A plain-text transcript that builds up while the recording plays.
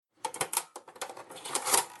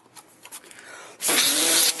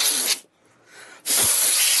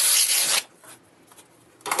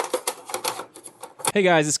Hey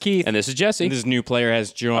guys, it's Keith. And this is Jesse. And this new player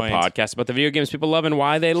has joined. A podcast about the video games people love and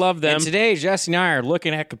why they love them. And today, Jesse and I are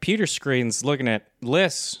looking at computer screens, looking at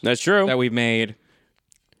lists. That's true. That we've made.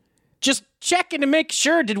 Just checking to make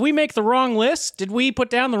sure. Did we make the wrong list? Did we put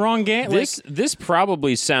down the wrong game? This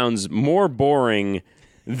probably sounds more boring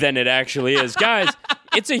than it actually is. Guys,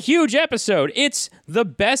 it's a huge episode. It's the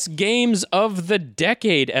best games of the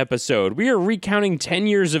decade episode. We are recounting 10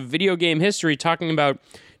 years of video game history, talking about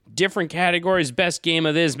different categories, best game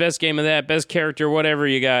of this, best game of that, best character, whatever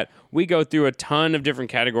you got. We go through a ton of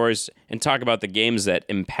different categories and talk about the games that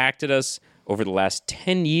impacted us over the last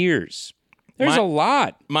 10 years. There's a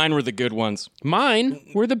lot. Mine were the good ones.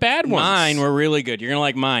 Mine were the bad ones. Mine were really good. You're going to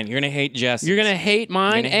like mine. You're going to hate Jesse. You're going to hate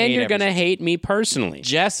mine, and you're going to hate me personally.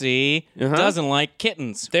 Jesse doesn't like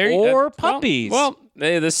kittens or puppies. Well,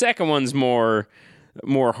 the second one's more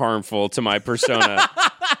harmful to my persona.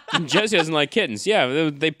 Jesse doesn't like kittens.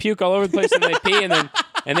 Yeah, they puke all over the place and they pee, and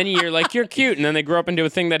then you're like, you're cute, and then they grow up into a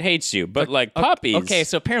thing that hates you. But like puppies. Okay,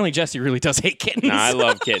 so apparently Jesse really does hate kittens. Nah, I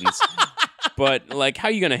love kittens. But like, how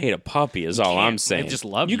you gonna hate a puppy is all I'm saying. I just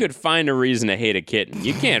love you. Could find a reason to hate a kitten.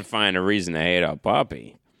 You can't find a reason to hate a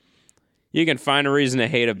puppy. You can find a reason to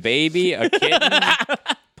hate a baby, a kitten,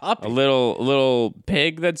 puppy, a little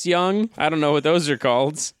pig that's young. I don't know what those are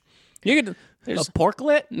called. You could. There's a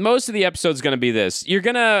porklet? Most of the episode's going to be this. You're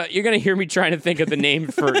gonna hear me trying to think of the name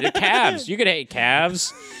for calves. You could hate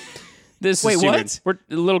calves. This Wait, is what? We're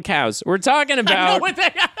little cows. We're talking about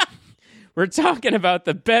we're talking about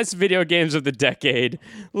the best video games of the decade.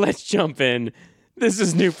 Let's jump in. This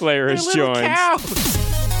is New Player has joined. Cows.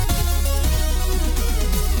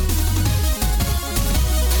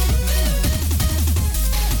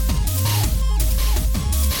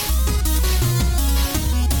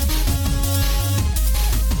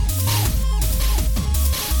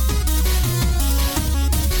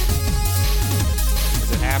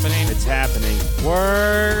 It's happening.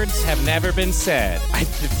 Words have never been said.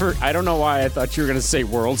 I don't know why I thought you were going to say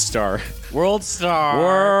World Star. World Star.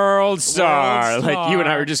 World Star. Like you and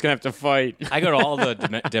I were just going to have to fight. I go to all the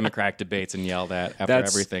Democratic debates and yell that after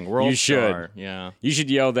everything. World Star. Yeah. You should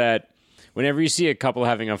yell that. Whenever you see a couple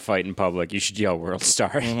having a fight in public, you should yell World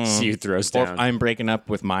Star. See who throws down. Or if I'm breaking up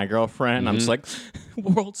with my girlfriend, I'm just like,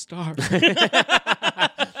 World Star.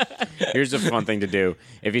 Here's a fun thing to do.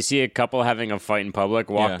 If you see a couple having a fight in public,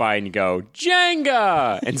 walk by and you go,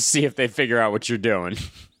 Jenga! And see if they figure out what you're doing.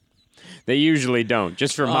 They usually don't,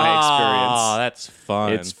 just from my experience. Oh, that's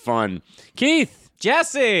fun. It's fun. Keith!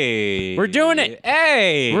 Jesse! We're doing it!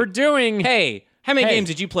 Hey! Hey, how many games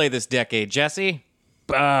did you play this decade, Jesse?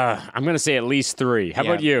 I'm going to say at least 3. How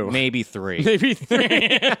about you? Maybe 3. Maybe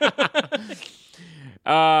 3.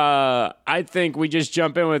 I think we just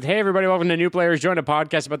jump in with, hey, everybody, welcome to New Players. Join a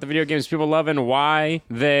podcast about the video games people love and why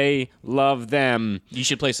they love them. You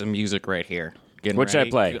should play some music right here. What should I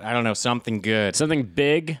play? I don't know, something good. Something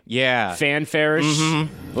big? Yeah. Fanfare-ish?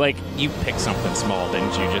 Mm-hmm. Like, you picked something small,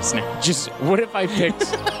 didn't you, just now? Just, what if I picked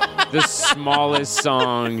the smallest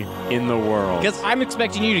song in the world? Because I'm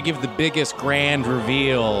expecting you to give the biggest grand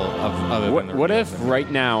reveal of it. What if right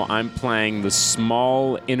now I'm playing the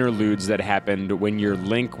small interludes that happened when you're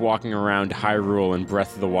Link walking around Hyrule in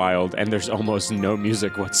Breath of the Wild and there's almost no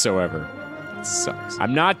music whatsoever? Sucks.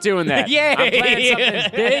 I'm not doing that. Yay! I'm playing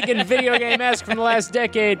something big and video game-esque from the last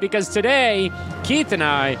decade because today, Keith and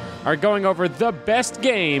I are going over the best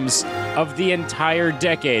games of the entire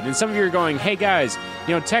decade. And some of you are going, hey guys,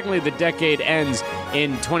 technically the decade ends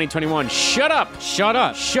in 2021. Shut up! Shut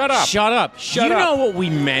up! Shut up! Shut up! Shut up! You know what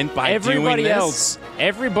we meant by doing this?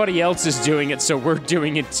 Everybody else is doing it, so we're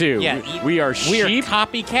doing it too. Yeah, we are sheep. We are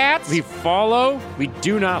copycats. We follow. We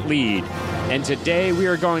do not lead. And today we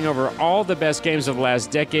are going over all the best games of the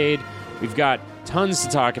last decade. We've got tons to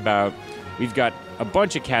talk about. We've got a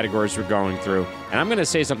bunch of categories we're going through. And I'm going to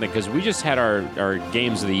say something because we just had our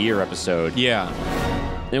Games of the Year episode. Yeah.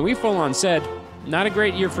 And we full on said, not a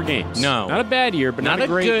great year for games. No. Not a bad year, but not a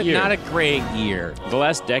great year. Not a great year. The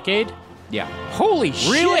last decade? Yeah. Holy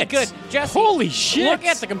shit. Really good. Jesse, holy shit. Look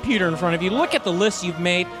at the computer in front of you. Look at the list you've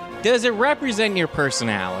made. Does it represent your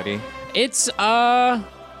personality? It's,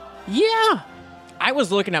 yeah. I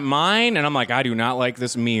was looking at mine, and I'm like, I do not like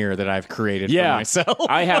this mirror that I've created for myself.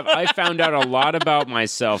 I found out a lot about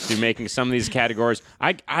myself through making some of these categories.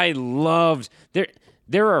 I loved...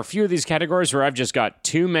 There are a few of these categories where I've just got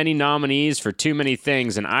too many nominees for too many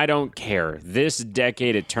things, and I don't care. This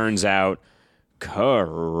decade, it turns out,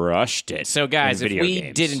 crushed it. So, guys, if we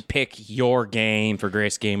games. didn't pick your game for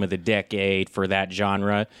greatest game of the decade for that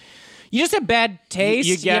genre... You just have bad taste.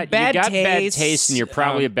 You got bad taste, and you're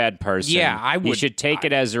probably a bad person. Yeah, I would. You should take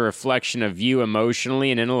it as a reflection of you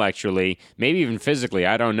emotionally and intellectually, maybe even physically.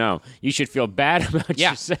 I don't know. You should feel bad about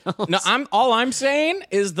yourself. No, all I'm saying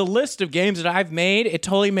is the list of games that I've made. It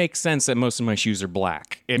totally makes sense that most of my shoes are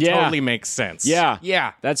black. It totally makes sense.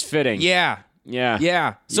 Yeah, that's fitting. Yeah.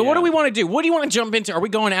 So what do we want to do? What do you want to jump into? Are we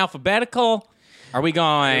going alphabetical? Are we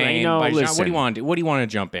going? Listen, what do you want to do? What do you want to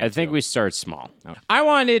jump into? I think we start small. I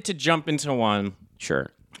wanted to jump into one. Sure.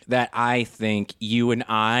 That I think you and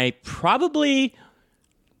I probably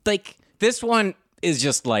like. This one is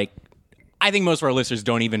just like I think most of our listeners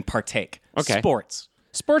don't even partake. Okay.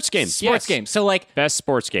 Sports games. So like best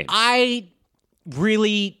sports games.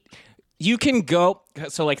 You can go.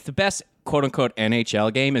 So like the best quote unquote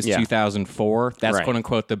NHL game is 2004. That's quote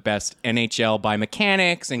unquote the best NHL by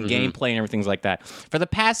mechanics and gameplay and everything like that. For the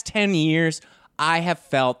past 10 years, I have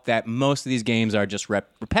felt that most of these games are just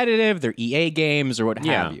repetitive. They're EA games or what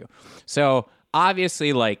have you. So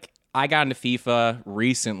obviously, like I got into FIFA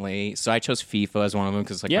recently, so I chose FIFA as one of them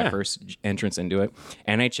because like my first entrance into it.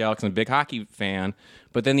 NHL because I'm a big hockey fan.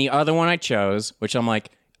 But then the other one I chose, which I'm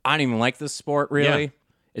like, I don't even like this sport really. Yeah.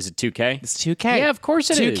 Is it 2K? It's 2K. Yeah, of course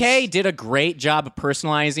it is. 2K did a great job of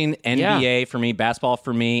personalizing NBA for me, basketball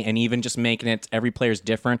for me, and even just making it every player's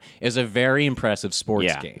different is a very impressive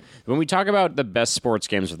sports game. When we talk about the best sports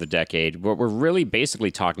games of the decade, what we're really basically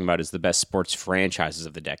talking about is the best sports franchises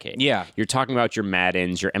of the decade. Yeah. You're talking about your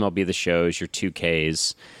Maddens, your MLB The Shows, your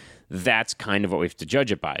 2Ks. That's kind of what we have to judge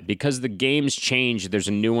it by. Because the games change, there's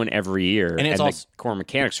a new one every year, and the core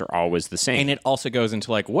mechanics are always the same. And it also goes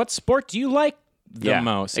into like, what sport do you like the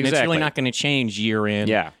most? And it's really not going to change year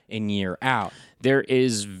in and year out. There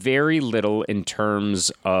is very little in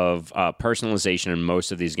terms of personalization in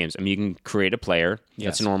most of these games. I mean, you can create a player.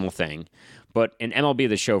 That's a normal thing. But in MLB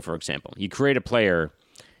The Show, for example, you create a player,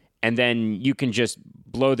 and then you can just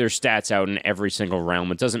blow their stats out in every single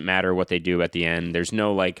realm. It doesn't matter what they do at the end. There's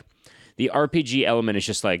no, like... The RPG element is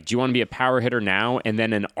just like, do you want to be a power hitter now and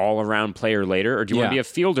then an all-around player later? Or do you want to be a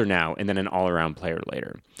fielder now and then an all-around player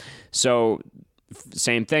later? So...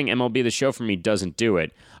 Same thing. MLB The Show for me doesn't do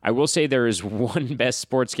it. I will say there is one best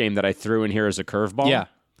sports game that I threw in here as a curveball. Yeah.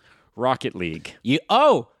 Rocket League. You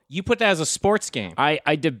put that as a sports game.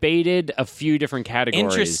 I debated a few different categories.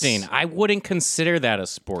 Interesting. I wouldn't consider that a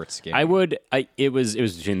sports game. I would. It was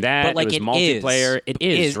between that. But like it was multiplayer. It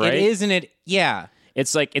is right. It is, and it. Yeah.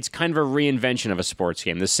 It's like it's kind of a reinvention of a sports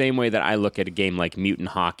game. The same way that I look at a game like Mutant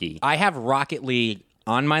Hockey. I have Rocket League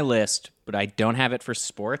on my list, but I don't have it for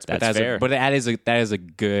sports. But that's fair. But that is a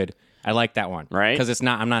good. I like that one, right? Because it's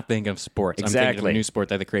not. I'm not thinking of sports. Exactly. I'm thinking of a new sport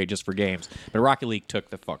that they create just for games. But Rocket League took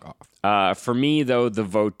the fuck off. For me, though, the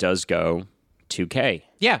vote does go 2K.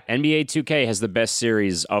 Yeah, NBA 2K has the best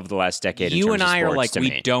series of the last decade. You in and terms I of are like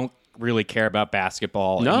we don't really care about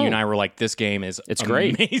basketball. No. And you and I were like, this game is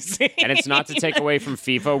great. amazing. And it's not to take away from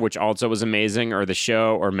FIFA, which also was amazing, or The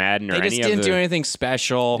Show, or Madden, or any of the... They just didn't do anything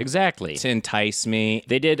special to entice me.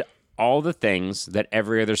 They did all the things that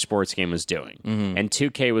every other sports game was doing. Mm-hmm. And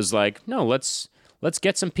 2K was like, no, let's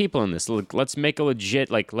get some people in this. Let's make a legit,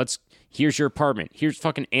 here's your apartment. Here's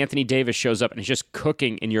fucking Anthony Davis shows up and he's just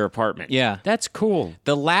cooking in your apartment. Yeah. That's cool.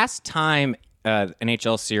 The last time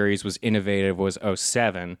NHL series was innovative was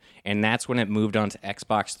 2007, and that's when it moved on to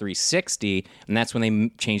Xbox 360, and that's when they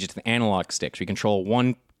changed it to the analog sticks. You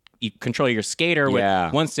control your skater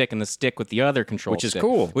with one stick and the stick with the other control stick.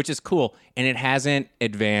 Which is cool. And it hasn't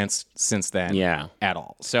advanced since then at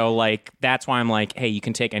all. So, that's why I'm like, hey, you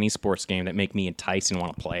can take any sports game that make me enticed and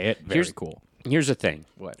want to play it. Very cool. Here's the thing.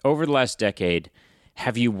 What? Over the last decade,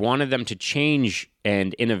 have you wanted them to change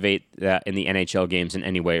and innovate that in the NHL games in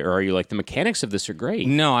any way? Or are you like, the mechanics of this are great?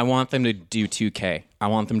 No, I want them to do 2K. I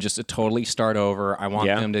want them just to totally start over. I want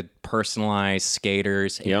them to personalize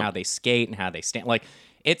skaters and how they skate and how they stand.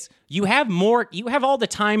 You have all the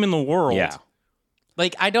time in the world. Yeah.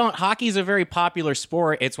 Hockey's a very popular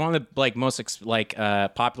sport. It's one of the most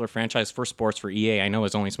popular franchise for sports for EA. I know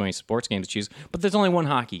there's only so many sports games to choose, but there's only one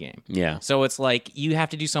hockey game. Yeah. So it's like you have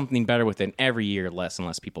to do something better with it. And every year, less and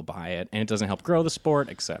less people buy it, and it doesn't help grow the sport,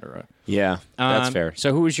 etc. Yeah, that's fair.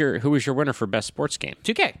 So who was your winner for best sports game?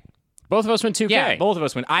 2K. Both of us went 2K. Yeah, both of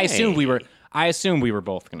us went. I assumed we were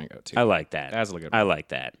both going to go 2K. I like that. That's a good one. I like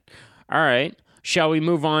that. All right. Shall we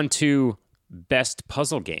move on to best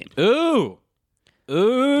puzzle game? Ooh.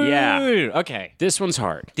 Yeah. Okay. This one's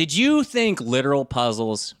hard. Did you think literal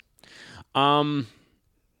puzzles? Well,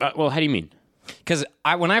 how do you mean? Because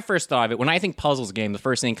when I first thought of it, when I think puzzles game, the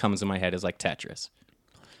first thing that comes to my head is like Tetris.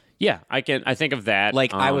 Yeah, I think of that.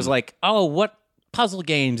 I was like, oh, what puzzle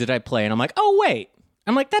game did I play? And I'm like, oh, wait.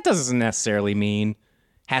 I'm like, that doesn't necessarily mean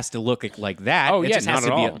has to look like that. Oh, it yeah, just has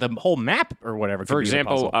not to at be the whole map or whatever. For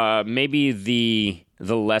example, maybe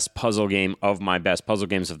the less puzzle game of my best puzzle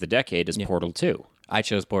games of the decade is Portal 2. I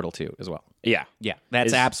chose Portal 2 as well. Yeah. Yeah,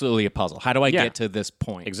 that's absolutely a puzzle. How do I Yeah. get to this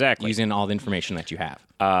point? Exactly. Using all the information that you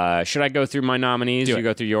have. Should I go through my nominees? Do it. You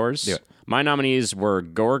go through yours? Do it. My nominees were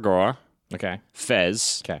Gorogoa, Okay.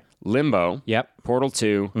 Fez, Okay. Limbo, Yep. Portal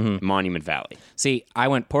 2, Monument Valley. See, I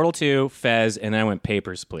went Portal 2, Fez, and then I went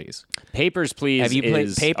Papers, Please. Papers, Please Have you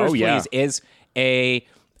played Papers, Please? Is a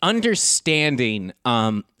understanding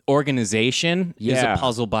organization is a Yeah.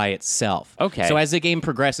 puzzle by itself. Okay. So as the game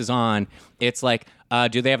progresses on, it's like,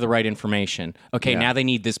 do they have the right information? Okay, now they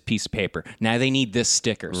need this piece of paper. Now they need this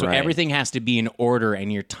sticker. So Right. everything has to be in order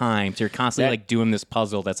and your time. So you're constantly That- like doing this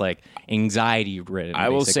puzzle that's like anxiety ridden. I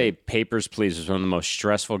will basically. say Papers, Please was one of the most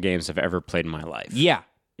stressful games I've ever played in my life. yeah,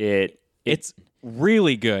 it's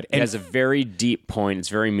really good. It And has a very deep point. It's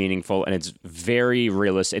very meaningful, and it's very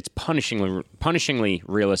realistic. It's punishingly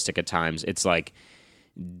realistic at times. It's like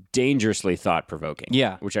dangerously thought-provoking.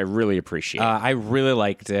 Yeah. Which I really appreciate. I really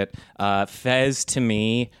liked it. Fez, to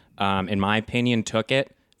me, in my opinion, took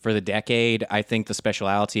it for the decade. I think the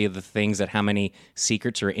speciality of the things that how many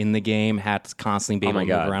secrets are in the game had to constantly be able to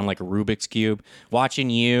move around like a Rubik's Cube. Watching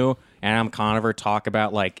you and Adam Conover talk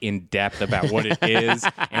about like in depth about what it is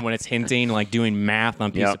and when it's hinting, like doing math on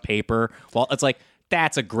a piece of paper. Well, it's like,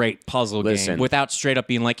 that's a great puzzle game without straight up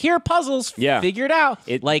being like, here are puzzles, figure it out.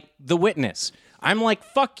 Like The Witness. I'm like,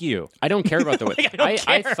 fuck you. I don't care about The Witness.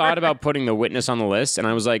 I thought about putting The Witness on the list, and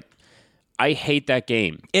I was like, I hate that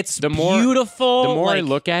game. It's The beautiful. more like, I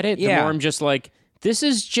look at it, the more I'm just like, this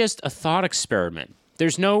is just a thought experiment.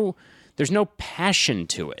 There's no passion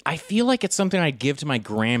to it. I feel like it's something I'd give to my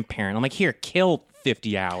grandparent. I'm like, here, kill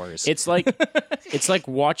 50 hours. It's like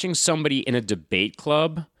watching somebody in a debate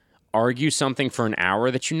club argue something for an hour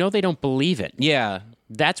that you know they don't believe it. Yeah.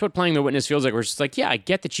 That's what playing The Witness feels like. We're just like, yeah, I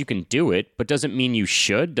get that you can do it, but doesn't mean you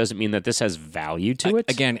should. Doesn't mean that this has value to it.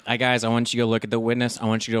 Again, guys, I want you to go look at The Witness. I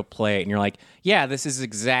want you to go play it. And you're like, yeah, this is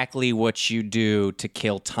exactly what you do to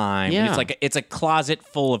kill time. Yeah. And it's like, it's a closet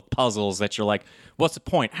full of puzzles that you're like, what's the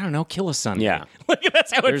point? I don't know, kill a Sunday. Yeah. Like,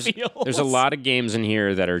 that's how it feels. There's a lot of games in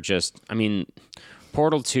here that are just, I mean,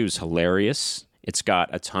 Portal 2 is hilarious. It's got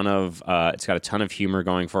a ton of humor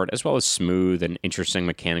going for it, as well as smooth and interesting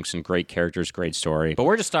mechanics and great characters, great story. But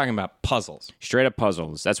we're just talking about puzzles. Straight up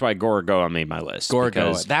puzzles. That's why Gorogoa made my list.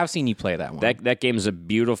 Gorogoa. I've seen you play that one. That game is a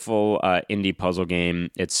beautiful indie puzzle game.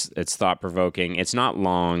 It's thought provoking. It's not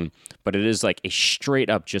long, but it is like a straight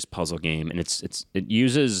up just puzzle game, and it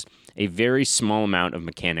uses a very small amount of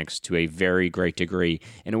mechanics to a very great degree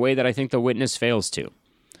in a way that I think The Witness fails to.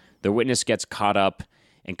 The Witness gets caught up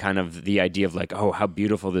and kind of the idea of like, oh, how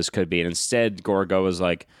beautiful this could be. And instead, Gorogoa is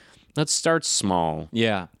like, let's start small.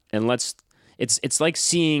 Yeah. And it's like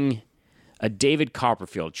seeing a David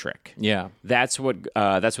Copperfield trick. Yeah. That's what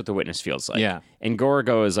The Witness feels like. Yeah. And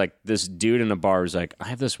Gorogoa is like this dude in a bar who's like, I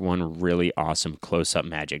have this one really awesome close-up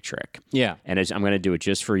magic trick. Yeah. And I'm going to do it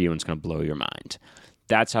just for you, and it's going to blow your mind.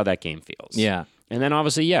 That's how that game feels. Yeah. And then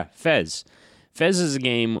obviously, Fez. Fez is a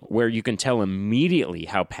game where you can tell immediately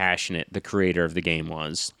how passionate the creator of the game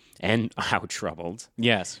was and how troubled.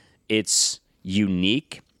 Yes. It's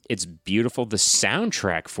unique. It's beautiful. The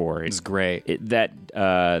soundtrack for it It's great. that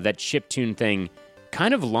chiptune thing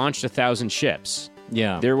kind of launched 1,000 ships.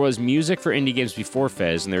 Yeah. There was music for indie games before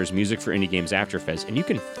Fez, and there's music for indie games after Fez, and you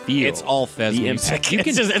can feel It's all Fez the music. impact. You can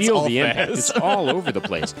It's feel all the impact. Fez. It's all over the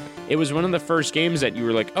place. It was one of the first games that you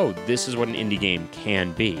were like, oh, this is what an indie game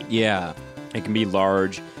can be. Yeah. It can be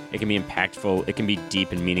large, it can be impactful, it can be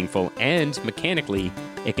deep and meaningful, and mechanically,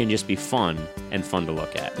 it can just be fun and fun to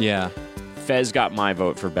look at. Yeah. Fez got my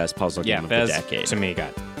vote for best puzzle game of Fez, the decade. to me,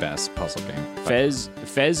 got best puzzle game.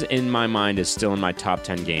 Fez in my mind is still in my top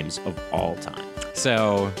 10 games of all time.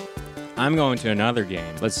 So, I'm going to another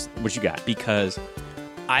game. What you got? Because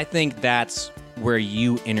I think that's where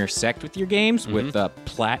you intersect with your games, with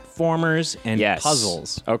platformers and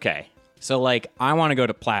puzzles. Okay. So, like, I want to go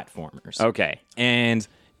to platformers. Okay. And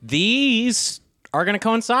these are going to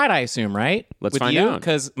coincide, I assume, right? Let's with find you? out.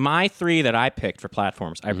 Because my three that I picked for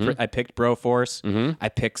platforms, I picked Broforce, I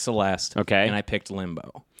picked Celeste, Okay. and I picked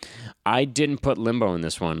Limbo. I didn't put Limbo in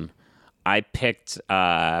this one. I picked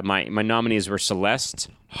my nominees were Celeste,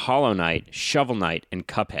 Hollow Knight, Shovel Knight, and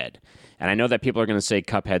Cuphead. And I know that people are going to say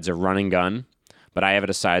Cuphead's a run and gun, but I have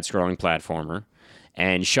it a side-scrolling platformer.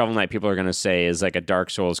 And Shovel Knight, people are going to say, is like a Dark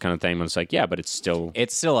Souls kind of thing. But it's like, yeah, but it's still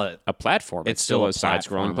a platform. It's still a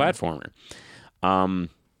side-scrolling platformer.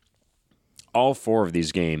 All four of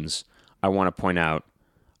these games, I want to point out,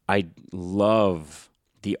 I love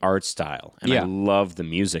the art style, and I love the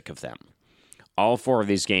music of them. All 4 of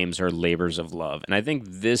these games are labors of love. And I think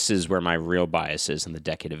this is where my real bias is in the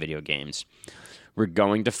decade of video games. We're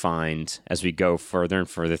going to find, as we go further and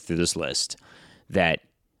further through this list, that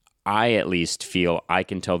I at least feel I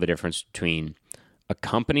can tell the difference between a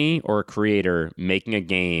company or a creator making a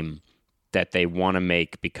game that they want to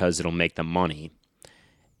make because it'll make them money,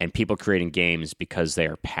 and people creating games because they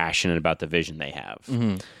are passionate about the vision they have.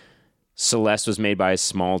 Mm-hmm. Celeste was made by a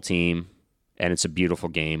small team, and it's a beautiful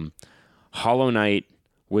game. Hollow Knight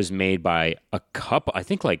was made by a couple, I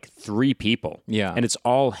think like 3 people. Yeah. And it's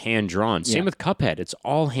all hand-drawn. Same with Cuphead. It's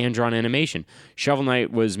all hand-drawn animation. Shovel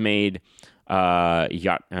Knight was made,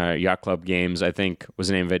 Yacht Club Games, I think was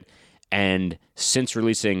the name of it. And since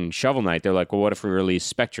releasing Shovel Knight, they're like, well, what if we release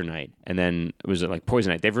Spectre Knight? And then was it like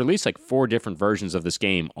Poison Knight? They've released like 4 different versions of this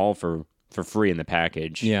game, all for free in the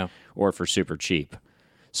package. Yeah. Or for super cheap.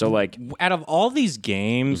 So like, out of all these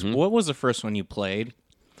games, what was the first one you played?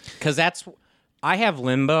 Because I have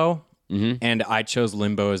Limbo, and I chose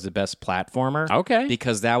Limbo as the best platformer. Okay.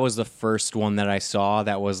 Because that was the first one that I saw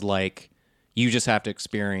that was like, you just have to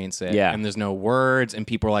experience it. Yeah. And there's no words, and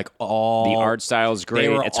people are like, the art style is great. They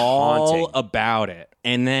were it's all haunting. about it.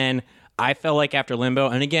 And then I felt like after Limbo,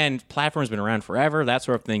 and again, platform's been around forever, that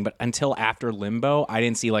sort of thing, but until after Limbo, I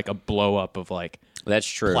didn't see like a blow up of like, that's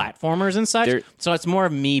true. platformers and such. So it's more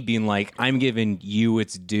of me being like, I'm giving you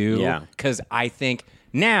its due. Yeah. Because I think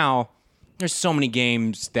now there's so many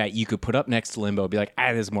games that you could put up next to Limbo, be like,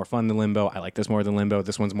 this is more fun than Limbo. I like this more than Limbo.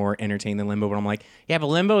 This one's more entertaining than Limbo. But I'm like, yeah, but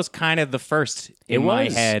Limbo is kind of the first in my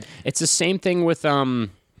head. It's the same thing with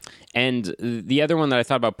and the other one that I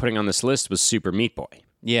thought about putting on this list was Super Meat Boy.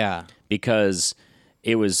 Yeah. Because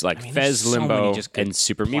it was like Fez, Limbo, and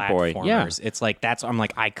Super Meat Boy. Yeah. It's like, I'm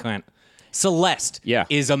like, I couldn't. Celeste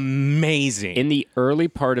is amazing. In the early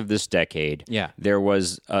part of this decade, there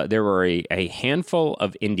were a handful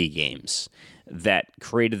of indie games that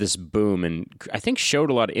created this boom, and I think showed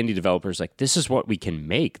a lot of indie developers like, this is what we can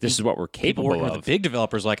make. This is what we're capable of. The big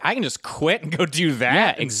developers like, I can just quit and go do that.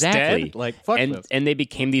 Yeah, exactly. Instead. Like, fuck this. And they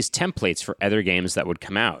became these templates for other games that would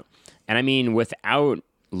come out. And I mean, without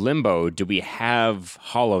Limbo, do we have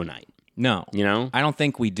Hollow Knight? No. You know? I don't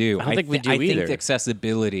think we do. I don't think we do either. I think the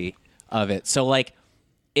accessibility of it. So, like,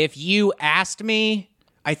 if you asked me,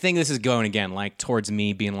 I think this is going again, like, towards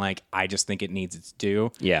me being like, I just think it needs its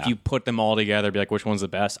due. Yeah. If you put them all together, be like, which one's the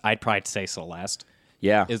best? I'd probably say Celeste.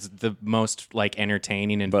 Yeah. Is the most, like,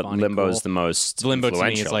 entertaining and but fun. Limbo and is cool. the most Limbo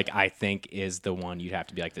influential. to me is, like, I think is the one you'd have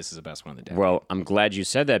to be like, this is the best one of the day. Well, I'm glad you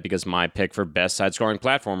said that, because my pick for best side-scrolling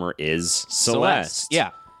platformer is Celeste. Yeah.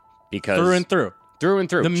 Because through and through. Through and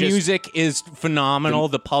through. The music is phenomenal.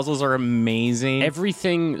 The puzzles are amazing.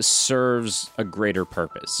 Everything serves a greater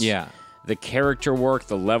purpose. Yeah. The character work,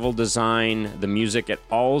 the level design, the music, it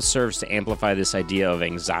all serves to amplify this idea of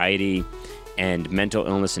anxiety and mental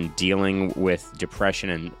illness and dealing with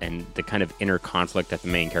depression and the kind of inner conflict that the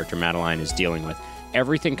main character, Madeline, is dealing with.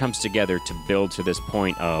 Everything comes together to build to this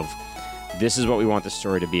point of, this is what we want the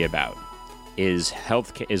story to be about. Is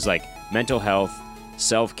like mental health,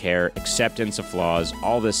 self-care, acceptance of flaws,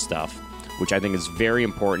 all this stuff, which I think is very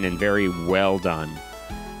important and very well done.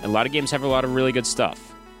 A lot of games have a lot of really good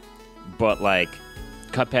stuff, but like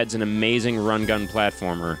Cuphead's an amazing run-gun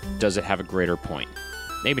platformer. Does it have a greater point?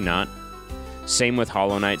 Maybe not. Same with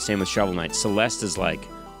Hollow Knight, same with Shovel Knight. Celeste is like,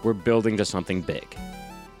 we're building to something big.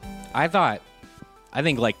 I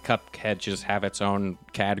think like Cuphead should just have its own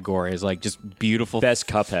category. It's like just beautiful. Best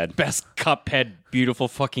Cuphead, beautiful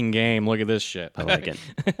fucking game. Look at this shit. I like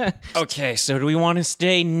it. Okay, so do we want to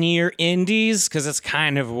stay near indies? Because that's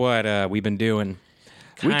kind of what we've been doing.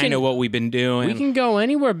 What we've been doing. We can go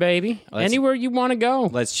anywhere, baby. Anywhere you want to go.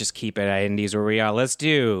 Let's just keep it at indies where we are. Let's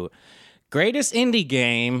do greatest indie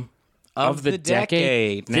game of the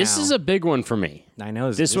decade. Now, this is a big one for me. I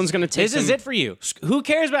know. This one's going to take This is it for you. Who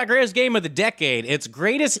cares about greatest game of the decade? It's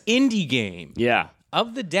greatest indie game. Yeah.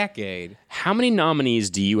 Of the decade. How many nominees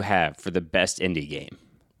do you have for the best indie game?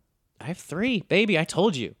 I have 3, baby. I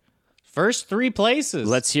told you. First 3 places.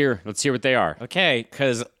 Let's hear what they are. Okay,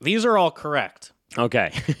 because these are all correct.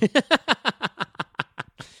 Okay.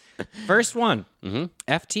 First one,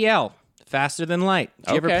 FTL. Faster Than Light.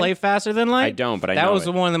 Did you ever play Faster Than Light? I don't, but I know that was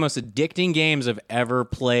it. one of the most addicting games I've ever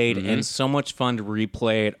played, and so much fun to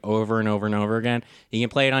replay it over and over and over again. You can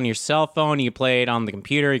play it on your cell phone, you can play it on the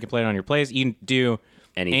computer, you can play it on your place, you can do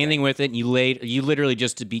anything with it. You literally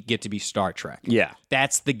just get to be Star Trek. Yeah.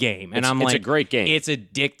 That's the game. And it's a great game. It's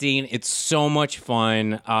addicting. It's so much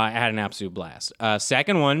fun. I had an absolute blast.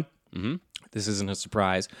 Second one, this isn't a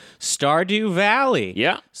surprise, Stardew Valley.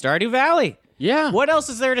 Yeah. Stardew Valley. Yeah. What else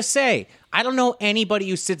is there to say? I don't know anybody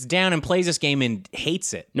who sits down and plays this game and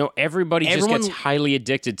hates it. No, everybody just gets highly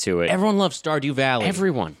addicted to it. Everyone loves Stardew Valley.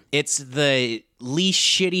 Everyone. It's the least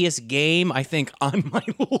shittiest game, I think, on my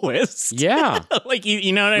list. Yeah. Like,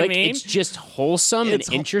 you know what I mean? It's just wholesome and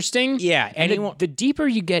interesting. Yeah. And the deeper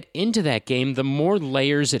you get into that game, the more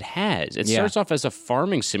layers it has. It starts off as a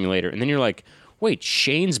farming simulator, and then you're like, wait,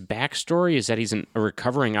 Shane's backstory is that he's a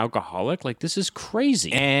recovering alcoholic? Like, this is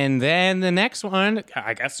crazy. And then the next one,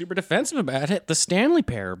 I got super defensive about it, the Stanley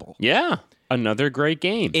Parable. Yeah. Another great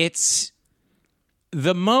game. It's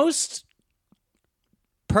the most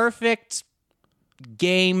perfect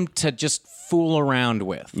game to just fool around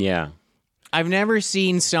with. Yeah. I've never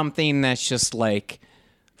seen something that's just like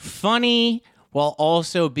funny while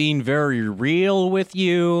also being very real with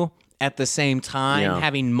you at the same time,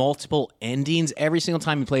 having multiple endings. Every single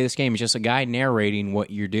time you play this game, it's just a guy narrating what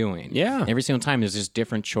you're doing. Yeah. Every single time, there's just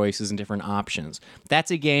different choices and different options. That's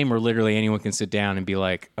a game where literally anyone can sit down and be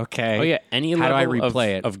like, okay, any how do I level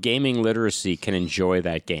replay it? Of gaming literacy can enjoy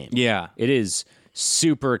that game. Yeah. It is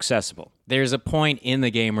super accessible. There's a point in the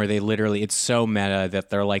game where they literally, it's so meta that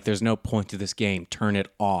they're like, there's no point to this game. Turn it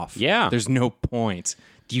off. Yeah. There's no point.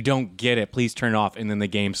 You don't get it. Please turn it off. And then the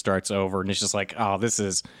game starts over. And it's just like, oh, this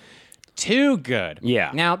is too good.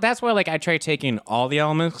 Yeah. Now, that's why I try taking all the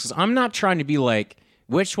elements, because I'm not trying to be like,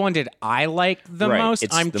 which one did I like the most?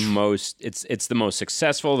 It's it's the most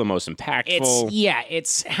successful, the most impactful.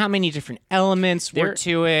 It's how many different elements were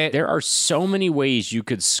to it. There are so many ways you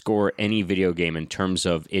could score any video game in terms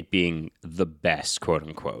of it being the best, quote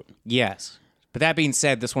unquote. Yes. But that being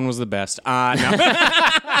said, this one was the best.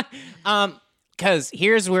 No. Because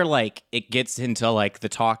here's where it gets into the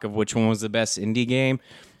talk of which one was the best indie game.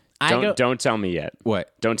 Don't tell me yet.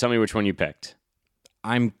 What? Don't tell me which one you picked.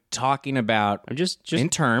 I'm talking about just in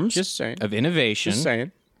terms of innovation. Just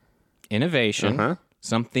saying. Innovation.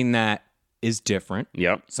 Something that is different.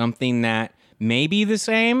 Yep. Something that may be the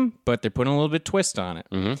same, but they're putting a little bit twist on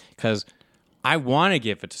it. Because I want to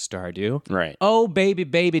give it to Stardew. Right. Oh,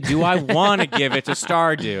 baby, do I want to give it to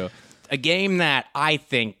Stardew? A game that I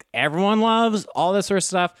think everyone loves, all this sort of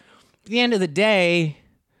stuff. At the end of the day,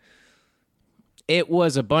 it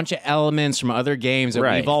was a bunch of elements from other games that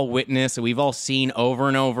we've all witnessed, that we've all seen over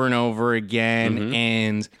and over and over again,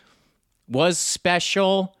 and was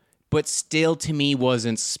special, but still to me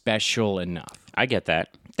wasn't special enough. I get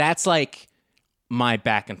that. That's my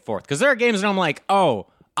back and forth. Because there are games that I'm like, oh,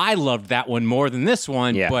 I loved that one more than this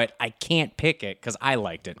one, but I can't pick it because I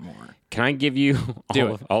liked it more. Can I give you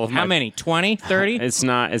all of my... How many? 20? 30?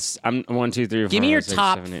 I'm 1, 2, 3, 4. Give me your 6,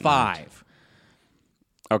 top 7, 8, 5. 9.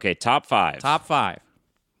 Okay, top 5. Top 5.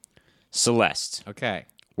 Celeste. Okay.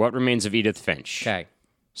 What Remains of Edith Finch. Okay.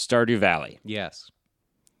 Stardew Valley. Yes.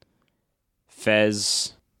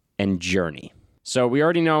 Fez and Journey. So we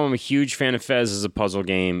already know I'm a huge fan of Fez as a puzzle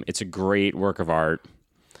game. It's a great work of art.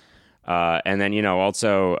 And then,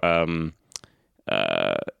 also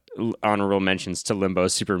honorable mentions to Limbo,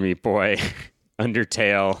 Super Meat Boy,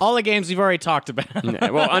 Undertale. All the games we've already talked about.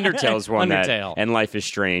 Well, Undertale's one Undertale. And Life is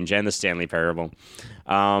Strange, and the Stanley Parable.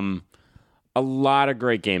 A lot of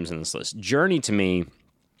great games on this list. Journey, to me,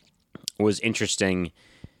 was interesting.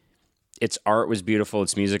 Its art was beautiful.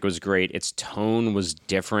 Its music was great. Its tone was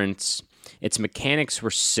different. Its mechanics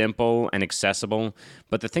were simple and accessible.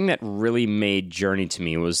 But the thing that really made Journey to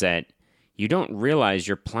me was that you don't realize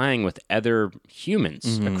you're playing with other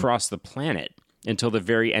humans across the planet until the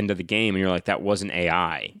very end of the game. And you're like, that wasn't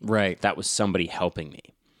AI. Right. That was somebody helping me.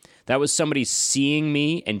 That was somebody seeing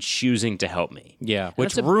me and choosing to help me. Yeah,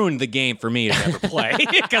 which ruined the game for me to ever play.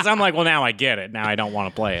 Because I'm like, well, now I get it. Now I don't want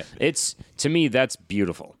to play it. To me, that's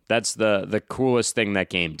beautiful. That's the coolest thing that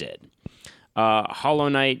game did. Hollow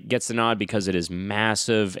Knight gets the nod because it is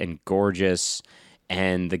massive and gorgeous.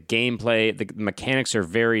 And the gameplay, the mechanics are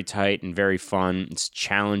very tight and very fun. It's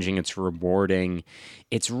challenging. It's rewarding.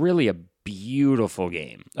 It's really a beautiful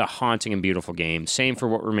game. A haunting and beautiful game. Same for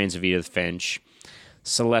What Remains of Edith Finch.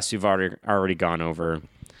 Celeste, we've already gone over,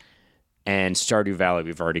 and Stardew Valley,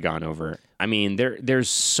 we've already gone over. I mean, there's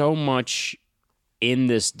so much in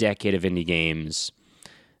this decade of indie games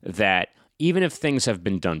that even if things have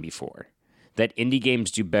been done before, that indie games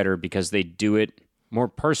do better because they do it more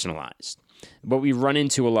personalized. What we run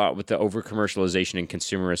into a lot with the over-commercialization and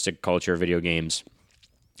consumeristic culture of video games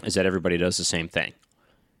is that everybody does the same thing.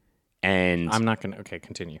 And I'm not going to... Okay,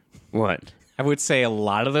 continue. What? I would say a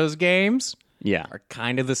lot of those games... Yeah. Are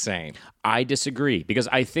kind of the same. I disagree because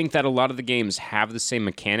I think that a lot of the games have the same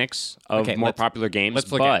mechanics of more popular games.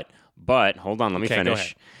 But hold on, let me finish. Go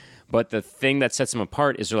ahead. But the thing that sets them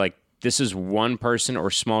apart is they're like, this is one person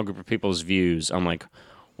or small group of people's views. I'm like,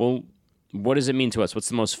 well, what does it mean to us? What's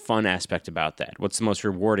the most fun aspect about that? What's the most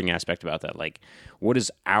rewarding aspect about that? Like, what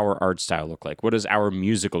does our art style look like? What does our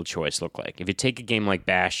musical choice look like? If you take a game like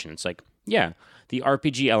Bastion, it's like, yeah, the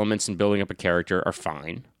RPG elements and building up a character are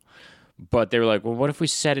fine. But they were like, well, what if we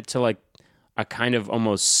set it to like a kind of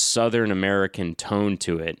almost Southern American tone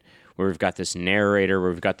to it, where we've got this narrator,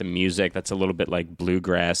 where we've got the music that's a little bit like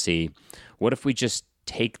bluegrassy. What if we just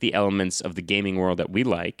take the elements of the gaming world that we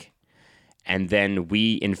like, and then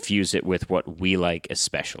we infuse it with what we like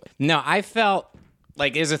especially? No, I felt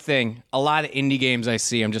like, is a thing. A lot of indie games I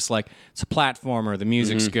see, I'm just like, it's a platformer, the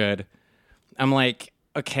music's good. I'm like,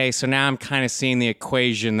 okay, so now I'm kind of seeing the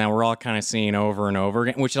equation that we're all kind of seeing over and over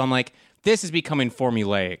again, which I'm like, this is becoming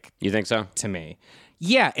formulaic. You think so? To me.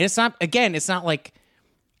 Yeah, and it's not like,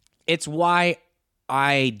 it's why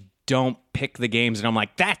I don't pick the games and I'm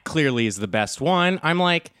like, that clearly is the best one. I'm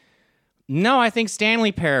like, no, I think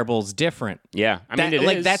Stanley Parable's different. Yeah, I mean,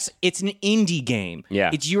 it's an indie game.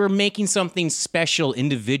 Yeah, you're making something special,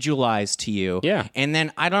 individualized to you. Yeah, and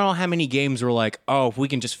then I don't know how many games were like, oh, if we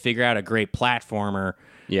can just figure out a great platformer.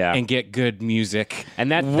 Yeah. And get good music,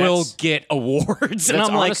 and that will get awards. And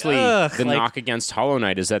I'm honestly, like, the knock against Hollow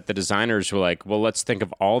Knight is that the designers were like, well, let's think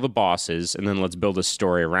of all the bosses and then let's build a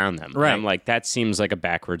story around them. Right. And I'm like, that seems like a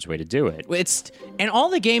backwards way to do it. And all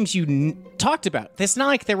the games you talked about, it's not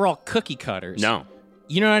like they were all cookie cutters. No.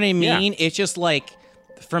 You know what I mean? Yeah. It's just like,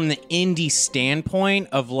 from the indie standpoint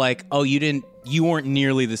of like, oh, you weren't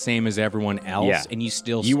nearly the same as everyone else, and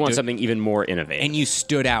you want something even more innovative, and you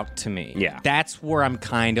stood out to me. Yeah, that's where I'm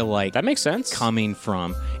kind of like, that makes sense, coming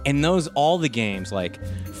from. And all the games, like,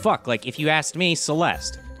 fuck, like if you asked me,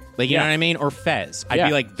 Celeste, like, you know what I mean, or Fez, I'd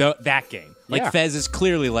be like, that game, like Fez is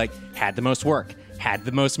clearly like had the most work, had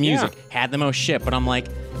the most music, had the most shit, but I'm like,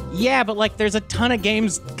 yeah, but like there's a ton of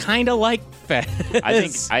games kind of like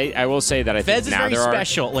Fez. I will say that I Fez think is now very there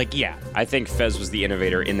special. Like, yeah, I think Fez was the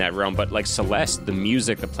innovator in that realm, but like Celeste, the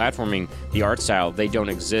music, the platforming, the art style, they don't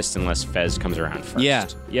exist unless Fez comes around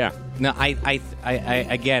first. Yeah. No, I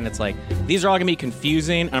again, it's like these are all gonna be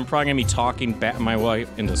confusing. I'm probably gonna be talking my way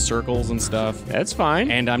into circles and stuff. That's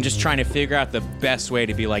fine. And I'm just trying to figure out the best way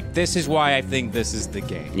to be like, this is why I think this is the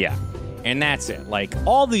game. Yeah. And that's it. Like,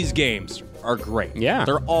 all these games are great. Yeah.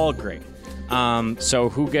 They're all great. So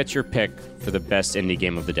who gets your pick for the best indie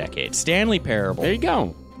game of the decade? Stanley Parable. There you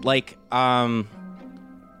go. Like, I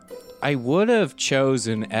would have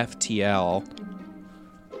chosen FTL.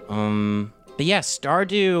 But yeah,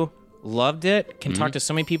 Stardew, loved it. Can talk to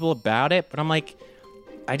so many people about it. But I'm like,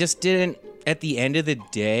 I just didn't, at the end of the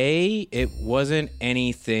day, it wasn't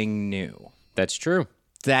anything new. That's true.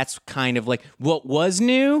 That's kind of like what was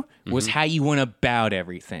new was how you went about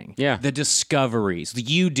everything. Yeah. The discoveries,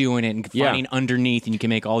 you doing it and finding underneath, and you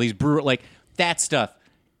can make all these like that stuff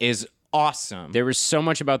is awesome. There was so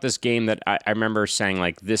much about this game that I remember saying,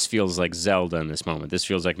 like, this feels like Zelda in this moment. This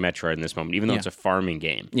feels like Metroid in this moment, even though it's a farming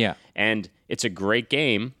game. Yeah. And it's a great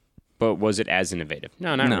game, but was it as innovative?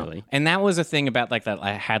 No, not really. And that was a thing about like that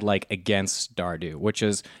I had like against Stardew, which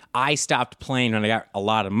is I stopped playing when I got a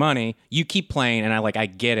lot of money. You keep playing, and I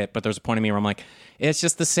get it, but there's a point in me where I'm like, it's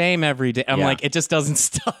just the same every day. I'm like, it just doesn't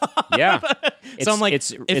stop. Yeah. So I'm like,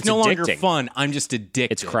 it's no longer addicting. fun. I'm just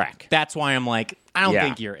addicted. It's crack. That's why I'm like, I don't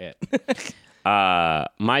think you're it.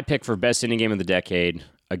 My pick for best indie game of the decade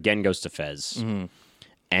again goes to Fez,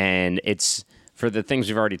 and it's for the things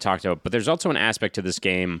we've already talked about. But there's also an aspect to this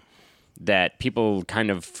game that people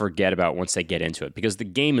kind of forget about once they get into it, because the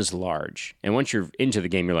game is large, and once you're into the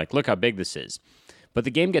game, you're like, look how big this is. But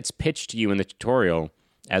the game gets pitched to you in the tutorial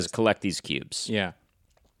as collect these cubes. Yeah.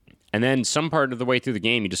 And then some part of the way through the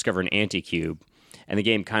game, you discover an anti-cube, and the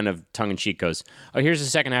game kind of tongue-in-cheek goes, oh, here's the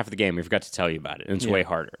second half of the game. We forgot to tell you about it, and it's way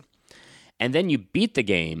harder. And then you beat the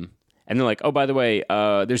game, and they're like, oh, by the way,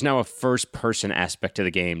 there's now a first-person aspect to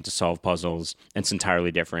the game to solve puzzles, and it's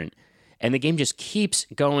entirely different. And the game just keeps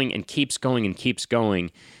going and keeps going and keeps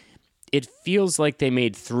going. It feels like they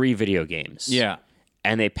made 3 video games. Yeah.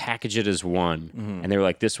 And they package it as one. And they were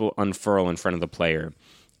like, this will unfurl in front of the player.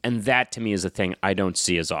 And that, to me, is a thing I don't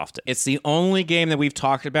see as often. It's the only game that we've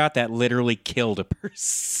talked about that literally killed a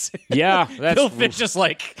person. Yeah. Bill Fish just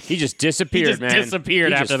like... He just disappeared, man.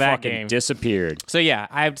 Disappeared after that game. Disappeared. So, yeah,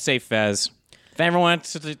 I have to say Fez. If everyone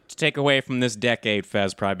wants to take away from this decade,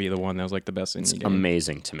 Fez probably be the one that was like the best indie game.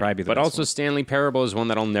 Amazing to me. Probably the but best also one. Stanley Parable is one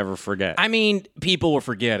that I'll never forget. I mean, people will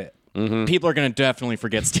forget it. People are going to definitely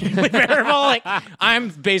forget Stanley Parable. Like, I'm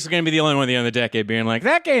basically going to be the only one at the end of the decade being like,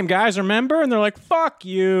 that game, guys, remember? And they're like, fuck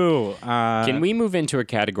you. Can we move into a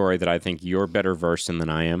category that I think you're better versed in than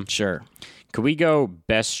I am? Sure. Could we go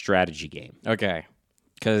best strategy game? Okay.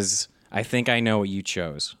 Because I think I know what you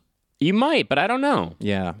chose. You might, but I don't know.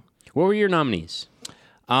 Yeah. What were your nominees?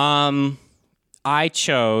 I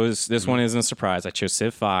chose, this one isn't a surprise, I chose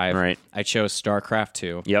Civ 5. Right. I chose StarCraft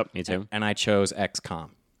 2. Yep, me too. And I chose XCOM.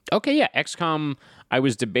 Okay, yeah, XCOM. I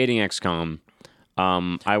was debating XCOM.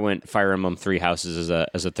 I went Fire Emblem Three Houses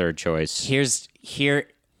as a third choice.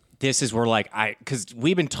 This is where because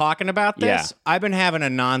we've been talking about this. Yeah. I've been having a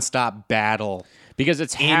nonstop battle because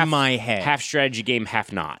it's in my head. Half strategy game,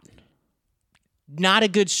 half not. Not a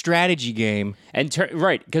good strategy game. And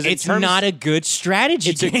right, because it's not a good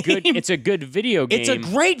strategy game. It's a good video game. It's a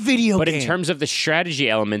great video game. But in terms of the strategy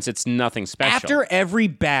elements, it's nothing special. After every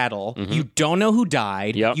battle, you don't know who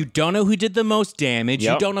died. Yep. You don't know who did the most damage.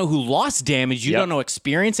 Yep. You don't know who lost damage. You don't know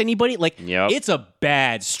experience anybody. It's a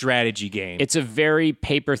bad strategy game. It's a very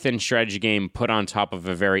paper-thin strategy game put on top of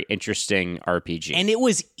a very interesting RPG. And it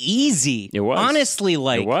was easy. It was. Honestly,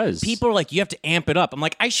 it was. People are like, you have to amp it up. I'm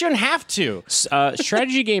like, I shouldn't have to.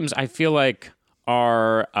 Strategy games, I feel like,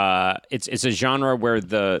 are it's a genre where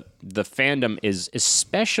the fandom is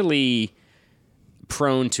especially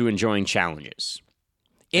prone to enjoying challenges.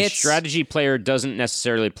 A strategy player doesn't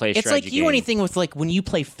necessarily play strategy It's like you anything with when you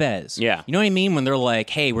play Fez. Yeah. You know what I mean? When they're like,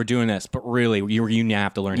 hey, we're doing this, but really, you now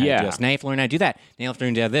have to learn how to do this. Now you have to learn how to do that. Now you have to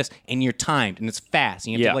learn how to do this. And you're timed, and it's fast.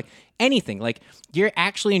 And you have to anything. You're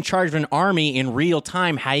actually in charge of an army in real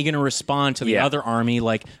time. How are you going to respond to the other army,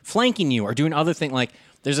 flanking you or doing other things?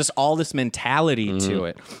 There's all this mentality to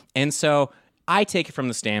it. And so I take it from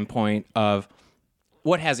the standpoint of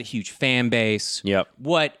what has a huge fan base. Yep.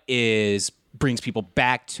 What brings people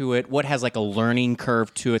back to it, what has a learning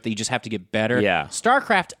curve to it that you just have to get better. Yeah.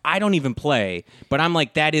 StarCraft, I don't even play, but I'm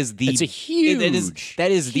like, that is the... It's a huge...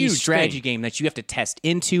 That is the huge strategy game that you have to test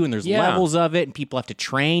into, and there's levels of it, and people have to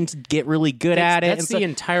train to get really good at it. That's the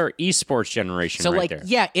entire esports generation right there.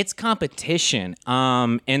 Yeah, it's competition.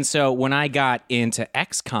 And so when I got into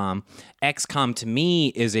XCOM to me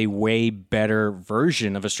is a way better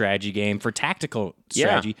version of a strategy game for tactical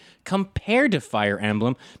strategy compared to Fire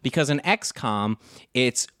Emblem, because in XCOM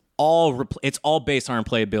it's all based on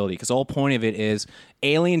playability, because the whole point of it is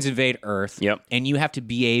aliens invade Earth, and you have to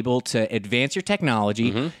be able to advance your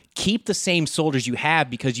technology, keep the same soldiers you have,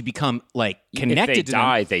 because you become connected to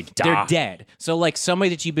them. They die. They're dead. So somebody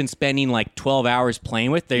that you've been spending 12 hours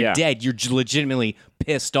playing with, they're dead. You're legitimately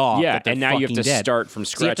pissed off. Yeah, that they're and now you have to dead. start from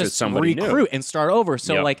scratch with somebody new. Recruit and start over.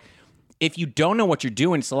 So if you don't know what you're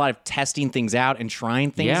doing, it's a lot of testing things out and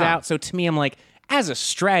trying things out. So to me, I'm like, as a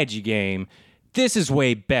strategy game, this is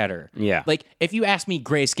way better. Yeah. If you ask me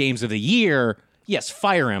greatest games of the year, yes,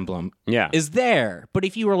 Fire Emblem is there. But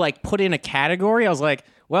if you were put in a category, I was like,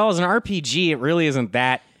 well, as an RPG, it really isn't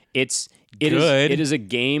that good. It is a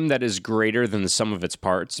game that is greater than the sum of its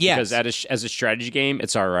parts. Yes. Because as a strategy game,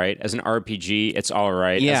 it's all right. As an RPG, it's all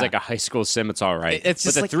right. Yeah. As a high school sim, it's all right. It's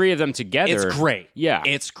just but the three of them together... It's great. Yeah.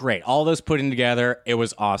 It's great. All those put in together, it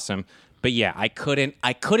was awesome. But yeah, I couldn't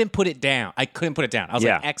put it down. I was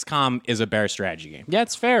like, XCOM is a better strategy game. Yeah,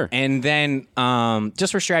 it's fair. And then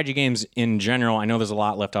just for strategy games in general, I know there's a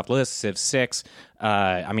lot left off the list. Civ 6.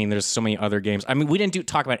 There's so many other games. We didn't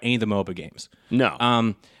talk about any of the MOBA games.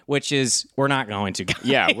 No. Which is, we're not going to, guys.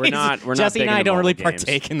 Yeah, we're not. Jesse and I don't really games.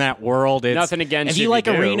 partake in that world. Nothing against if you like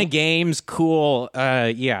do. arena games, cool.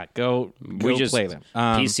 Go play them.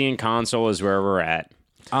 PC and console is where we're at.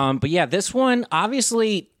 But yeah, this one,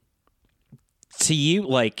 obviously, to you,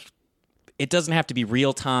 it doesn't have to be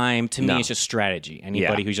real time. To me, it's just strategy.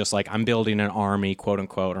 Anybody who's just I'm building an army, quote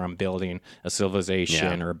unquote, or I'm building a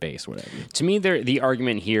civilization or a base, whatever. To me, the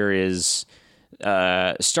argument here is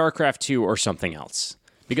StarCraft 2 or something else.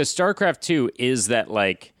 Because StarCraft 2 is that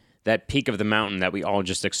peak of the mountain that we all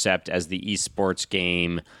just accept as the esports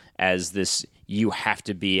game, as this, you have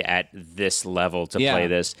to be at this level to play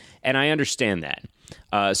this. And I understand that.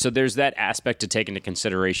 So there's that aspect to take into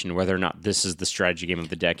consideration, whether or not this is the strategy game of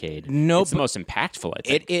the decade. No, it's the most impactful, I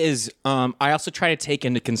think. It is. I also try to take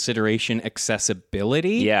into consideration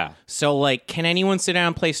accessibility. Yeah. So, can anyone sit down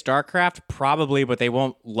and play StarCraft? Probably, but they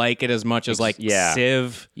won't like it as much as,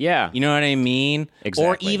 Civ. Yeah. You know what I mean? Exactly.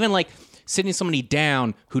 Or even, sitting somebody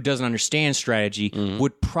down who doesn't understand strategy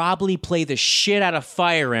would probably play the shit out of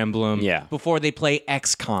Fire Emblem before they play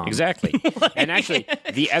XCOM. Exactly. And actually,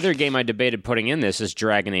 the other game I debated putting in this is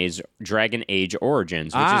Dragon Age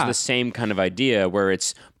Origins, which is the same kind of idea where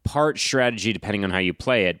it's part strategy depending on how you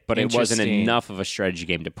play it, but it wasn't enough of a strategy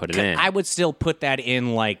game to put it in. I would still put that in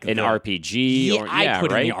an RPG. I'd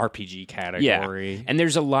put it in the RPG category. Yeah. And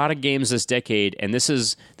there's a lot of games this decade, and this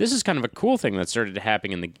is kind of a cool thing that started to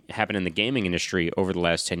happen in the gaming industry over the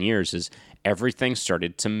last 10 years, is everything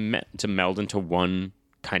started to meld into one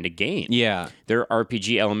kind of game. Yeah. There are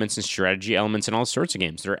RPG elements and strategy elements in all sorts of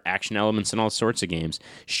games. There are action elements in all sorts of games.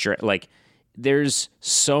 There's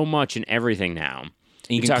so much in everything now.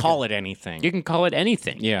 And you can call it anything. You can call it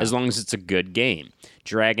anything, as long as it's a good game.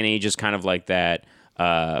 Dragon Age is kind of like that.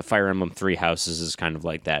 Fire Emblem Three Houses is kind of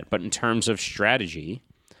like that. But in terms of strategy,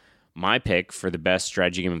 my pick for the best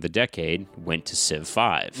strategy game of the decade went to Civ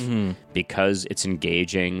 5 because it's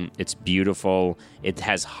engaging, it's beautiful, it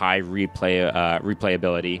has high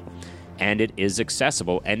replayability, and it is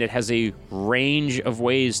accessible, and it has a range of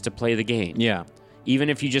ways to play the game. Yeah. Even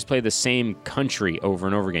if you just play the same country over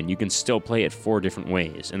and over again, you can still play it 4 different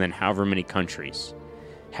ways, and then however many countries,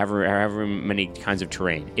 however many kinds of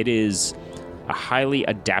terrain. It is a highly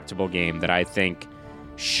adaptable game that I think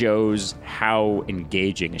shows how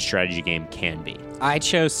engaging a strategy game can be. I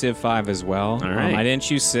chose Civ 5 as well. All right. I didn't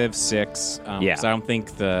choose Civ 6 because I don't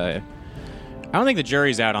think the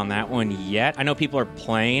jury's out on that one yet. I know people are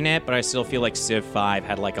playing it, but I still feel like Civ 5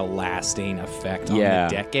 had like a lasting effect on the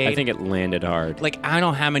decade. I think it landed hard. Like, I don't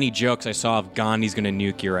know how many jokes I saw of Gandhi's gonna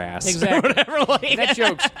nuke your ass. Exactly. Or whatever. Like,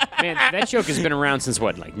 that joke has been around since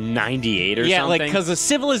what, like 98 or something? Yeah, like because of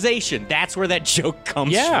Civilization, that's where that joke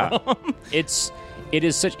comes from. It's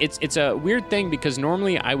a weird thing because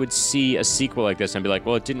normally I would see a sequel like this and be like,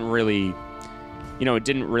 well, it didn't really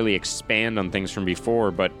expand on things from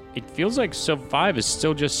before, but it feels like Civ 5 is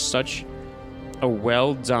still just such a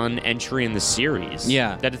well-done entry in the series.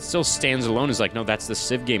 Yeah. That it still stands alone as like, no, that's the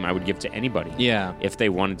Civ game I would give to anybody. Yeah. If they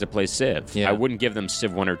wanted to play Civ. Yeah. I wouldn't give them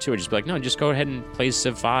Civ 1 or 2. I'd just be like, no, just go ahead and play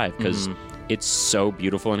Civ 5 because it's so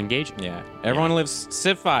beautiful and engaging. Yeah. Everyone lives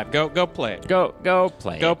Civ 5. Go play it. Go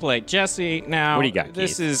play it. Go play it. Jesse, now what do you got,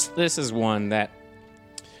 this Keith? this is one that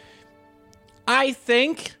I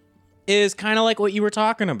think is kind of like what you were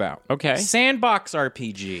talking about. Okay. Sandbox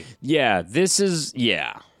RPG. Yeah, this is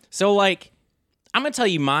So like I'm going to tell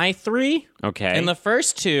you my 3. Okay. And the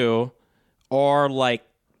first 2 are like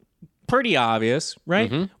pretty obvious,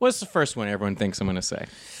 right? What's the first one everyone thinks I'm going to say?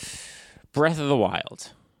 Breath of the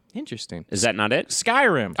Wild. Interesting. Is that not it?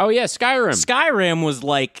 Skyrim. Oh yeah, Skyrim. Skyrim was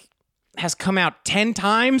like has come out 10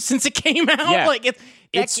 times since it came out. Yeah. Like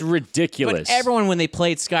it's ridiculous. But everyone, when they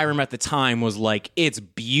played Skyrim at the time, was like, "It's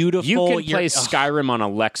beautiful." You can play Skyrim on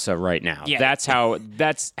Alexa right now. Yeah. That's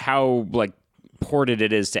how like ported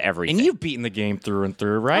it is to everything. And you've beaten the game through and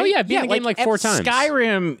through, right? Oh yeah, beaten the game like 4 times.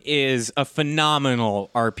 Skyrim is a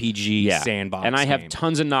phenomenal RPG sandbox. And I have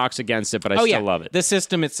tons of knocks against it, but I still love it. The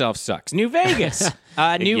system itself sucks. New Vegas,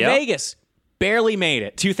 Vegas. Barely made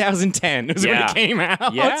it. 2010 was when it came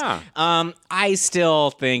out. Yeah. I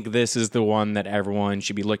still think this is the one that everyone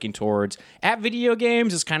should be looking towards. At video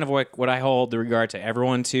games is kind of what I hold the regard to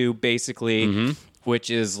everyone to, basically,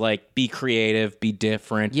 which is like be creative, be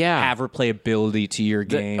different, have replayability to your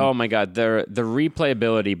game. Oh my God, the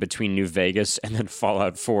replayability between New Vegas and then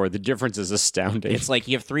Fallout 4, the difference is astounding. It's like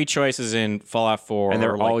you have 3 choices in Fallout 4. And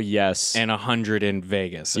they're all yes. And 100 in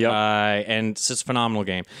Vegas. Yep. And it's just a phenomenal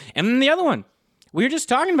game. And then the other one, we were just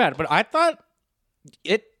talking about it, but I thought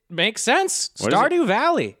it makes sense. Stardew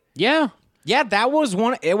Valley. Yeah. Yeah, that was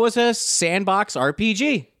one. It was a sandbox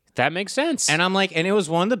RPG. That makes sense. And I'm like, and it was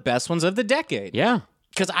one of the best ones of the decade. Yeah.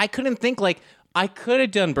 Because I couldn't think, like, I could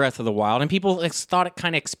have done Breath of the Wild, and people thought it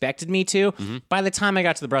kind of expected me to. By the time I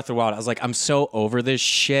got to the Breath of the Wild, I was like, I'm so over this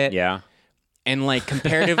shit. Yeah. And like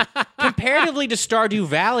comparatively to Stardew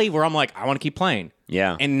Valley, where I'm like, I want to keep playing.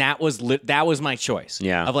 Yeah. And that was my choice.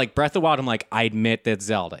 Yeah. Of like Breath of the Wild, I'm like, I admit that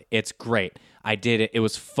Zelda, it's great. I did it. It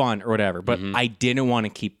was fun or whatever, but I didn't want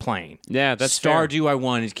to keep playing. Yeah, that's Stardew, I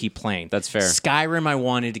wanted to keep playing. That's fair. Skyrim, I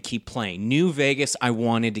wanted to keep playing. New Vegas, I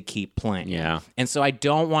wanted to keep playing. Yeah. And so I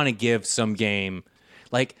don't want to give some game,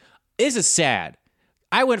 like, this is sad.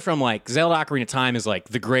 I went from like Zelda Ocarina of Time is like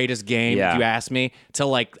the greatest game, if you ask me, to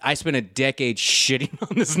like I spent a decade shitting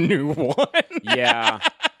on this new one. Yeah.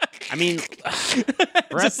 I mean,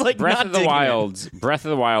 Breath of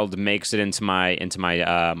the Wild makes it into my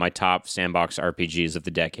top sandbox RPGs of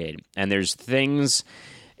the decade. And there's things,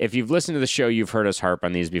 if you've listened to the show, you've heard us harp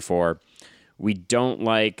on these before. We don't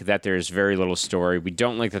like that there's very little story. We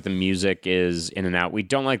don't like that the music is in and out. We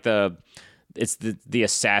don't like it's the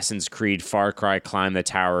Assassin's Creed Far Cry climb the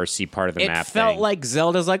tower, see part of the map. It felt like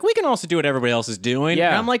Zelda's like, we can also do what everybody else is doing. Yeah.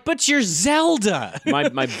 And I'm like, but you're Zelda.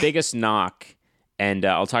 my biggest knock, and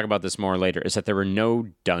I'll talk about this more later, is that there were no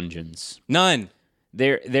dungeons. None.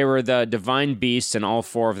 There were the divine beasts, and all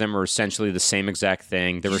 4 of them were essentially the same exact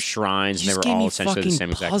thing. There were shrines, and they were all essentially the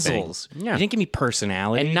same exact thing. Yeah. You didn't give me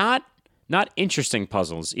personality. And not interesting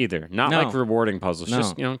puzzles either. Not like rewarding puzzles.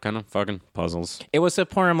 Just, kind of fucking puzzles. It was the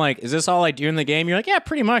point where I'm like, is this all I do in the game? You're like, yeah,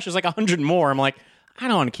 pretty much. There's like 100 more. I'm like, I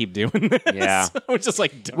don't want to keep doing this. Yeah. I was just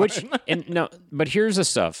like, done. But here's the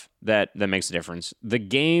stuff that makes a difference. The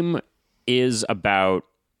game is about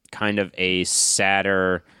kind of a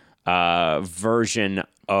sadder version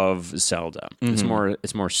of Zelda. Mm-hmm.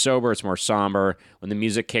 It's more sober, it's more somber. When the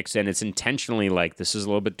music kicks in, it's intentionally like, this is a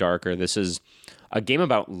little bit darker. This is a game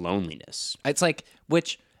about loneliness. It's like,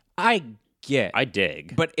 which I get. I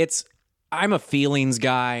dig. But I'm a feelings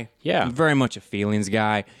guy. Yeah. I'm very much a feelings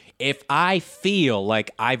guy. If I feel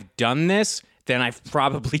like I've done this, then I've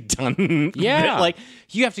probably done yeah. Like,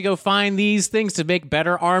 you have to go find these things to make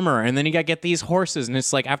better armor, and then you got to get these horses, and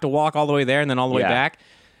it's like I have to walk all the way there and then all the way back.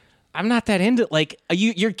 I'm not that into like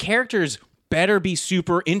your characters better be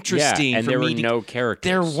super interesting. Yeah, and for there me were no characters.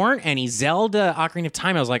 There weren't any. Zelda Ocarina of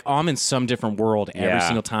Time, I was like, oh, I'm in some different world every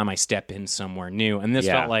single time I step in somewhere new, and this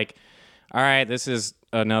felt like, all right, this is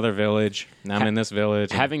another village. Now I'm in this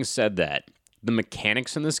village. Having said that, the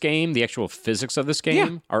mechanics in this game, the actual physics of this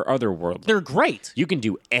game, are otherworldly. They're great. You can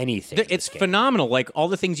do anything. It's phenomenal. Like, all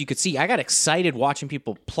the things you could see. I got excited watching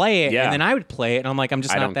people play it, and then I would play it, and I'm like, I'm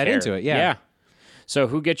just not that into it. Yeah. So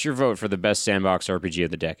who gets your vote for the best sandbox RPG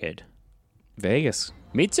of the decade? Vegas.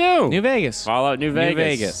 Me too. New Vegas. Fallout New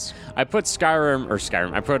Vegas. I put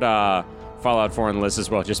Skyrim. I put Fallout 4 on the list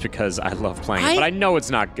as well, just because I love playing it. But I know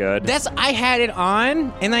it's not good. I had it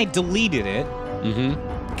on, and I deleted it.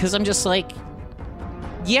 Because I'm just like,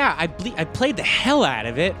 I played the hell out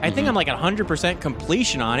of it. I think I'm like 100%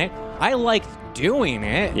 completion on it. I liked doing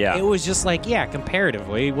it. Yeah. It was just like,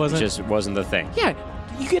 comparatively, it wasn't the thing. Yeah,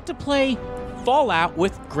 you get to play Fallout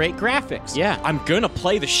with great graphics. Yeah. I'm gonna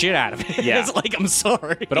play the shit out of it. Yeah. It's like, I'm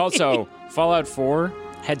sorry. But also, Fallout 4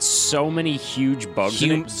 had so many huge bugs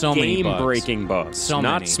in it. So many game-breaking bugs. So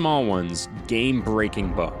not many. Small ones,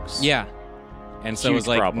 game-breaking bugs. Yeah. And so it was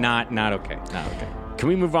like, problem. not okay. Not okay. Can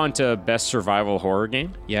we move on to best survival horror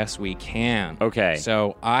game? Yes, we can. Okay.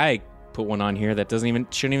 So I put one on here that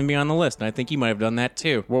shouldn't even be on the list, and I think you might have done that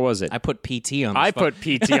too. What was it? I put PT on. I put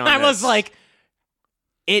PT on. I was like,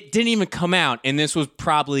 it didn't even come out, and this was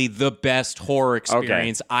probably the best horror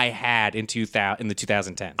experience I had in the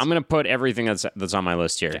 2010s. I'm gonna put everything that's on my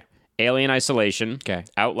list here. Okay. Alien Isolation. Okay.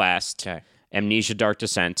 Outlast. Okay. Amnesia: Dark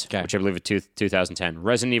Descent, which I believe is 2010.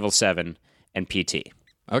 Resident Evil 7 and PT.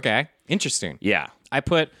 Okay. Interesting. Yeah. I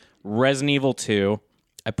put Resident Evil 2.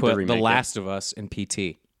 I put The remake, Last of Us and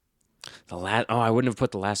PT. I wouldn't have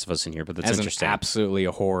put The Last of Us in here, but that's As interesting. Absolutely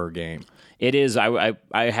a horror game. It is. I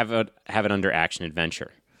have it under action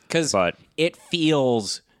adventure because it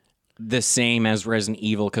feels the same as Resident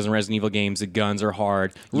Evil. Because in Resident Evil games, the guns are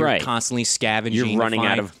hard. You're constantly scavenging. You're running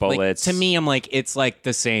out of bullets. Like, to me, I'm like, it's like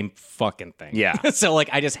the same fucking thing. Yeah. So like,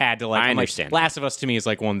 I just had to like. I understand. Last of Us to me is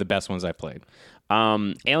like one of the best ones I played.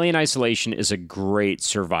 Alien Isolation is a great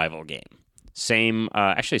survival game. Same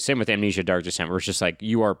with Amnesia: Dark Descent, where it's just like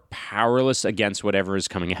you are powerless against whatever is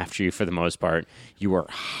coming after you for the most part. You are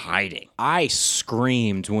hiding. I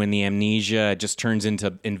screamed when the amnesia just turns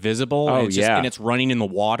into invisible. And it's running in the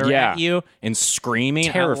water at you and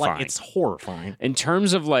screaming. Terrifying. It's horrifying. In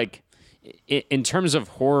terms of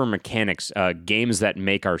horror mechanics, games that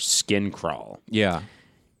make our skin crawl. Yeah.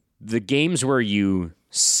 The games where you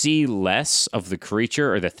see less of the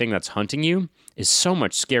creature or the thing that's hunting you is so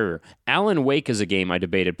much scarier. Alan Wake is a game I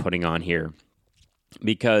debated putting on here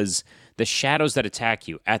because the shadows that attack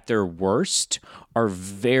you at their worst are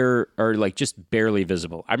like just barely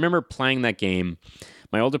visible. I remember playing that game,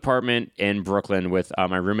 my old apartment in Brooklyn with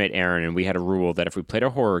my roommate Aaron, and we had a rule that if we played a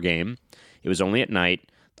horror game, it was only at night,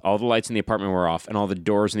 all the lights in the apartment were off, and all the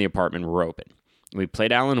doors in the apartment were open. We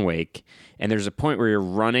played Alan Wake, and there's a point where you're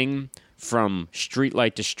running from street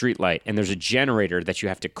light to street light, and there's a generator that you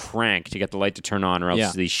have to crank to get the light to turn on, or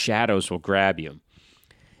else these shadows will grab you.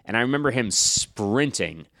 And I remember him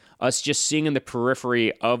sprinting, us just seeing in the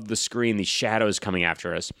periphery of the screen these shadows coming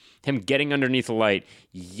after us, him getting underneath the light,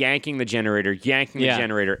 yanking the generator,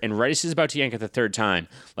 and right as he's about to yank it the third time,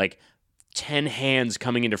 like 10 hands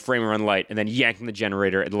coming into frame around the light, and then yanking the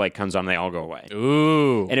generator, and the light comes on, and they all go away.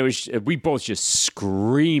 Ooh. And we both just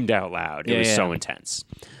screamed out loud. It was so intense.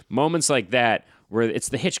 Moments like that where it's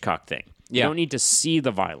the Hitchcock thing. You don't need to see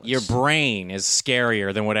the violence. Your brain is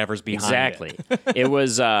scarier than whatever's behind it. Exactly. It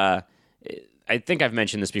was, I think I've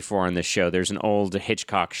mentioned this before on this show. There's an old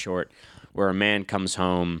Hitchcock short where a man comes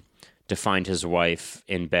home to find his wife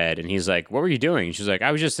in bed, and he's like, "What were you doing?" And she's like,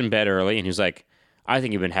 "I was just in bed early." And he's like, "I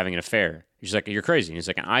think you've been having an affair." She's like, "You're crazy." And he's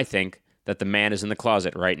like, "I think that the man is in the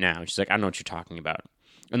closet right now." And she's like, "I don't know what you're talking about."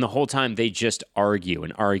 And the whole time they just argue.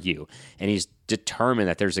 And he's determined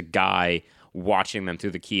that there's a guy watching them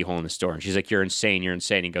through the keyhole in the store. And she's like, "You're insane. You're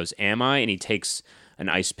insane." He goes, "Am I?" And he takes an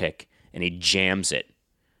ice pick and he jams it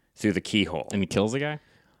through the keyhole. And he kills the guy?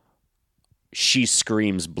 She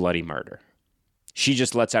screams bloody murder. She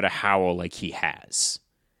just lets out a howl like he has.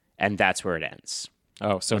 And that's where it ends.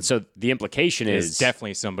 Oh, so the implication is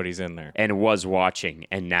definitely somebody's in there. And was watching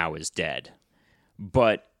and now is dead.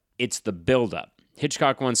 But it's the buildup.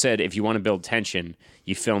 Hitchcock once said, if you want to build tension,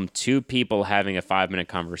 you film two people having a 5-minute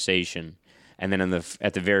conversation. And then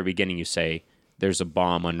at the very beginning, you say, there's a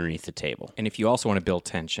bomb underneath the table. And if you also want to build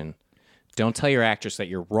tension, don't tell your actress that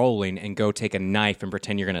you're rolling and go take a knife and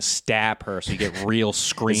pretend you're going to stab her so you get real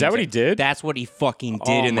screams. Is that what he did? That's what he fucking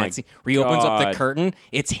did in that scene. Where he opens up the curtain,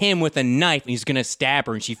 it's him with a knife, and he's going to stab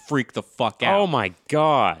her, and she freaked the fuck out. Oh, my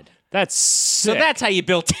God. That's sick. So that's how you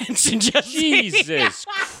build tension, Jesse. Jesus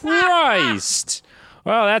Christ.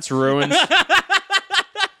 Well, that's ruined.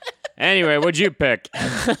 Anyway, what'd you pick?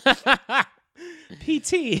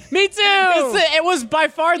 PT. Me too. It was by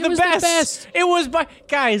far the best. It was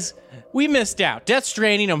guys, we missed out. Death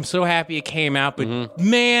Stranding, I'm so happy it came out, but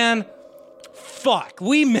man, fuck,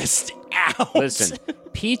 we missed out. Listen,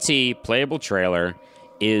 PT playable trailer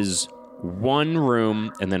is one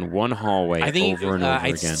room and then one hallway over and over again.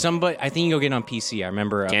 I think you can go get it on PC. I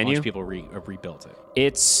remember a bunch of people rebuilt it.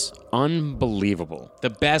 It's unbelievable.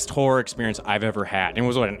 The best horror experience I've ever had. And it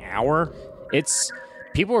was, an hour?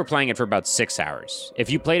 People were playing it for about 6 hours. If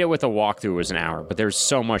you played it with a walkthrough, it was an hour. But there's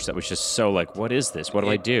so much that was just so like, what is this? What do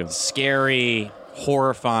I do? Scary,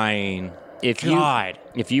 horrifying. If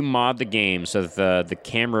you mod the game so that the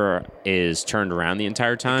camera is turned around the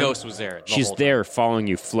entire time, the ghost was there. She's there following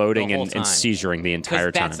you, floating and seizuring the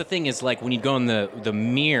entire time. That's the thing is like when you go in the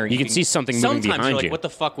mirror, you can see something moving behind sometimes you're like, you. what the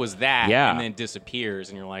fuck was that? Yeah. And then it disappears,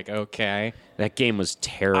 and you're like, okay. That game was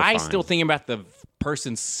terrifying. I still think about the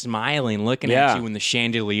person smiling, looking at you when the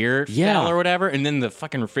chandelier fell or whatever, and then the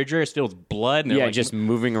fucking refrigerator still has blood. And like, just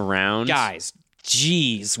moving around. Guys,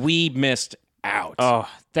 geez, we missed out. Oh,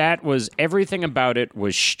 everything about it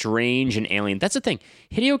was strange and alien. That's the thing.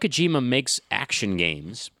 Hideo Kojima makes action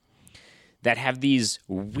games that have these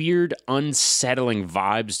weird, unsettling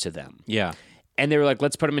vibes to them. Yeah. And they were like,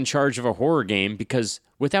 let's put him in charge of a horror game because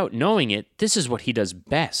without knowing it, this is what he does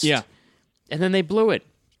best. Yeah. And then they blew it.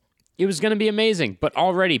 It was going to be amazing. But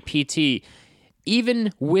already, PT,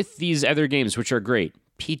 even with these other games, which are great,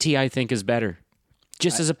 PT, I think, is better.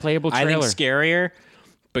 Just as a playable trailer. I think scarier,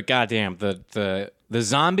 but goddamn, the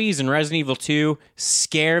zombies in Resident Evil 2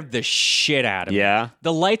 scared the shit out of me. Yeah.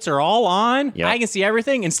 The lights are all on. Yep. I can see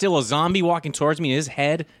everything, and still a zombie walking towards me, his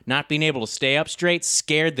head not being able to stay up straight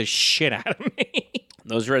scared the shit out of me.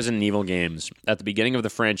 Those Resident Evil games, at the beginning of the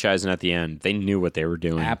franchise and at the end, they knew what they were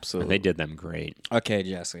doing. Absolutely. And they did them great. Okay,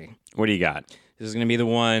 Jesse. What do you got? This is going to be the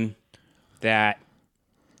one that,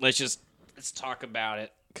 let's talk about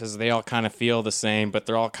it, because they all kind of feel the same, but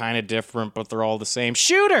they're all kind of different, but they're all the same.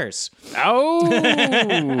 Shooters! Oh!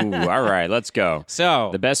 All right, let's go. So,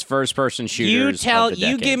 the best first-person shooters of the decade.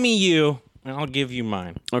 You give me you, and I'll give you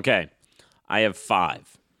mine. Okay. I have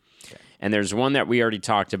 5. And there's one that we already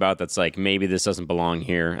talked about that's like, maybe this doesn't belong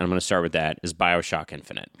here, and I'm going to start with that, is BioShock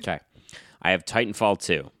Infinite. Okay. I have Titanfall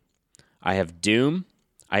 2. I have Doom.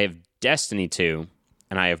 I have Destiny 2.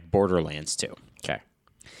 And I have Borderlands 2. Okay.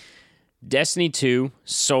 Destiny 2,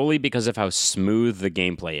 solely because of how smooth the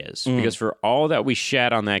gameplay is. Because for all that we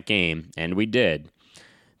shat on that game, and we did,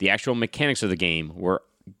 the actual mechanics of the game were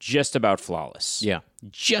just about flawless. Yeah.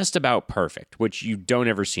 Just about perfect, which you don't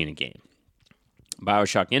ever see in a game.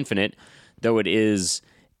 BioShock Infinite, though it is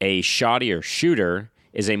a shoddier shooter,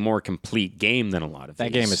 is a more complete game than a lot of these.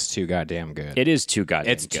 That game is too goddamn good. It is too goddamn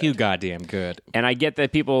good. It's too goddamn good. And I get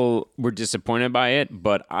that people were disappointed by it,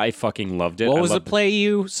 but I fucking loved it. What was the play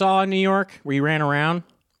you saw in New York where you ran around?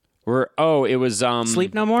 It was...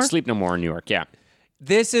 Sleep No More? Sleep No More in New York, yeah.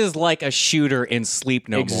 This is like a shooter in Sleep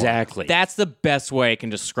No More. Exactly. That's the best way I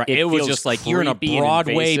can describe it. It was just like you're in a creepy and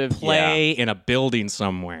Broadway invasive. play in a building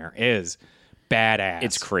somewhere. It is badass.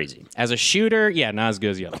 It's crazy. As a shooter, not as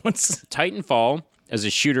good as the other ones. Titanfall, as a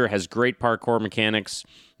shooter, has great parkour mechanics,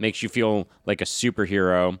 makes you feel like a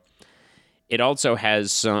superhero. It also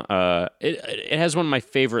has it has one of my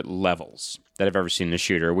favorite levels that I've ever seen in a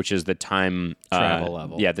shooter, which is the time travel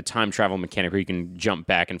level. Yeah, the time travel mechanic where you can jump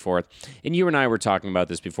back and forth. And you and I were talking about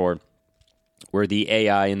this before, where the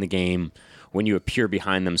AI in the game, when you appear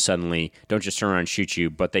behind them suddenly, don't just turn around and shoot you,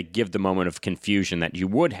 but they give the moment of confusion that you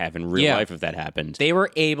would have in real life if that happened. They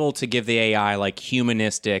were able to give the AI like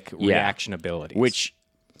humanistic reaction abilities. Which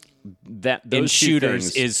those in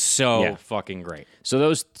shooters things, is so fucking great. So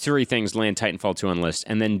those 3 things land Titanfall 2 on the list.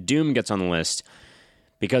 And then Doom gets on the list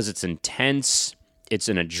because it's intense, It's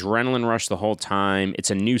an adrenaline rush the whole time. It's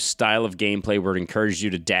a new style of gameplay where it encourages you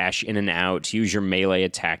to dash in and out, to use your melee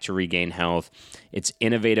attack to regain health. It's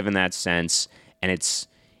innovative in that sense, and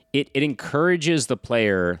it encourages the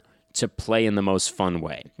player to play in the most fun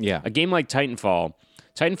way. Yeah. A game like Titanfall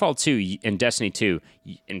 2 and Destiny 2,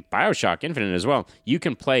 and BioShock Infinite as well, you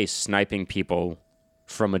can play sniping people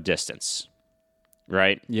from a distance,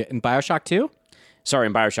 right? Yeah, in BioShock 2? Sorry,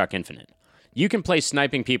 in BioShock Infinite. You can play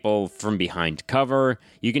sniping people from behind cover.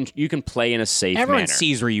 You can play in a safe Everyone manner.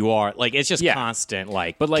 sees where you are. Like, it's just constant,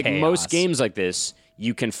 like, But like chaos. most games like this,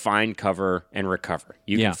 you can find cover and recover.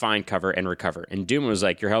 You can find cover and recover. And Doom was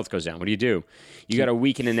like, your health goes down. What do? You got to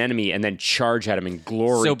weaken an enemy and then charge at him and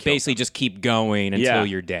glory. So basically just keep going until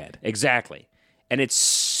you're dead. Exactly. And it's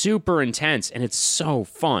super intense, and it's so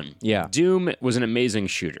fun. Yeah. Doom was an amazing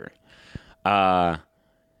shooter. And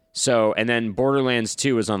then Borderlands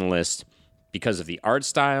 2 is on the list because of the art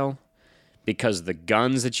style, because of the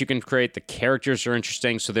guns that you can create, the characters are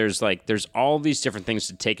interesting. So there's all these different things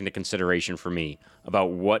to take into consideration for me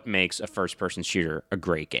about what makes a first-person shooter a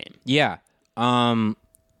great game. Yeah.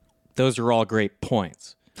 Those are all great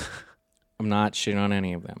points. I'm not shitting on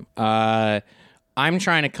any of them. I'm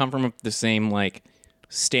trying to come from the same like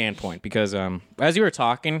standpoint because as you were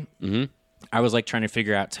talking, I was like trying to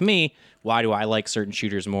figure out, to me, why do I like certain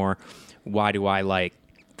shooters more? Why do I like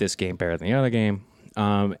this game better than the other game?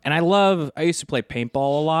 And I used to play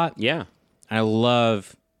paintball a lot. Yeah. I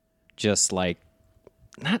love just like,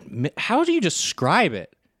 how do you describe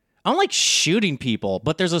it? I don't like shooting people,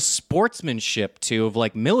 but there's a sportsmanship too of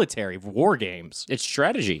like military war games. It's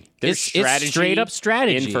strategy. It's straight up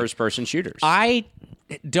strategy in first-person shooters. I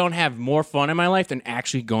don't have more fun in my life than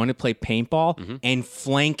actually going to play paintball and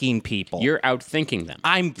flanking people. You're outthinking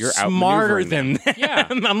them. You're smarter than them. Yeah.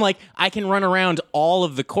 I'm like, I can run around all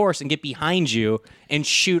of the course and get behind you and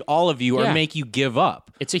shoot all of you or make you give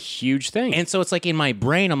up. It's a huge thing. And so it's like in my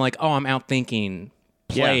brain, I'm like, oh, I'm outthinking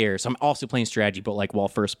players. I'm also playing strategy, but like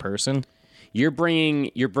first person. You're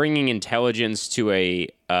bringing intelligence to a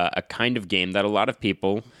kind of game that a lot of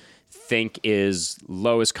people think is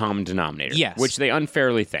lowest common denominator. Yes, which they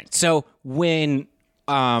unfairly think. So when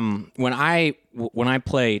I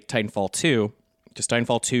play Titanfall 2, because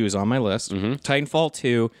Titanfall 2 is on my list. Titanfall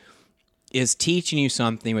 2 is teaching you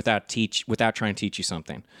something without trying to teach you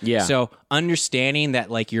something. Yeah. So understanding that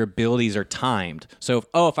like your abilities are timed. So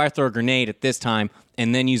if I throw a grenade at this time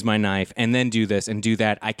and then use my knife and then do this and do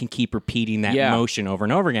that, I can keep repeating that motion over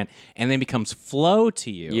and over again, and then it becomes flow to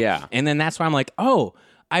you. Yeah. And then that's why I'm like, oh,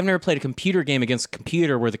 I've never played a computer game against a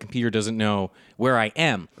computer where the computer doesn't know where I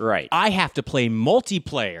am. Right. I have to play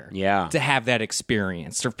multiplayer Yeah. to have that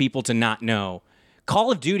experience, for people to not know. Call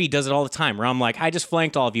of Duty does it all the time, where I'm like, I just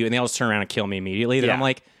flanked all of you, and they all just turn around and kill me immediately. Then I'm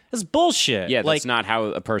like, that's bullshit. Yeah, like, that's not how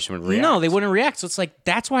a person would react. No, they wouldn't react. So it's like,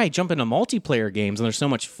 that's why I jump into multiplayer games, and they're so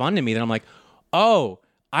much fun to me that I'm like, oh,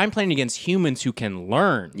 I'm playing against humans who can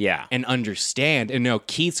learn and understand and know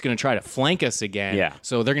Keith's going to try to flank us again. Yeah.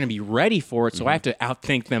 So they're going to be ready for it. So I have to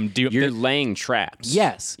outthink them. You're laying traps.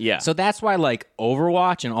 Yes. Yeah. So that's why like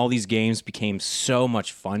Overwatch and all these games became so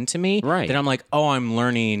much fun to me. Right. That I'm like, oh, I'm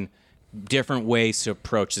learning different ways to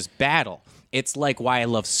approach this battle. It's like why I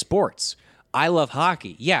love sports. I love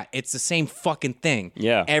hockey. Yeah, it's the same fucking thing.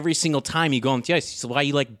 Yeah. Every single time you go on the ice. It's why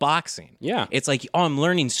you like boxing. Yeah. It's like, oh, I'm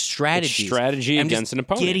learning strategies. It's strategy I'm against just an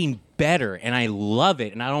opponent. getting better, and I love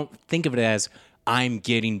it. And I don't think of it as I'm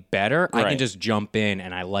getting better. I can just jump in,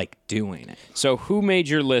 and I like doing it. So who made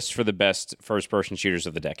your list for the best first-person shooters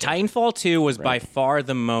of the decade? Titanfall 2 was by far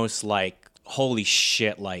the most like, holy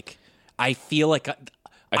shit, like, I feel like...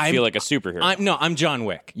 I feel like a superhero. I'm John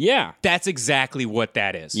Wick. Yeah. That's exactly what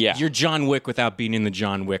that is. Yeah. You're John Wick without being in the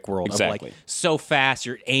John Wick world. Exactly. Of like, so fast,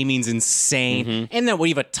 your aiming's insane. And then you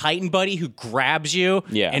have a Titan buddy who grabs you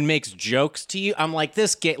and makes jokes to you. I'm like,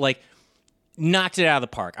 this game, like, knocked it out of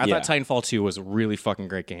the park. I thought Titanfall 2 was a really fucking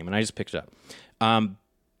great game, and I just picked it up.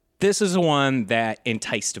 This is the one that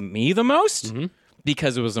enticed me the most.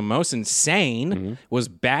 Because it was the most insane, was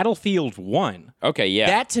Battlefield 1. Okay, yeah.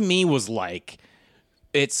 That to me was like...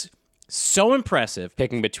 It's so impressive.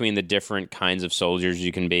 Picking between the different kinds of soldiers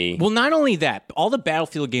you can be. Well, not only that, all the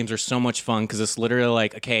Battlefield games are so much fun because it's literally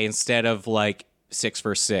like, okay, instead of like 6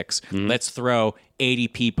 versus 6, let's throw 80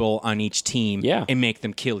 people on each team and make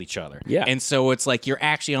them kill each other. Yeah. And so it's like you're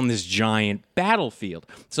actually on this giant battlefield.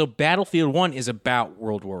 So Battlefield 1 is about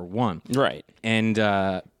World War I. Right. And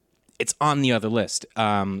it's on the other list.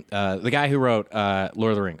 The guy who wrote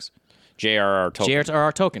Lord of the Rings. J.R.R. Tolkien.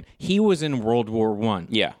 J.R.R. Tolkien. He was in World War I.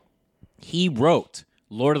 Yeah. He wrote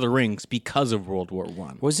Lord of the Rings because of World War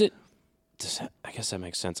I. Was it? I guess that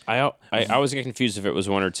makes sense. I was getting confused if it was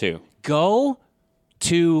 1 or 2. Go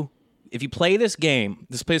if you play this game,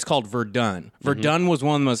 this place called Verdun. Verdun was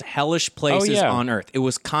one of the most hellish places on Earth. It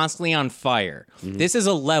was constantly on fire. This is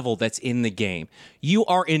a level that's in the game. You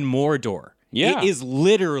are in Mordor. Yeah. It is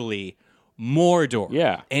literally Mordor.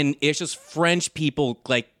 Yeah. And it's just French people,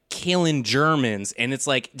 like, killing Germans, and it's,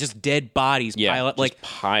 like, just dead bodies pile up. Like,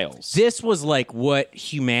 piles. This was, like, what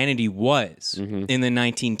humanity was in the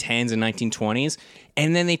 1910s and 1920s.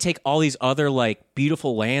 And then they take all these other, like,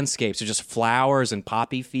 beautiful landscapes, or just flowers and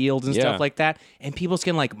poppy fields and stuff like that, and people just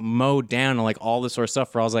getting, like, mowed down and, like, all this sort of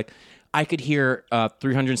stuff where I was like, I could hear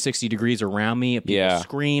 360 degrees around me of people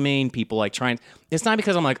screaming, people, like, trying. It's not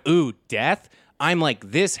because I'm like, ooh, death. I'm like,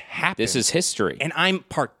 this happened. This is history. And I'm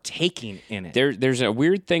partaking in it. There's a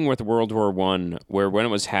weird thing with World War I where when it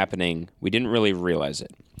was happening, we didn't really realize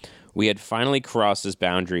it. We had finally crossed this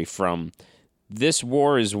boundary from this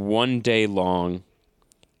war is one day long,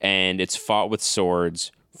 and it's fought with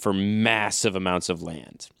swords for massive amounts of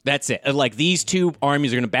land. That's it. Like, these two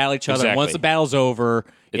armies are going to battle each other. Exactly. And once the battle's over,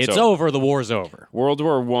 it's over. The war's over. World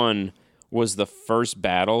War I was the first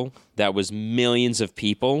battle that was millions of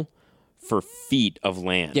people for feet of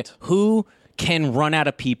land. Yeah. Who can run out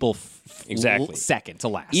of people exactly second to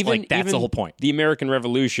last? Like, that's the whole point. The American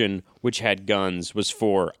Revolution, which had guns, was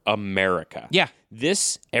for America. Yeah.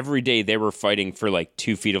 This, every day, they were fighting for like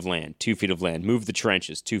 2 feet of land, 2 feet of land, move the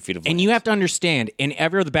trenches, 2 feet of land. And you have to understand, in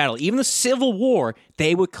every other battle, even the Civil War,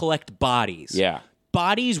 they would collect bodies. Yeah.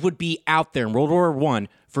 Bodies would be out there in World War I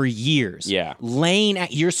for years. Yeah. Laying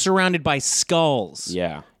at, you're surrounded by skulls.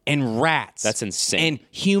 Yeah. And rats. That's insane. And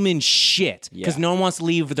human shit. Because no one wants to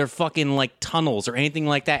leave their fucking, like, tunnels or anything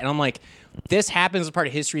like that. And I'm like, this happens as part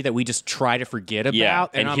of history that we just try to forget about. Yeah,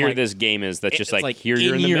 and I'm here like, this game is that's just like here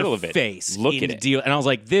you're in the middle of it. Face, look at it. Deal. And I was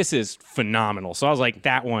like, this is phenomenal. So I was like,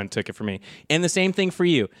 that one took it for me. And the same thing for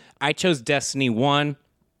you. I chose Destiny 1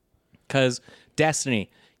 because Destiny,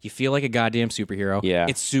 you feel like a goddamn superhero. Yeah.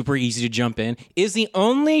 It's super easy to jump in. Is the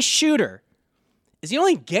only shooter, is the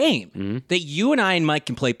only game that you and I and Mike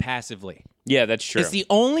can play passively. Yeah, that's true. It's the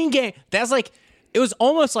only game. That's like, it was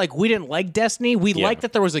almost like we didn't like Destiny. We liked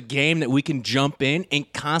that there was a game that we can jump in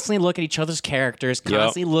and constantly look at each other's characters,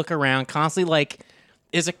 constantly look around, constantly, like,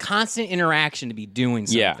 there's a constant interaction to be doing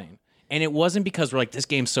something. Yeah. And it wasn't because we're like, this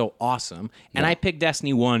game's so awesome. And I picked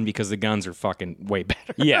Destiny 1 because the guns are fucking way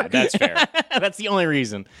better. Yeah, that's fair. That's the only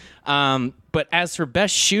reason. But as for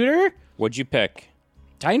best shooter, What'd you pick?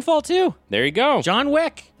 Titanfall 2. There you go. John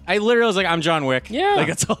Wick. I literally was like, I'm John Wick. Yeah. Like,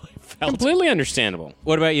 that's all I felt. Completely understandable.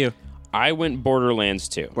 What about you? I went Borderlands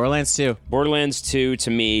 2. Borderlands 2. Borderlands 2,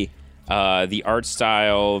 to me, the art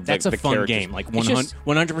style, That's the a fun characters. game. Like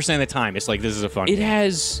 100% of the time, it's like, this is a fun It game.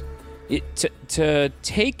 has... to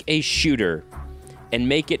take a shooter and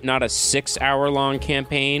make it not a 6-hour-long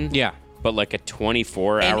campaign, Yeah. but like a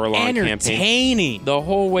 24-hour-long campaign. Entertaining. The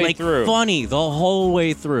whole way like, through. funny the whole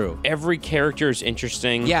way through. Every character is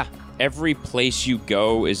interesting. Yeah. Every place you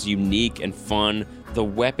go is unique and fun. The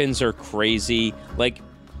weapons are crazy. Like,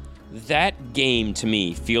 that game, to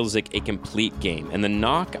me, feels like a complete game. And the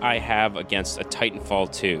knock I have against a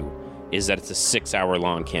Titanfall 2 is that it's a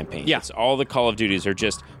 6-hour-long campaign. Yeah. It's all the Call of Duties are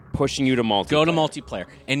just pushing you to multiplayer. Go to multiplayer.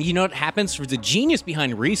 And you know what happens? For the genius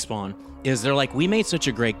behind Respawn is they're like, we made such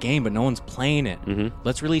a great game, but no one's playing it. Mm-hmm.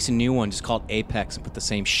 Let's release a new one just called Apex and put the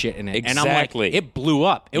same shit in it. Exactly. And I'm like, it blew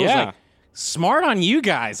up. It was like, smart on you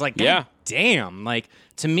guys. Like, God damn. Like,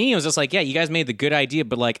 to me, it was just like, yeah, you guys made the good idea,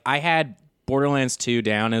 but like, I had Borderlands 2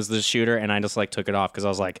 down as the shooter, and I just like took it off because I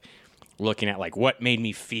was like looking at like what made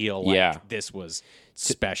me feel like this was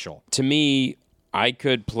special. To me, I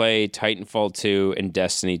could play Titanfall 2 and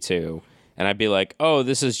Destiny 2, and I'd be like, oh,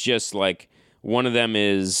 this is just like one of them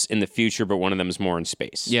is in the future, but one of them is more in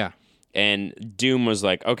space. Yeah. And Doom was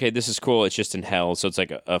like, okay, this is cool. It's just in hell, so it's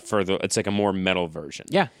like it's like a more metal version.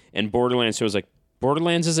 Yeah. And Borderlands 2 was like,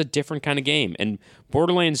 Borderlands is a different kind of game, and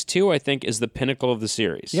Borderlands 2, I think, is the pinnacle of the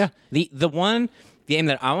series. Yeah. The one game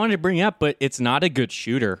that I wanted to bring up, but it's not a good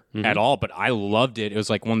shooter at all, but I loved it. It was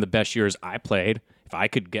like one of the best shooters I played. If I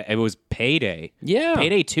could get, it was Payday. Yeah.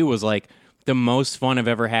 Payday 2 was like the most fun I've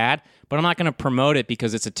ever had, but I'm not going to promote it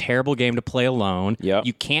because it's a terrible game to play alone. Yep.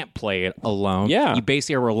 You can't play it alone. Yeah. You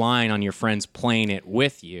basically are relying on your friends playing it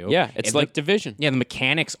with you. Yeah, it's like Division. Yeah, the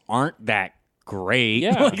mechanics aren't that great.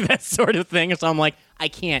 Yeah. Like that sort of thing. So I'm like, I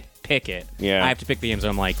can't pick it. Yeah. I have to pick the games that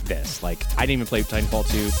I'm like this. Like, I didn't even play Titanfall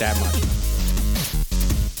 2 that much.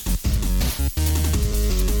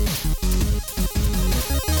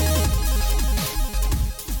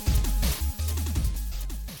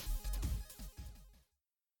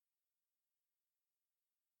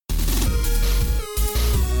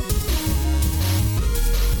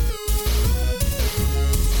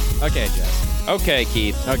 Okay, Jess. Okay,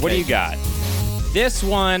 Keith. Okay. What do you got? This is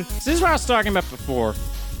what I was talking about before.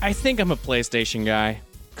 I think I'm a PlayStation guy.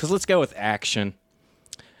 Because let's go with action.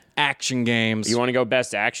 Action games. You want to go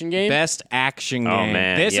best action game? Best action game. Oh,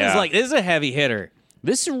 man. This is a heavy hitter.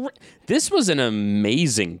 This was an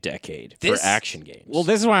amazing decade for action games. Well,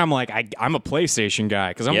 this is why I'm like, I'm a PlayStation guy.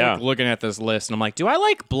 Because I'm like looking at this list and I'm like, do I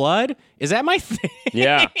like blood? Is that my thing?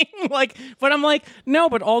 Yeah. But I'm like, no,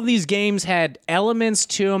 but all these games had elements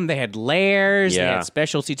to them. They had layers. Yeah. They had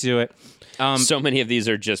specialty to it. So many of these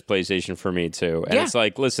are just PlayStation for me, too. And it's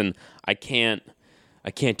like, listen, I can't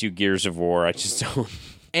do Gears of War. I just don't.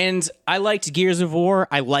 And I liked Gears of War.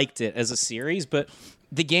 I liked it as a series, but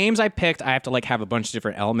the games I picked, I have to like have a bunch of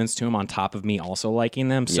different elements to them on top of me also liking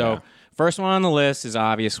them. So first one on the list is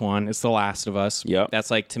obvious one. It's The Last of Us. Yep.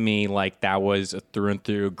 That's like, to me, like that was a through and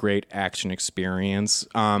through great action experience.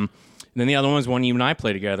 And then the other one is one you and I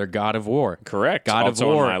play together, God of War. Correct. God Also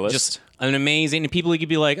of War. on my list. Just an amazing, and people could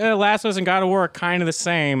be like, oh, Last of Us and God of War are kind of the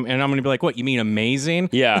same. And I'm going to be like, what, you mean amazing?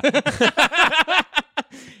 Yeah.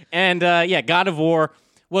 And God of War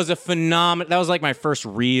was a phenomenal. That was like my first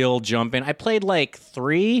real jump in. I played like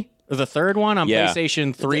 3, or the third one on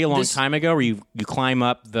PlayStation 3 a long time ago, where you climb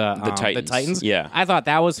up the Titans. Yeah, I thought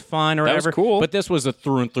that was fun or whatever. That was cool. But this was a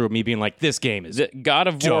through and through me being like, this game is God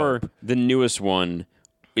of dope. War, the newest one,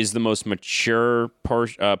 is the most mature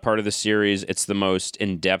part of the series. It's the most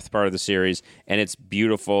in-depth part of the series, and it's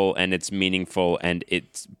beautiful and it's meaningful and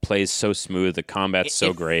it plays so smooth. The combat's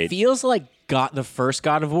so great. It feels like the first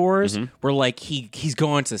God of Wars, where like he's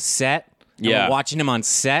going to set. And we're watching him on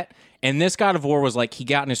set. And this God of War was like he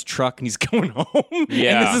got in his truck and he's going home.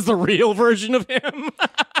 Yeah. And this is the real version of him.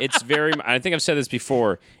 It's very. I think I've said this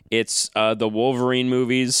before. It's the Wolverine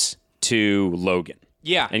movies to Logan.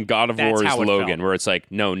 Yeah. And God of War is Logan, where it's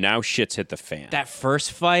like, no, now shit's hit the fan. That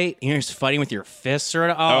first fight, you're just fighting with your fists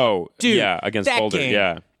or dude, yeah, against Boulder,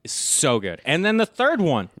 game is so good. And then the third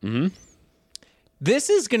one.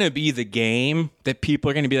 This is going to be the game that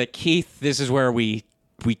people are going to be like, Keith, this is where we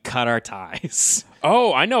cut our ties.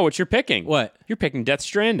 Oh, I know what you're picking. What? You're picking Death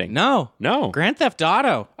Stranding. No. Grand Theft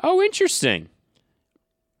Auto. Oh, interesting.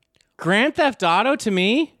 Grand Theft Auto to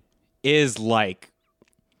me is like,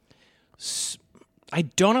 I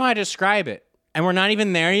don't know how to describe it. And we're not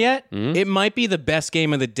even there yet. It might be the best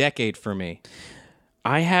game of the decade for me.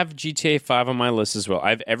 I have GTA 5 on my list as well.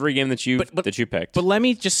 I have every game that you picked. But let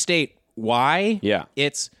me just state why. Yeah.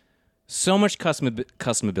 It's so much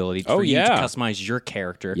customability for you to customize your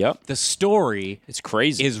character. Yep. The story it's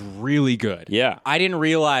crazy. Is really good. Yeah. I didn't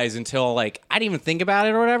realize until like I didn't even think about it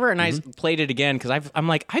or whatever, and I played it again because I'm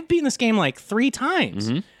like, I've beaten this game like 3 times.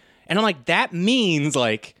 And I'm like, that means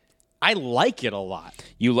like I like it a lot.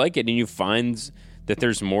 You like it and you find that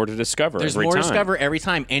there's more to discover every time. There's more to discover every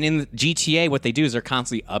time. And in GTA, what they do is they're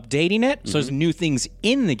constantly updating it. So there's new things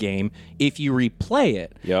in the game if you replay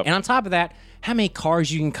it. Yep. And on top of that, how many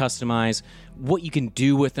cars you can customize, what you can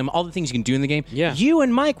do with them, all the things you can do in the game. Yeah. You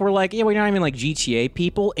and Mike were like, we're not even like GTA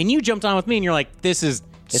people. And you jumped on with me and you're like, this is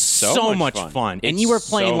so much fun. And you were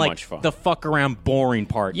playing like the fuck around boring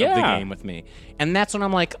part of the game with me. And that's when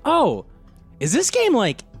I'm like, oh, is this game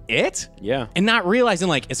like it? Yeah. And not realizing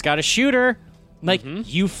like it's got a shooter. Like,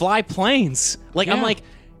 you fly planes. Like, I'm like,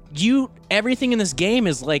 everything in this game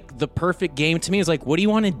is like the perfect game to me. Is like, what do you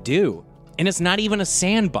want to do? And it's not even a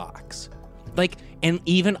sandbox. Like, and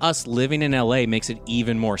even us living in LA makes it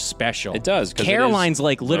even more special. It does. Caroline's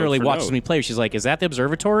like literally watches me play. She's like, is that the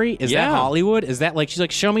observatory? Is that Hollywood? Is that like, she's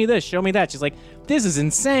like, show me this, show me that. She's like, this is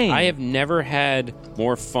insane. I have never had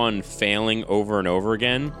more fun failing over and over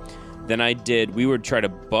again than I did. We would try to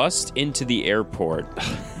bust into the airport,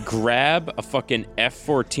 grab a fucking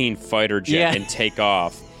F-14 fighter jet and take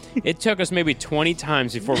off. It took us maybe 20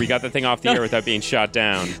 times before we got the thing off the air without being shot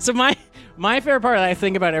down. So my favorite part that I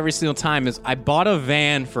think about every single time is I bought a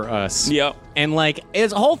van for us. Yep. And like,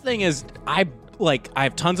 his whole thing is I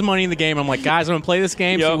have tons of money in the game. I'm like, guys, I'm gonna play this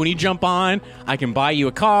game. So when you jump on, I can buy you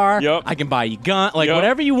a car. I can buy you gun, like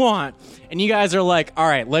whatever you want. And you guys are like, all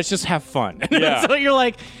right, let's just have fun. So you're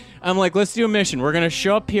like, I'm like, let's do a mission. We're going to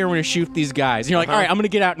show up here. We're going to shoot these guys. And you're like, all right, I'm going to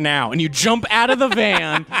get out now. And you jump out of the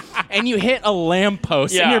van and you hit a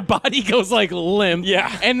lamppost and your body goes like limp.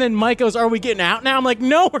 Yeah. And then Mike goes, are we getting out now? I'm like,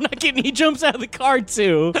 no, we're not getting. He jumps out of the car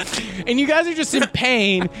too. And you guys are just in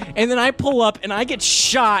pain. And then I pull up and I get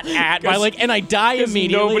shot at by like, and I die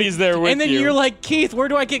immediately. Nobody's there with you. And then you're like, Keith, where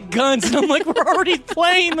do I get guns? And I'm like, we're already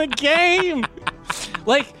playing the game.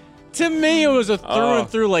 Like, to me, it was a through and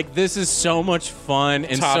through, like, this is so much fun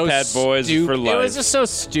and Top so Hat Boys for life. It was just so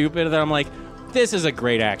stupid that I'm like, this is a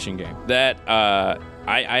great action game. That,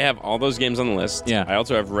 I have all those games on the list. Yeah. I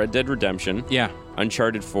also have Red Dead Redemption. Yeah.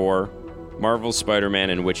 Uncharted 4. Marvel's Spider-Man,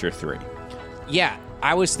 and Witcher 3. Yeah,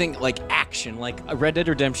 I was thinking, like, action. Like, Red Dead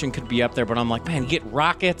Redemption could be up there, but I'm like, man, you get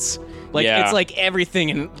rockets. Like, it's like everything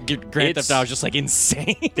in Grand Theft Auto is just, like,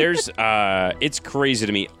 insane. It's crazy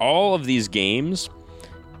to me. All of these games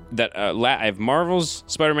that I have Marvel's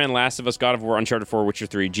Spider-Man, Last of Us, God of War, Uncharted 4, Witcher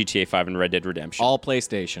 3, GTA 5, and Red Dead Redemption. All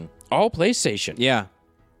PlayStation. All PlayStation. Yeah.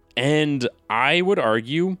 And I would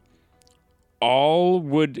argue all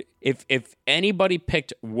would, if anybody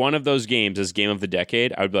picked one of those games as game of the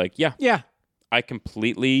decade, I would be like, yeah. I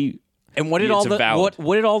completely. And what did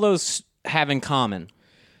what did all those have in common?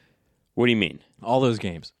 What do you mean? All those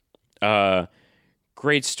games.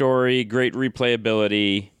 Great story, great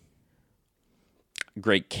replayability,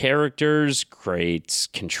 great characters, great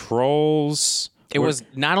controls. It was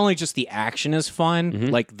not only just the action is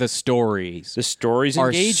fun, like the stories. The stories are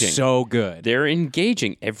engaging. So good. They're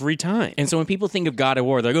engaging every time. And so when people think of God of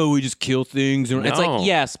War, they're like, oh, we just kill things. And it's like,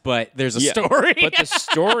 yes, but there's a story. But the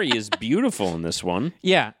story is beautiful in this one.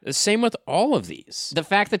 Yeah. The same with all of these. The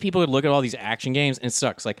fact that people would look at all these action games, and it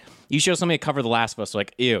sucks. Like, you show somebody a cover of The Last of Us, they're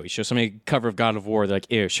like, ew. You show somebody a cover of God of War, they're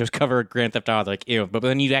like, ew. Show a cover of Grand Theft Auto, they're like, ew. But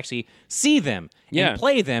then you actually see them and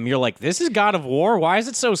play them. You're like, this is God of War? Why is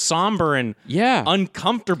it so somber and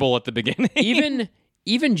uncomfortable at the beginning?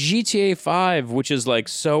 Even GTA 5, which is like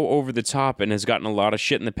so over the top and has gotten a lot of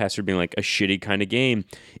shit in the past for being like a shitty kind of game,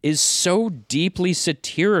 is so deeply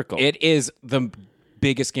satirical. It is the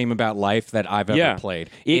biggest game about life that I've ever played.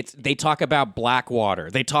 They talk about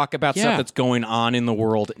Blackwater. They talk about stuff that's going on in the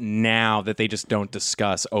world now that they just don't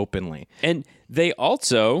discuss openly. And they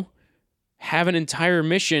also have an entire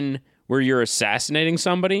mission where you're assassinating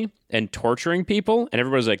somebody and torturing people, and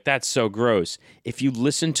everybody's like, that's so gross. If you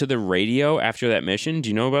listen to the radio after that mission, do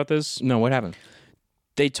you know about this? No, what happened?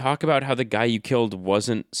 They talk about how the guy you killed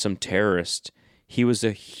wasn't some terrorist. He was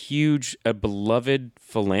a beloved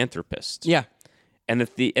philanthropist. Yeah. And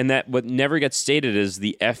that what never gets stated is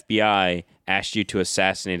the FBI asked you to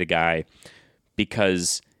assassinate a guy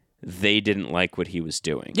because they didn't like what he was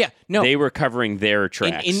doing. Yeah, no. They were covering their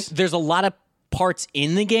tracks. There's a lot of parts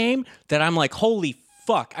in the game that I'm like, holy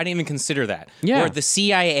fuck, I didn't even consider that. Yeah. Where the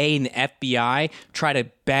CIA and the FBI try to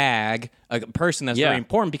bag a person that's very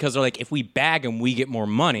important because they're like, if we bag him, we get more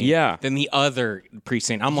money than the other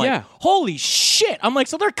precinct. I'm like, holy shit. I'm like,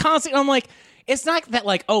 so they're constantly, I'm like, it's not that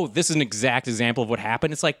like, oh, this is an exact example of what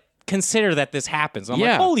happened. It's like, consider that this happens. I'm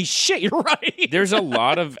like, holy shit, you're right. There's a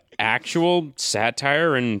lot of actual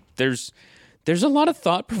satire, and there's a lot of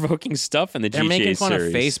thought-provoking stuff in the GTA series. They're making fun of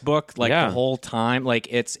Facebook like the whole time. Like,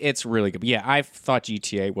 it's really good. But yeah, I thought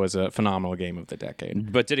GTA was a phenomenal game of the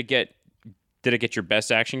decade. But did it get your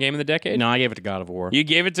best action game of the decade? No, I gave it to God of War. You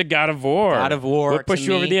gave it to God of War. God of War. What pushed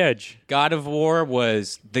you over the edge? God of War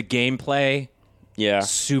was the gameplay. Yeah.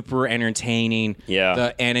 Super entertaining. Yeah.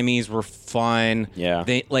 The enemies were fun. Yeah.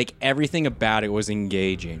 Everything about it was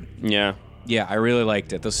engaging. Yeah. Yeah, I really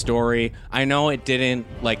liked it. The story, I know it didn't,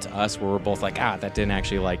 like, to us, where we're both like, that didn't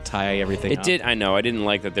actually, like, tie everything up. It did, I know. I didn't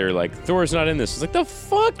like that they're like, Thor's not in this. It's like, the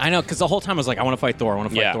fuck? I know, because the whole time I was like, I want to fight Thor, I want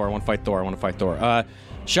to fight Thor, I want to fight Thor, I want to fight Thor.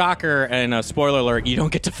 Shocker, and spoiler alert, you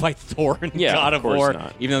don't get to fight Thor in God of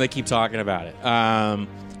War, even though they keep talking about it.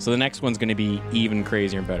 So the next one's going to be even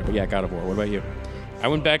crazier and better. But yeah, God of War. What about you? I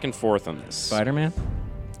went back and forth on this. Spider-Man?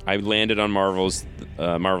 I landed on Marvel's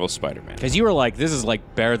Spider-Man. Because you were like, this is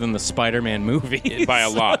like better than the Spider-Man movie. By a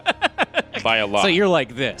lot. By a lot. So you're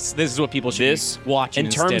like this. This is what people should be watching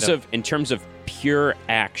in terms of pure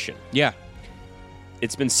action. Yeah.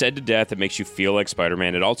 It's been said to death. It makes you feel like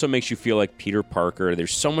Spider-Man. It also makes you feel like Peter Parker.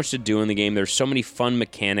 There's so much to do in the game. There's so many fun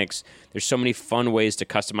mechanics. There's so many fun ways to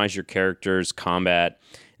customize your characters, combat.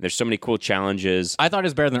 There's so many cool challenges. I thought it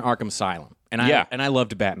was better than Arkham Asylum. And I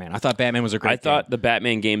loved Batman. I thought Batman was a great game. I thought the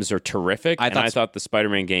Batman games are terrific, I thought the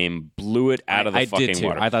Spider-Man game blew it out of the fucking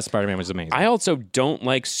water. I thought Spider-Man was amazing. I also don't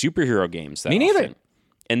like superhero games that Me neither. often.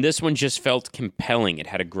 And this one just felt compelling. It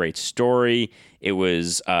had a great story. It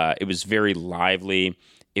was very lively.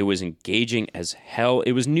 It was engaging as hell.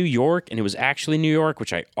 It was New York, and it was actually New York,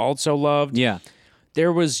 which I also loved. Yeah.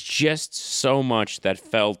 There was just so much that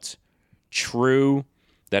felt true,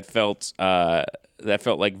 that felt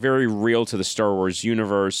like very real to the Star Wars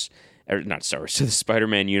universe, or not Star Wars, to the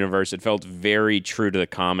Spider-Man universe. It felt very true to the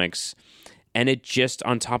comics, and it just,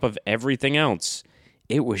 on top of everything else,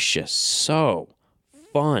 it was just so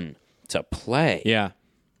fun to play. Yeah,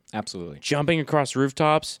 absolutely. Jumping across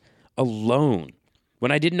rooftops alone.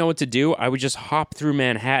 When I didn't know what to do, I would just hop through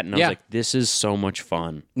Manhattan. I was like, this is so much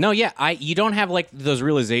fun. No, yeah, you don't have like those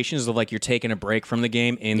realizations of like you're taking a break from the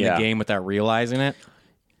game in the game without realizing it.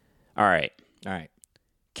 All right.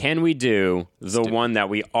 Can we do the one that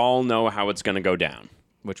we all know how it's going to go down?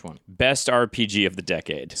 Which one? Best RPG of the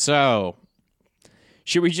decade. So,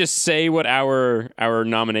 should we just say what our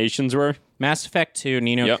nominations were? Mass Effect 2,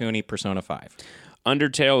 Ni no Kuni, Persona 5.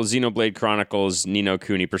 Undertale, Xenoblade Chronicles, Ni no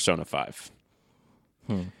Kuni, Persona 5.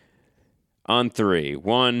 On 3.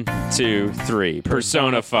 1, 2, 3.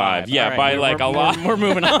 Persona 5. Yeah, right, by like a lot. We're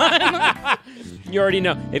moving on. You already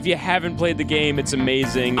know. If you haven't played the game, it's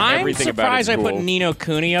amazing. I'm Everything about surprised it's I cool. put Ni no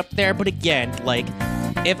Kuni up there, but again, like,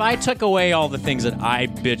 if I took away all the things that I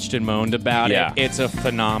bitched and moaned about it, it's a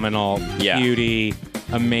phenomenal beauty,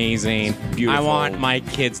 amazing. Beautiful. I want my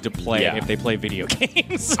kids to play it if they play video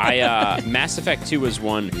games. Mass Effect 2 was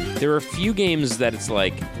one. There are a few games that it's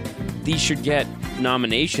like, these should get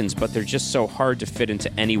nominations, but they're just so hard to fit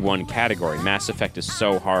into any one category. Mass Effect is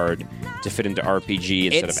so hard to fit into RPG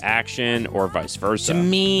instead of action, or vice versa. To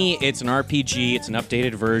me, it's an RPG. It's an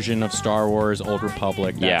updated version of Star Wars Old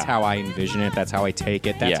Republic. That's how I envision it. That's how I take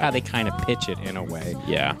it. That's how they kind of pitch it in a way.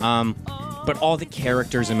 Yeah. But all the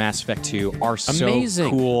characters in Mass Effect 2 are amazing. So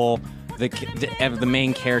cool. The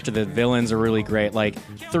main character, the villains are really great. Like,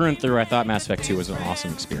 through and through, I thought Mass Effect 2 was an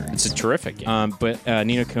awesome experience. It's a terrific game. But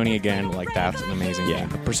Ni no Kuni, again, like, that's an amazing game.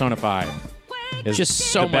 Persona 5 is just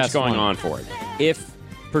so much going on for it. If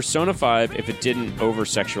Persona 5, if it didn't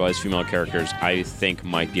over-sexualize female characters, I think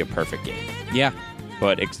might be a perfect game. Yeah.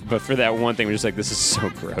 But for that one thing, we're just like, this is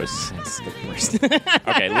so gross. That's the worst.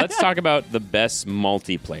 Okay, let's talk about the best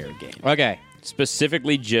multiplayer game. Okay.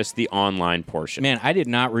 Specifically just the online portion. Man, I did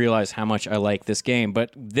not realize how much I like this game,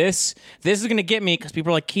 but this is going to get me because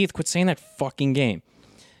people are like, Keith, quit saying that fucking game.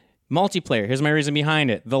 Multiplayer, here's my reason behind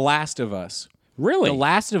it. The Last of Us. Really? The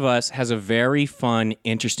Last of Us has a very fun,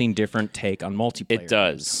 interesting, different take on multiplayer. It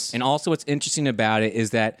does. And also what's interesting about it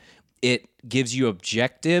is that it gives you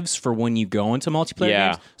objectives for when you go into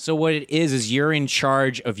multiplayer games. So what it is you're in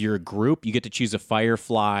charge of your group. You get to choose the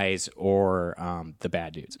Fireflies or the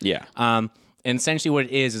bad dudes. Yeah. And essentially what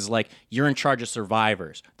it is like you're in charge of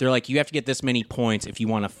survivors. They're like, you have to get this many points if you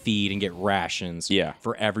want to feed and get rations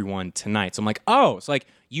for everyone tonight. So I'm like, oh, it's like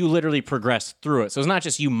you literally progress through it. So it's not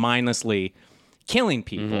just you mindlessly killing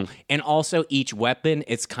people. And also each weapon,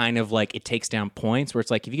 it's kind of like it takes down points where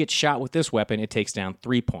it's like if you get shot with this weapon, it takes down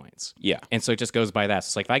 3 points. Yeah. And so it just goes by that. So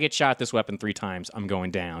it's like if I get shot with this weapon 3 times, I'm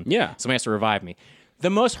going down. Yeah. Somebody has to revive me.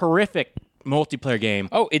 The most horrific multiplayer game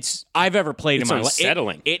I've ever played in my life.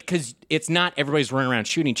 Unsettling. Because it's not everybody's running around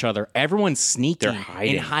shooting each other. Everyone's sneaking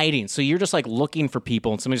and hiding. So you're just like looking for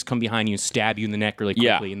people, and somebody just come behind you and stab you in the neck really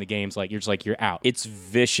quickly. And the game's like you're out. It's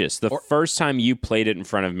vicious. The first time you played it in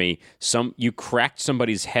front of me, you cracked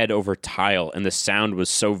somebody's head over tile, and the sound was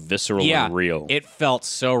so visceral and real. It felt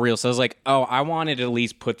so real. So I was like, oh, I wanted to at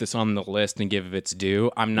least put this on the list and give it its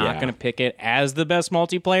due. I'm not going to pick it as the best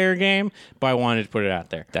multiplayer game, but I wanted to put it out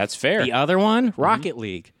there. That's fair. The other one, Rocket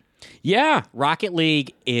League. Yeah. Rocket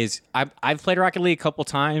League is... I've played Rocket League a couple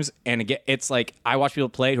times, and again, it's like, I watch people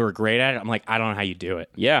play who are great at it. I'm like, I don't know how you do it.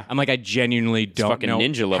 Yeah. I'm like, I genuinely don't know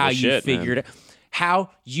ninja level how you shit, figured it.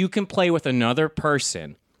 How you can play with another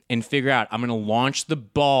person and figure out, I'm going to launch the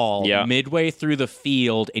ball midway through the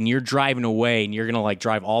field, and you're driving away, and you're going to like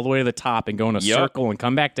drive all the way to the top and go in a circle and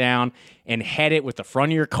come back down and head it with the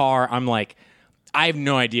front of your car. I'm like... I have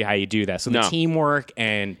no idea how you do that. So the teamwork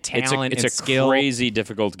and talent and skill. It's a crazy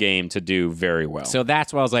difficult game to do very well. So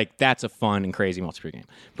that's why I was like, that's a fun and crazy multiplayer game.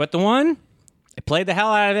 But the one, I played the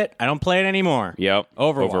hell out of it. I don't play it anymore. Yep.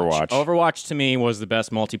 Overwatch. Overwatch to me was the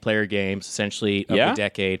best multiplayer game, essentially, of the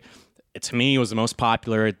decade. To me, it was the most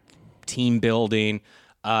popular. Team building,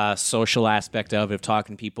 social aspect of it,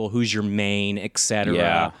 talking to people, who's your main, etc.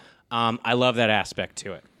 Yeah. I love that aspect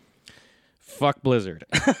to it. Fuck Blizzard.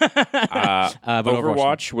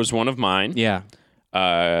 Overwatch was one of mine. Yeah.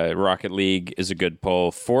 Rocket League is a good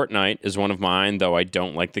pull. Fortnite is one of mine, though I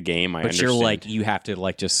don't like the game. I understand. You're like, you have to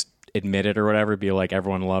like just admit it or whatever, be like,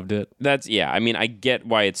 everyone loved it. I mean, I get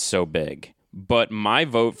why it's so big. But my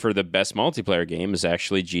vote for the best multiplayer game is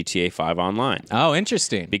actually GTA 5 Online. Oh,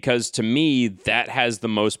 interesting. Because to me, that has the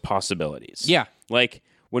most possibilities. Yeah. Like,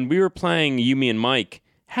 when we were playing You, Me, and Mike,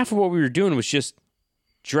 half of what we were doing was just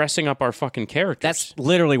dressing up our fucking characters. That's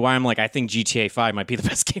literally why I'm like, I think GTA 5 might be the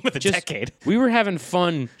best game of the decade. We were having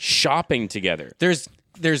fun shopping together. There's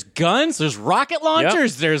guns, there's rocket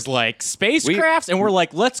launchers, there's like spacecrafts, and we're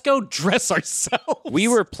like, let's go dress ourselves. We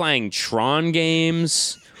were playing Tron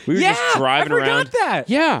games. We were just driving around. I forgot that.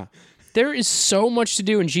 Yeah. There is so much to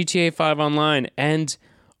do in GTA 5 Online, and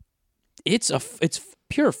it's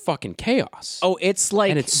pure fucking chaos. Oh, it's like...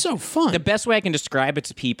 And it's so fun. The best way I can describe it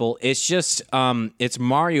to people is just, it's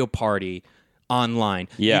Mario Party online.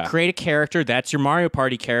 Yeah. You create a character, that's your Mario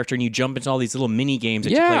Party character, and you jump into all these little mini games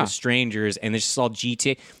that you play with strangers, and it's just all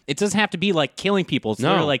GTA. It doesn't have to be like killing people. It's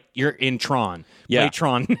literally like you're in Tron. Play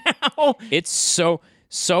Tron now. It's so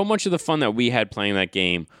much of the fun that we had playing that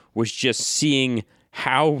game was just seeing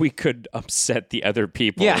how we could upset the other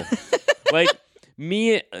people. Yeah. Like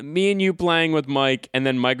me and you playing with Mike, and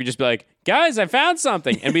then Mike would just be like, guys, I found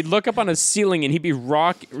something. And we'd look up on a ceiling, and he'd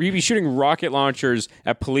be shooting rocket launchers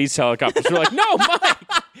at police helicopters. We're like, no, Mike.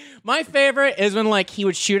 My favorite is when like he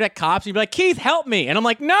would shoot at cops. He'd be like, Keith, help me. And I'm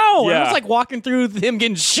like, no. And I was like walking through him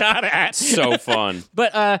getting shot at. So fun.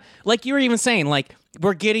 But like you were even saying, like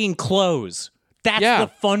we're getting clothes. That's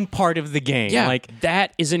the fun part of the game. Yeah, like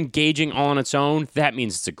that is engaging all on its own. That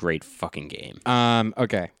means it's a great fucking game.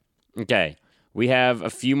 Okay. We have a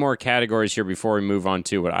few more categories here before we move on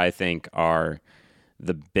to what I think are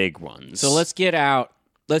the big ones. So let's get out.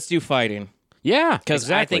 Let's do fighting. Yeah, because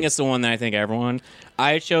I think it's the one that I think everyone.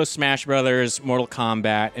 I chose Smash Brothers, Mortal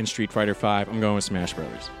Kombat, and Street Fighter V. I'm going with Smash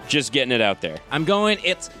Brothers. Just getting it out there.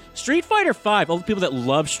 It's Street Fighter V. All the people that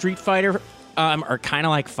love Street Fighter are kind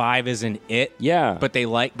of like 5 isn't it. Yeah. But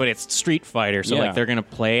it's Street Fighter, so like they're going to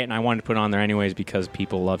play it, and I wanted to put it on there anyways because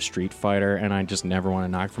people love Street Fighter, and I just never want to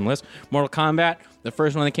knock it from the list. Mortal Kombat, the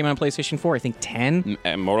first one that came out on PlayStation 4, I think 10.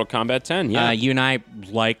 Mortal Kombat 10, yeah. You and I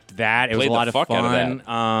liked that. It was a lot of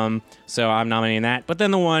fun. So I'm nominating that. But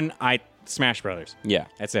then the one Smash Brothers. Yeah.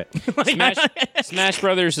 That's it. Smash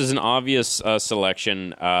Brothers is an obvious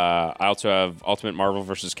selection. I also have Ultimate Marvel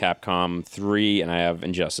vs. Capcom 3, and I have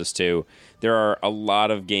Injustice 2. There are a lot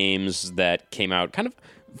of games that came out kind of...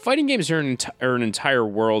 Fighting games are an entire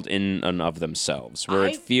world in and of themselves, where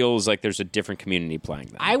it feels like there's a different community playing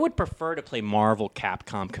them. I would prefer to play Marvel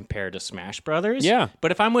Capcom compared to Smash Brothers. Yeah.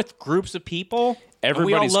 But if I'm with groups of people...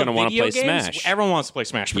 Everybody's going to want to play Smash. Everyone wants to play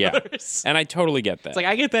Smash Brothers. Yeah. And I totally get that. It's like,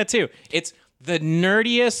 I get that too. It's the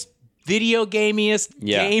nerdiest, video gamiest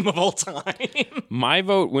game of all time. My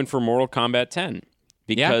vote went for Mortal Kombat 10.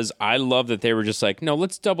 Because I love that they were just like, no,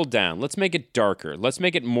 let's double down. Let's make it darker. Let's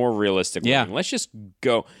make it more realistic. Yeah. Let's just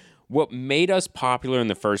go. What made us popular in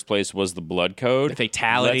the first place was the blood code. The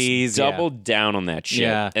fatalities. Let's double down on that shit.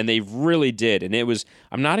 Yeah. And they really did. And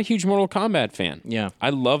I'm not a huge Mortal Kombat fan. Yeah. I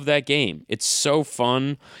love that game. It's so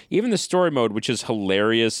fun. Even the story mode, which is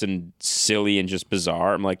hilarious and silly and just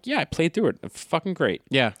bizarre. I'm like, yeah, I played through it. It's fucking great.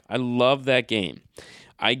 Yeah. I love that game.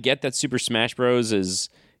 I get that Super Smash Bros. Is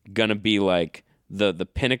going to be like the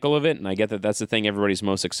pinnacle of it, and I get that that's the thing everybody's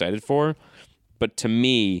most excited for. But to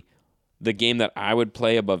me, the game that I would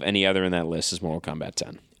play above any other in that list is Mortal Kombat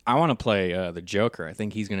 10. I want to play the Joker. I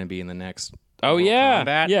think he's going to be in the next Oh, Mortal yeah.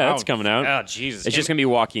 Kombat. Yeah, that's coming out. Oh, Jesus. It's just going to be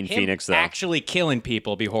Joaquin Phoenix, though. Actually killing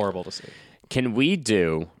people be horrible to see. Can we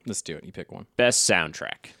do... Let's do it. You pick one. Best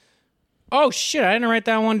soundtrack. Oh, shit. I didn't write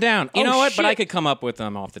that one down. You know what? Shit. But I could come up with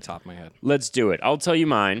them off the top of my head. Let's do it. I'll tell you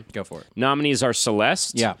mine. Go for it. Nominees are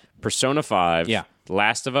Celeste, Yeah. Persona 5, Yeah.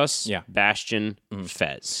 Last of Us, Yeah. Bastion,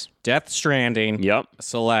 Fez. Death Stranding. Yep.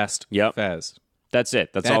 Celeste. Yep. Fez. That's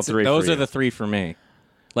it. That's all three Those for are you. the three for me.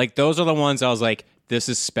 Like, those are the ones I was like, this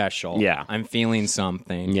is special. Yeah. I'm feeling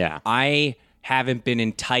something. Yeah. I haven't been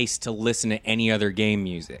enticed to listen to any other game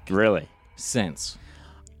music Really? since.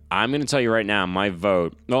 I'm going to tell you right now, my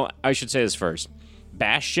vote... Well, I should say this first.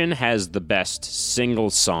 Bastion has the best single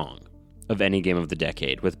song of any game of the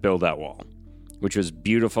decade with Build That Wall, which was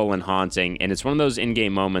beautiful and haunting, and it's one of those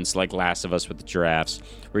in-game moments like Last of Us with the giraffes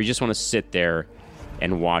where you just want to sit there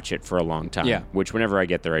and watch it for a long time, Yeah. which whenever I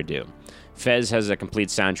get there, I do. Fez has a complete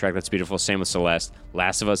soundtrack that's beautiful, same with Celeste.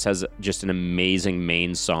 Last of Us has just an amazing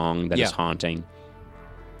main song that is haunting.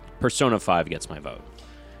 Persona 5 gets my vote.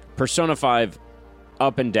 Persona 5...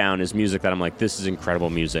 up and down is music that I'm like, this is incredible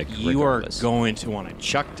music. You regardless. are going to want to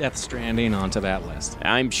chuck Death Stranding onto that list.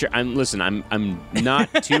 I'm sure. I'm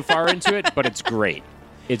not too far into it, but it's great.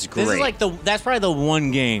 It's great. This is like that's probably the one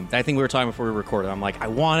game that I think we were talking before we recorded. I'm like, I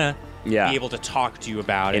want to be able to talk to you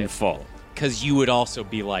about in it full. Because you would also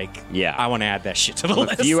be like, I want to add that shit to the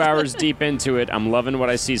list. A few hours deep into it, I'm loving what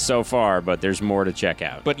I see so far, but there's more to check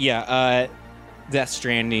out. But yeah, Death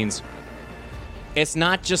Stranding's. It's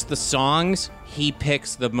not just the songs. He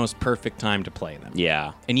picks the most perfect time to play them.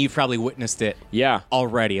 Yeah. And you've probably witnessed it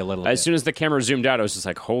already a little bit. As soon as the camera zoomed out, I was just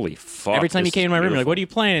like, holy fuck. Every time you came in my room, you're like, what are you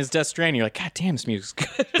playing? It's Death Stranding. You're like, God damn, this music's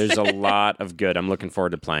good. There's a lot of good. I'm looking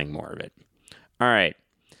forward to playing more of it. All right.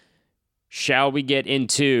 Shall we get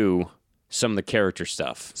into some of the character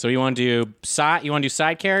stuff? So you want to do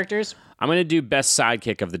side characters? I'm going to do best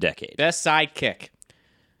sidekick of the decade. Best sidekick.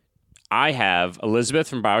 I have Elizabeth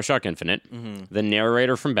from BioShock Infinite, the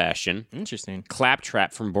narrator from Bastion, Interesting.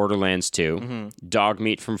 Claptrap from Borderlands 2,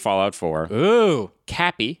 Dogmeat from Fallout 4, Ooh.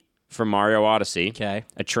 Cappy from Mario Odyssey. Okay.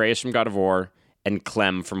 Atreus from God of War, and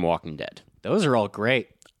Clem from Walking Dead. Those are all great.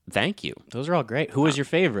 Thank you. Those are all great. Who was your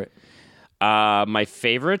favorite? My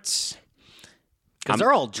favorites... Because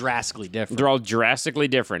they're all drastically different. They're all drastically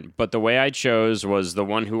different, but the way I chose was the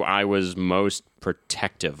one who I was most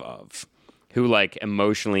protective of. Who, like,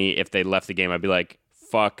 emotionally, if they left the game, I'd be like,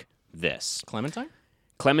 fuck this. Clementine?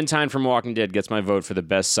 Clementine from Walking Dead gets my vote for the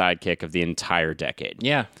best sidekick of the entire decade.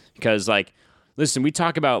 Yeah. Because, like, listen, we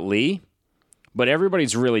talk about Lee, but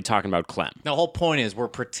everybody's really talking about Clem. The whole point is we're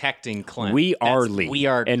protecting Clem. We are Lee. We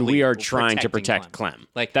are and Lee. we are We're trying to protect Clem.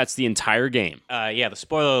 Like, that's the entire game. Yeah, the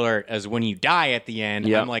spoiler alert is when you die at the end,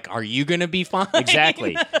 I'm like, are you going to be fine?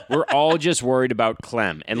 Exactly. We're all just worried about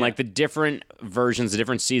Clem. And, like, the different versions, the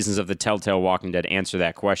different seasons of the Telltale Walking Dead answer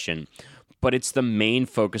that question. But it's the main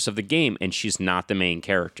focus of the game, and she's not the main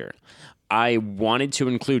character. I wanted to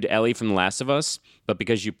include Ellie from The Last of Us, but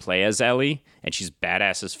because you play as Ellie and she's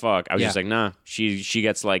badass as fuck, I was just like, nah, she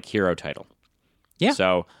gets like hero title. Yeah.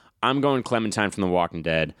 So I'm going Clementine from The Walking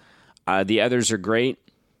Dead. The others are great.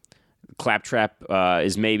 Claptrap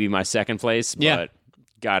is maybe my second place, but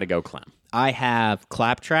gotta go Clem. I have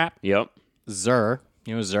Claptrap. Yep. Xur.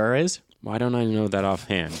 You know what Xur is? Why don't I know that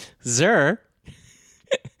offhand? Xur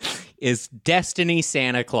is Destiny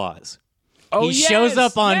Santa Claus. Oh, he shows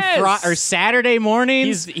up on Saturday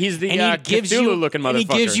mornings. He's the and he gives you looking motherfucker. And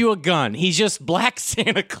he gives you a gun. He's just black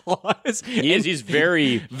Santa Claus. He's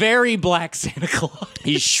very, very black Santa Claus.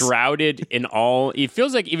 He's shrouded in all. It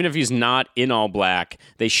feels like even if he's not in all black,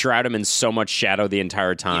 they shroud him in so much shadow the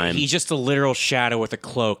entire time. He's just a literal shadow with a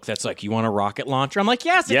cloak. That's like, you want a rocket launcher? I'm like,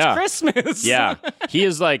 yes, it's Christmas. Yeah, he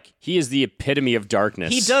is the epitome of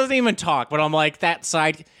darkness. He doesn't even talk, but I'm like that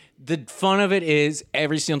side. The fun of it is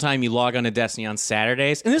every single time you log on to Destiny on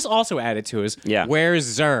Saturdays, and this also added to is,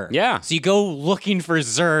 where's Xur? Yeah. So you go looking for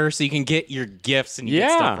Xur so you can get your gifts and you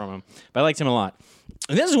get stuff from him. But I liked him a lot.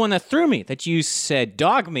 And this is one that threw me, that you said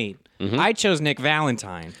dog meat. Mm-hmm. I chose Nick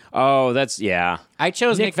Valentine. Oh, I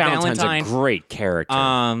chose Nick Valentine's Valentine. A great character.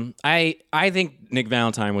 I think Nick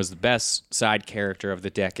Valentine was the best side character of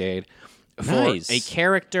the decade. Nice. For a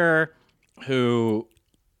character who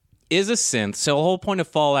is a synth. So the whole point of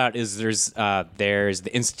Fallout is there's the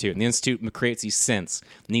Institute, and the Institute creates these synths.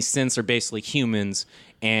 And these synths are basically humans,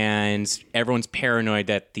 and everyone's paranoid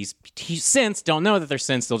that these synths don't know that they're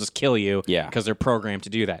synths. They'll just kill you because they're programmed to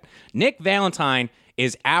do that. Nick Valentine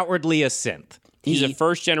is outwardly a synth. He's a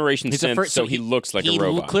first-generation synth, so he looks like a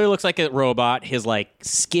robot. He clearly looks like a robot. His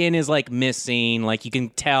skin is missing. You can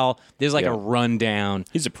tell there's a rundown.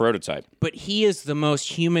 He's a prototype. But he is the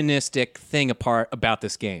most humanistic thing about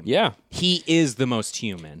this game. Yeah. He is the most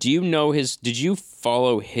human. Do you know did you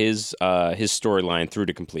follow his storyline through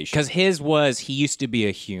to completion? Because he used to be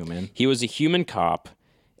a human. He was a human cop,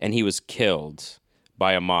 and he was killed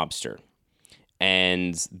by a mobster.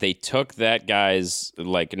 And they took that guy's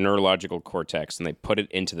neurological cortex and they put it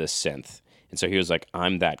into the synth. And so he was like,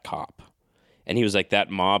 I'm that cop. And he was like, that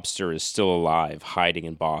mobster is still alive, hiding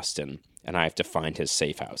in Boston, and I have to find his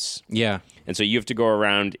safe house. Yeah. And so you have to go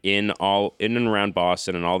around in and around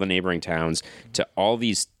Boston and all the neighboring towns to all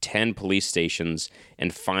these 10 police stations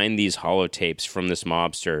and find these holotapes from this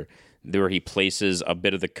mobster where he places a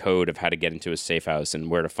bit of the code of how to get into his safe house and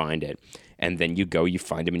where to find it. And then you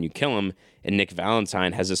find him, and you kill him. And Nick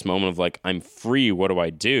Valentine has this moment of I'm free, what do I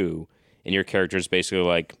do? And your character is basically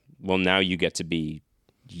like, well, now you get to be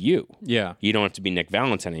you. Yeah. You don't have to be Nick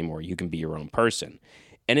Valentine anymore. You can be your own person.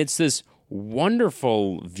 And it's this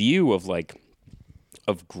wonderful view of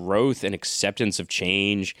growth and acceptance of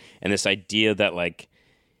change, and this idea that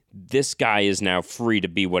this guy is now free to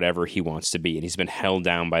be whatever he wants to be, and he's been held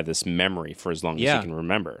down by this memory for as long as he can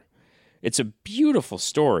remember. It's a beautiful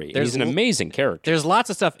story. He's an amazing character. There's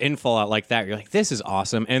lots of stuff in Fallout like that. You're like, this is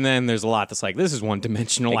awesome. And then there's a lot that's this is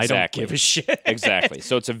one-dimensional. Exactly. I don't give a shit. Exactly.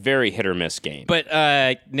 So it's a very hit-or-miss game. But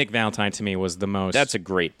Nick Valentine, to me, was the most... That's a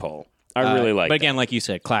great pull. I really like But again, like you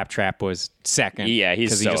said, Claptrap was second. Yeah,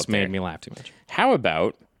 he's because he just made me laugh too much. How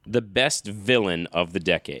about the best villain of the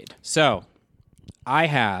decade? So, I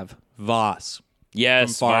have Voss.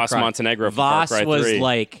 Yes, Voss Montenegro from Far Cry 3. Voss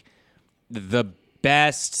was the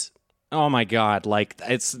best... Oh my God!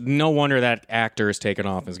 It's no wonder that actor is taking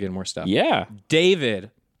off and is getting more stuff. Yeah,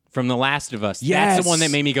 David from The Last of Us. Yes, that's the one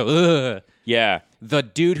that made me go, ugh. Yeah, the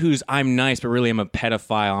dude who's I'm nice, but really I'm a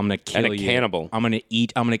pedophile. I'm gonna kill you. And a cannibal. I'm gonna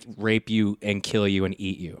rape you and kill you and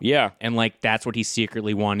eat you. Yeah, and that's what he's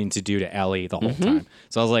secretly wanting to do to Ellie the whole time.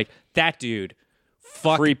 So I was like, that dude,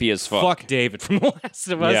 creepy as fuck. Fuck David from The Last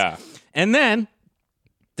of Us. Yeah, and then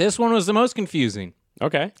this one was the most confusing.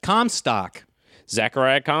 Okay, Comstock.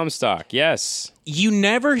 Zachariah Comstock, yes. You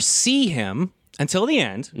never see him until the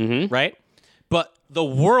end, right? But the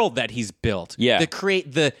world that he's built,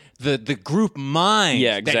 the group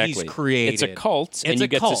mind that he's created. It's a cult, and you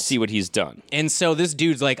get to see what he's done. And so this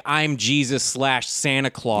dude's like, I'm Jesus/Santa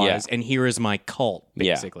Claus, and here is my cult,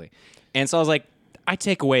 basically. And so I was like, I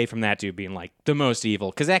take away from that dude being like the most evil,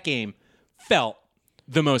 because that game felt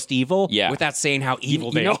the most evil without saying how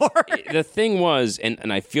evil they are. The thing was,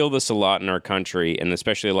 and I feel this a lot in our country, and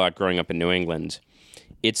especially a lot growing up in New England,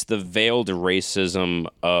 it's the veiled racism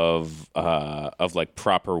of like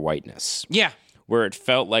proper whiteness. Yeah. Where it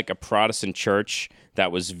felt like a Protestant church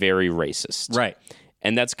that was very racist. Right.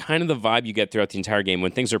 And that's kind of the vibe you get throughout the entire game.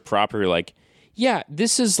 When things are proper, you're like, yeah,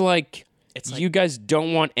 this is like, you guys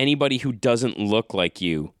don't want anybody who doesn't look like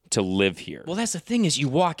you to live here. Well, that's the thing is you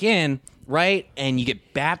walk in, right, and you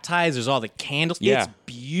get baptized. There's all the candles. Yeah. It's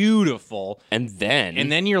beautiful. And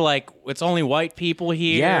then you're like, it's only white people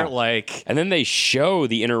here. Yeah. Like, and then they show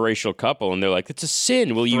the interracial couple, and they're like, it's a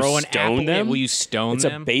sin. Will you stone them? Will you stone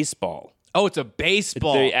them? It's a baseball. Oh, it's a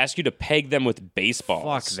baseball. They ask you to peg them with baseballs.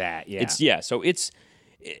 Fuck that, So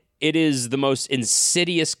it is the most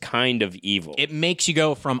insidious kind of evil. It makes you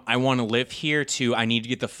go from, I want to live here, to, I need to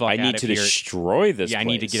get the fuck out of here. I need to destroy this place. I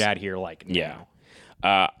need to get out of here, like, now.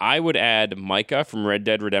 I would add Micah from Red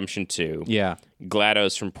Dead Redemption 2. Yeah.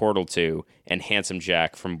 GLaDOS from Portal 2. And Handsome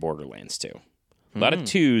Jack from Borderlands 2. A lot of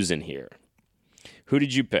twos in here. Who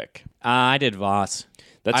did you pick? I did Voss.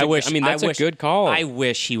 That's a good call. I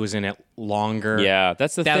wish he was in it longer. Yeah,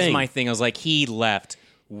 that's the thing. That was my thing. I was like, he left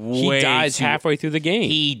way He dies halfway through the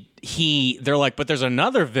game. They're like, but there's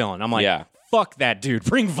another villain. I'm like, fuck that dude.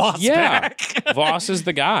 Bring Voss back. Voss is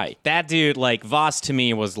the guy. That dude, like, Voss to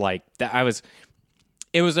me was like,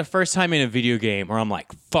 it was the first time in a video game where I'm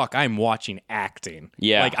like, fuck, I'm watching acting.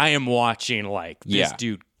 Yeah. Like, I am watching, like, this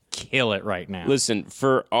dude kill it right now. Listen,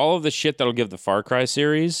 for all of the shit that'll give the Far Cry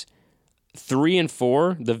series, 3 and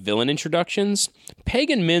 4, the villain introductions,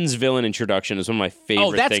 Pagan Min's villain introduction is one of my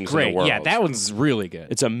favorite things in the world. Yeah, that one's really good.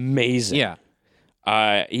 It's amazing.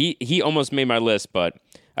 Yeah. He almost made my list, but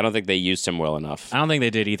I don't think they used him well enough. I don't think they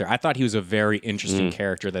did either. I thought he was a very interesting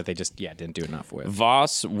character that they just, didn't do enough with.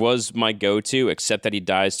 Voss was my go-to, except that he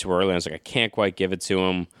dies too early. I was like, I can't quite give it to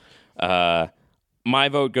him. My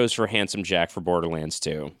vote goes for Handsome Jack for Borderlands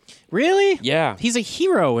 2. Really? Yeah. He's a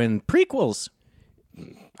hero in prequels.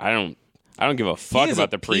 I don't give a fuck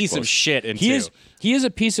about the prequels. He is a piece of shit in He is a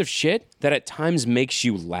piece of shit that at times makes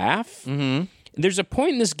you laugh. Mm-hmm. There's a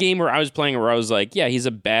point in this game where I was playing where I was like, yeah, he's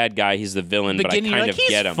a bad guy, he's the villain, but I kind of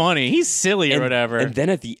get him. He's funny, he's silly or whatever. And then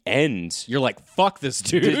at the end, you're like, fuck this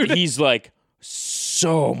dude. He's like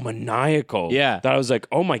so maniacal. Yeah. That I was like,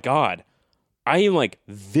 oh my God. I am like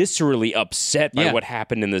viscerally upset by what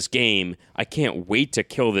happened in this game. I can't wait to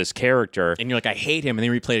kill this character. And you're like, I hate him. And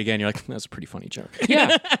then you replay it again. You're like, that's a pretty funny joke.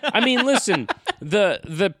 Yeah. I mean, listen,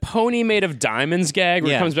 the pony made of diamonds gag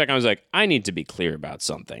where it comes back, I was like, I need to be clear about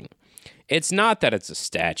something. It's not that it's a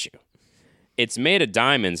statue. It's made of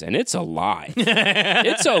diamonds and it's alive.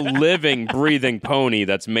 It's a living, breathing pony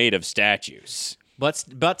that's made of statues. Butt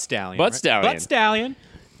stallion. Butt stallion. Butt stallion.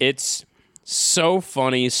 It's so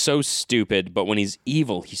funny, so stupid, but when he's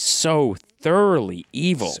evil, he's so thoroughly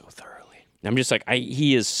evil. So thoroughly. I'm just like,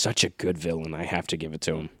 he is such a good villain. I have to give it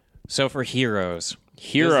to him. So for heroes,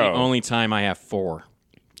 this is the only time I have 4.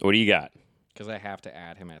 What do you got? Because I have to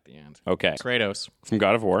add him at the end. Okay. Kratos. From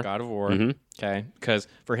God of War. God of War. Mm-hmm. Okay. Because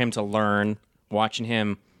for him to learn, watching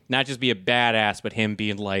him not just be a badass, but him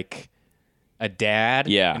being like a dad.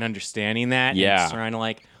 Yeah. And understanding that. Yeah. And trying to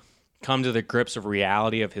like come to the grips of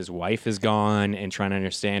reality of his wife is gone and trying to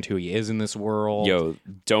understand who he is in this world. Yo,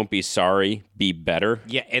 don't be sorry, be better.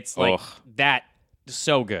 Yeah, it's like that.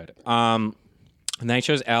 So good. And then I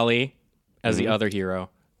chose Ellie as the other hero.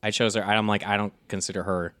 I chose her. I'm like, I don't consider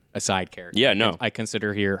her a side character. Yeah, no. I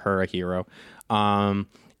consider her a hero. And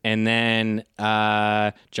then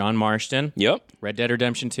John Marston. Yep. Red Dead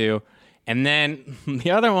Redemption 2. And then the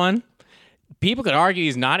other one, people could argue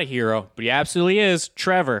he's not a hero, but he absolutely is.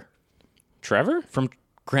 Trevor. Trevor? From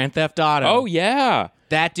Grand Theft Auto. Oh, yeah.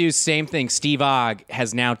 That dude, same thing. Steve Ogg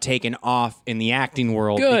has now taken off in the acting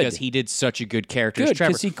world because he did such a good character as Trevor.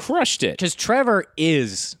 Because he crushed it. Because Trevor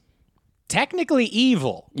is technically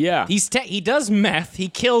evil. Yeah. He does meth. He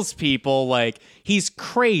kills people. Like, he's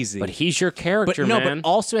crazy. But he's your character, man. But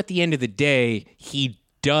also at the end of the day, he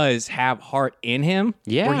does have heart in him.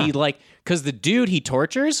 Yeah. Where he, like, because the dude he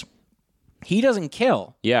tortures, he doesn't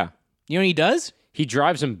kill. Yeah. You know what he does? He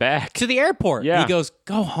drives him back to the airport. Yeah. He goes,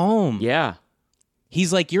 go home. Yeah.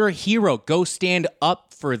 He's like, you're a hero. Go stand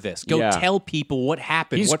up for this. Go tell people what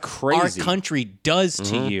happened. He's what crazy. Our country does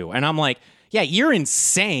to you. And I'm like, yeah, you're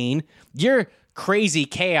insane. You're crazy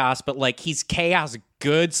chaos, but like he's chaos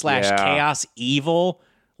good / chaos evil.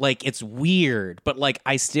 Like, it's weird, but like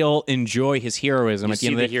I still enjoy his heroism. You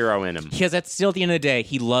see the hero in him. Because that's still at the end of the day,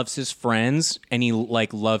 he loves his friends and he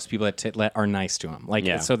like loves people that are nice to him.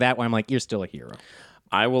 Like, so that way I'm like, you're still a hero.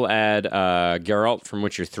 I will add Geralt from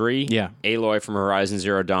Witcher 3. Yeah. Aloy from Horizon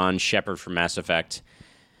Zero Dawn. Shepard from Mass Effect.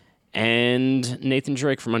 And Nathan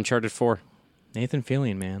Drake from Uncharted 4. Nathan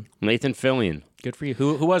Fillion, man. Nathan Fillion. Good for you.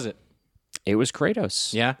 Who was it? It was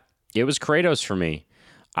Kratos. Yeah? It was Kratos for me.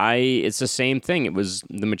 It's the same thing. It was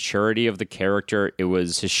the maturity of the character. It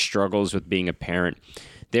was his struggles with being a parent.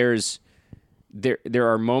 There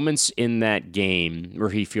are moments in that game where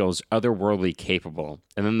he feels otherworldly capable.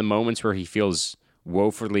 And then the moments where he feels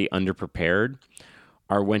woefully underprepared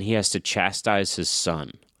are when he has to chastise his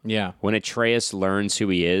son. Yeah. When Atreus learns who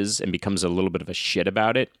he is and becomes a little bit of a shit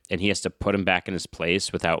about it, and he has to put him back in his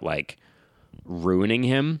place without, like, ruining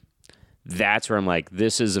him, that's where I'm like,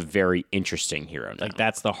 this is a very interesting hero now. Like,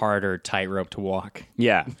 that's the harder tightrope to walk.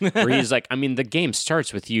 Yeah. Where he's like, I mean, the game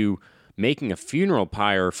starts with you making a funeral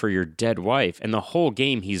pyre for your dead wife, and the whole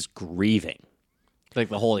game he's grieving. Like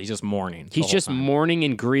he's just mourning. He's just mourning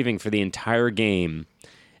and grieving for the entire game.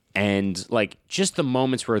 And like just the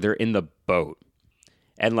moments where they're in the boat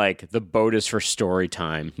and like the boat is for story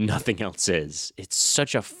time. Nothing else is. It's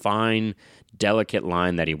such a fine, delicate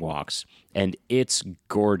line that he walks. And it's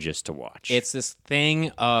gorgeous to watch. It's this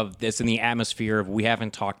thing of this in the atmosphere of we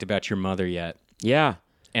haven't talked about your mother yet. Yeah.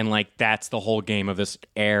 And like that's the whole game of this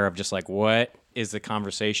air of just like what is the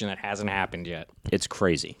conversation that hasn't happened yet? It's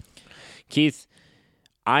crazy. Keith,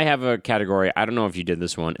 I have a category. I don't know if you did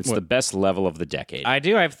this one. It's the best level of the decade. I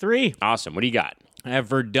do. I have 3. Awesome. What do you got? I have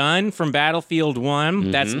Verdun from Battlefield 1.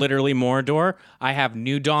 Mm-hmm. That's literally Mordor. I have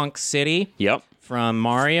New Donk City. Yep. From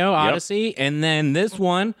Mario Odyssey. Yep. And then this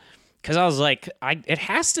one, because I was like, it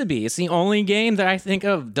has to be. It's the only game that I think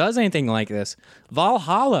of does anything like this.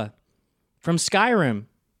 Valhalla from Skyrim.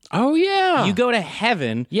 Oh, yeah. You go to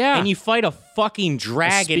heaven, and you fight a fucking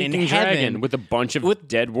dragon in heaven. With a bunch of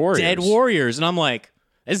dead warriors. And I'm like,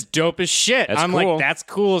 it's dope as shit. That's I'm cool. like, that's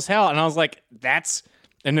cool as hell. And I was like, that's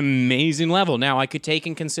an amazing level. Now, I could take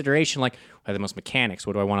in consideration, like, the most mechanics.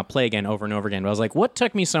 What do I want to play again over and over again? But I was like, what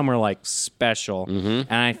took me somewhere, like, special? Mm-hmm.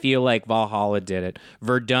 And I feel like Valhalla did it.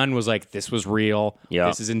 Verdun was like, this was real.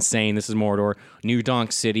 Yep. This is insane. This is Mordor. New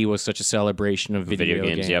Donk City was such a celebration of video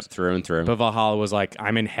games. Yep, through and through. But Valhalla was like,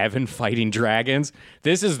 I'm in heaven fighting dragons.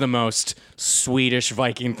 This is the most Swedish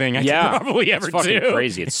Viking thing I could probably ever do. It's fucking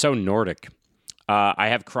crazy. It's so Nordic. I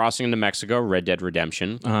have Crossing into Mexico, Red Dead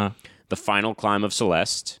Redemption, The Final Climb of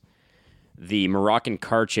Celeste, the Moroccan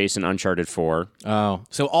car chase in Uncharted 4. Oh,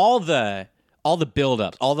 so all the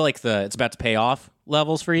build-ups, all the it's about to pay off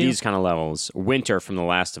levels for you? These kind of levels. Winter from The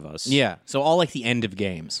Last of Us. Yeah, so all like the end of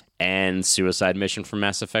games. And Suicide Mission from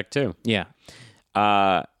Mass Effect 2. Yeah.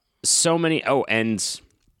 So many, and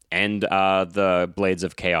the Blades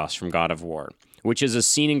of Chaos from God of War, which is a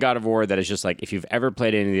scene in God of War that is just like, if you've ever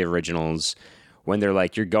played any of the originals, when they're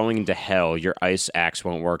like, you're going into hell, your ice axe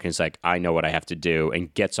won't work, and it's like, I know what I have to do,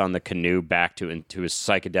 and gets on the canoe back into his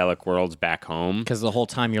psychedelic worlds back home. Because the whole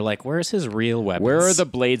time you're like, where's his real weapons? Where are the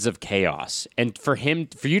Blades of Chaos? And for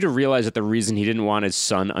you to realize that the reason he didn't want his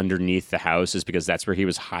son underneath the house is because that's where he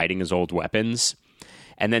was hiding his old weapons,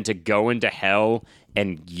 and then to go into hell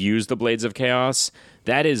and use the Blades of Chaos,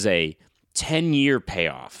 that is a 10-year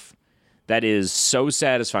payoff. That is so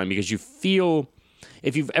satisfying because you feel...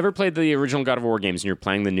 If you've ever played the original God of War games and you're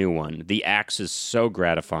playing the new one, the axe is so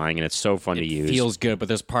gratifying and it's so fun to use. It feels good, but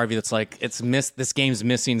there's part of you that's like, this game's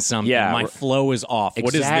missing something. Yeah, my flow is off. Exactly.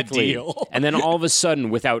 What is the deal? And then all of a sudden,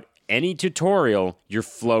 without any tutorial, your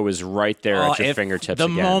flow is right there at your fingertips the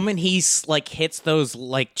again. Moment he like hits those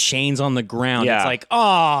like chains on the ground, it's like,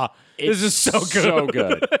 this is so good. So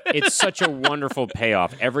good. It's such a wonderful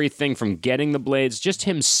payoff. Everything from getting the blades, just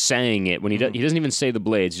him saying it when he doesn't even say the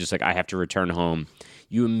blades, just like, I have to return home.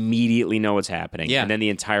 You immediately know what's happening. Yeah. And then the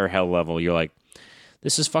entire hell level, you're like,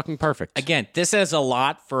 this is fucking perfect. Again, this says a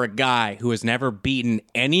lot for a guy who has never beaten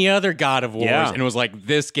any other God of Wars and was like,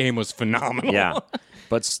 this game was phenomenal. Yeah.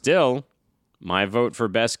 But still, my vote for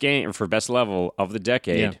best game or for best level of the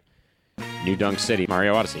decade, New Donk City,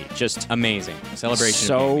 Mario Odyssey. Just amazing. Celebration.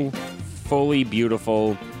 So fully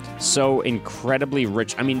beautiful, so incredibly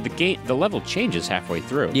rich. I mean, the level changes halfway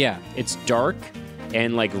through. Yeah. It's dark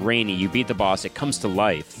and like rainy. You beat the boss, it comes to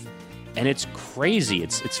life. And it's crazy.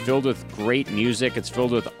 It's filled with great music. It's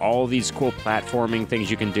filled with all these cool platforming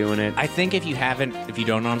things you can do in it. I think if you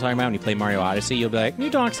don't know what I'm talking about, when you play Mario Odyssey, you'll be like, New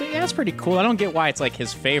Donk City, that's pretty cool. I don't get why it's like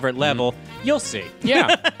his favorite level. You'll see.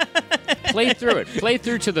 Yeah. Play through it. Play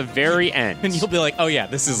through to the very end. And you'll be like, oh yeah,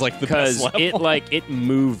 this is like the best level. Because it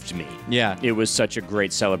moved me. Yeah. It was such a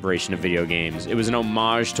great celebration of video games. It was an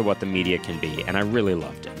homage to what the media can be, and I really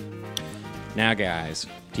loved it. Now, guys,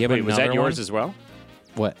 do you have Wait, was that yours one? as well?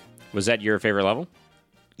 What? Was that your favorite level?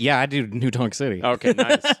 Yeah, I do New Donk City. Okay,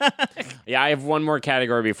 nice. Yeah, I have one more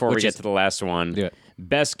category before we get to the last one. Do it.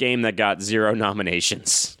 Best game that got 0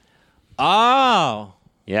 nominations. Oh.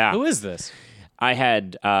 Yeah. Who is this? I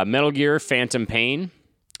had Metal Gear Phantom Pain,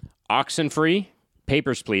 Oxenfree,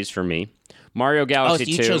 Papers, Please for me, Mario Galaxy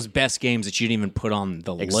 2. You chose best games that you didn't even put on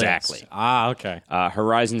the list. Exactly. Okay.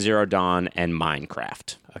 Horizon Zero Dawn, and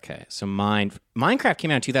Minecraft. Okay, so Minecraft came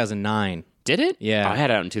out in 2009. Did it? Yeah. I had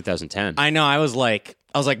it out in 2010. I know. I was like,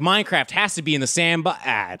 Minecraft has to be in the sandbox.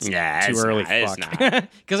 It's too early. It's Fuck. not.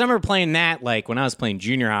 Because I remember playing that like when I was playing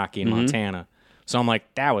junior hockey in Montana. So I'm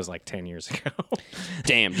like, that was like 10 years ago.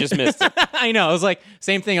 Damn, just missed it. I know. It was like,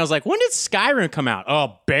 same thing. I was like, when did Skyrim come out?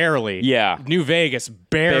 Oh, barely. Yeah. New Vegas,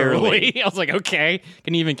 barely. I was like, okay.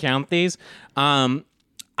 Can you even count these?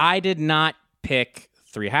 I did not pick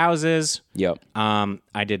Three Houses. Yep.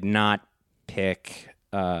 I did not pick,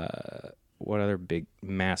 what other big,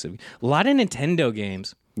 massive, a lot of Nintendo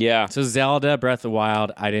games. Yeah. So Zelda, Breath of the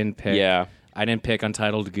Wild, I didn't pick. Yeah. I didn't pick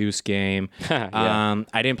Untitled Goose Game. Yeah.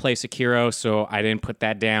 I didn't play Sekiro, so I didn't put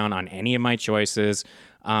that down on any of my choices.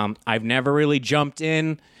 I've never really jumped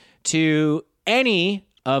in to any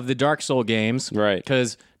of the Dark Souls games. Right.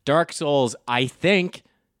 Because Dark Souls, I think,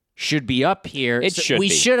 should be up here. We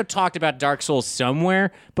should have talked about Dark Souls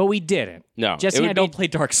somewhere, but we didn't. No. Jesse and I don't play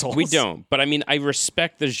Dark Souls. We don't. But I mean, I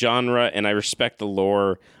respect the genre and I respect the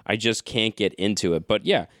lore. I just can't get into it. But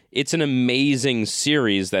yeah, it's an amazing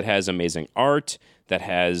series that has amazing art, that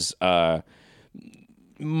has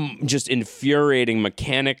just infuriating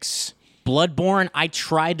mechanics. Bloodborne, I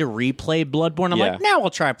tried to replay Bloodborne. I'm like, now I'll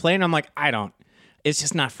try playing. I'm like, I don't. It's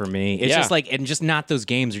just not for me. It's just like, and just not those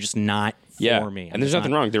games are just not for me. And there's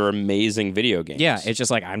nothing wrong. They're amazing video games. Yeah, it's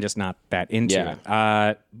just like, I'm just not that into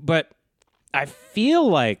it. But I feel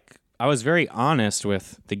like I was very honest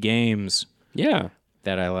with the games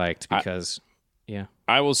that I liked because,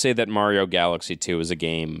 I will say that Mario Galaxy 2 is a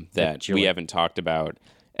game that we haven't talked about,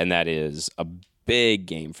 and that is a big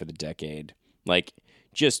game for the decade. Like,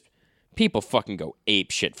 just people fucking go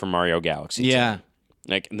ape shit for Mario Galaxy 2. Yeah.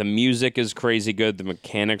 Like, the music is crazy good. The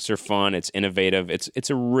mechanics are fun. It's innovative. It's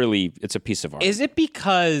a piece of art. Is it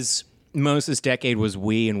because most of this decade was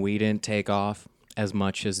Wii and Wii didn't take off as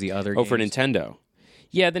much as the other games? Oh, for Nintendo.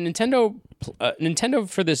 Yeah, the Nintendo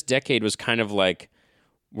for this decade was kind of like,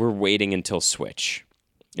 we're waiting until Switch.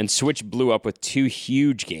 And Switch blew up with 2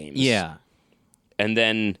 huge games. Yeah. And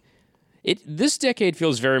then this decade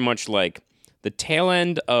feels very much like the tail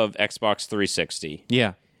end of Xbox 360.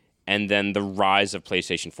 Yeah. And then the rise of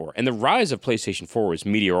PlayStation 4. And the rise of PlayStation 4 was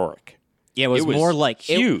meteoric. Yeah, it was more like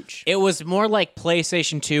huge. It was more like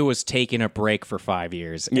PlayStation 2 was taking a break for 5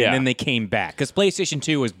 years, and then they came back because PlayStation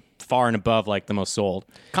 2 was far and above like the most sold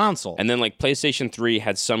console. And then like PlayStation 3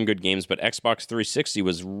 had some good games, but Xbox 360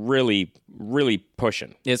 was really, really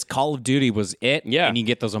pushing. It's Call of Duty was it. Yeah, and you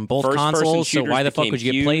get those on both First-person consoles. So why the fuck became would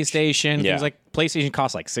you get huge. PlayStation? Yeah. Things like PlayStation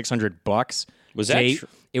cost like $600. Was that true?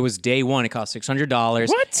 It was day one. It cost $600.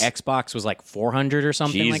 What? Xbox was like $400 or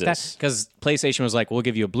something like that. Jesus. Because PlayStation was like, we'll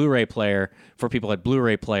give you a Blu-ray player for people who had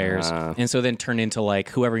Blu-ray players. And so then turned into like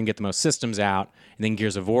whoever can get the most systems out. And then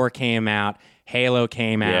Gears of War came out. Halo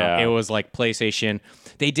came out. Yeah. It was like PlayStation.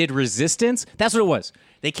 They did Resistance. That's what it was.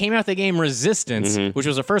 They came out the game Resistance, which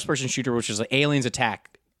was a first-person shooter, which was like aliens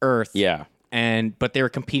attack Earth. Yeah. But they were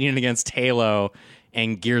competing against Halo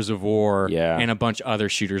and Gears of War and a bunch of other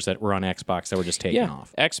shooters that were on Xbox that were just taken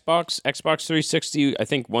off. Xbox 360, I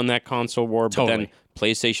think, won that console war, but then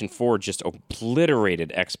PlayStation 4 just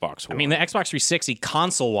obliterated Xbox war. I mean, the Xbox 360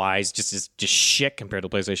 console-wise is just shit compared to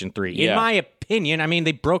PlayStation 3. Yeah. In my opinion, I mean,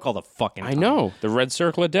 they broke all the fucking time. I know. The red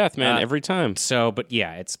circle of death, man, every time. So, but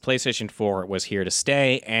yeah, it's PlayStation 4 was here to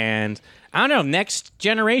stay, and I don't know, next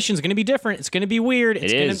generation is going to be different. It's going to be weird.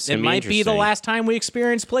 It might be the last time we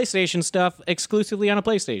experience PlayStation stuff exclusively on a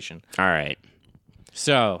PlayStation. All right.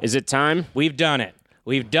 So, is it time? We've done it.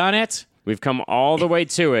 We've done it. We've come all the way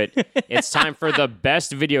to it. It's time for the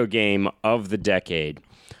best video game of the decade.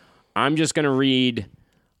 I'm just going to read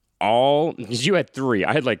all, because you had 3.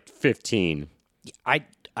 I had like 15.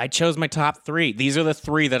 I chose my top 3. These are the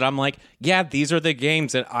 3 that I'm like, yeah, these are the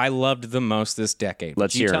games that I loved the most this decade.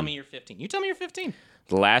 Let's hear You tell them. me your 15. You tell me your 15.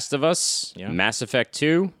 The Last of Us, Mass Effect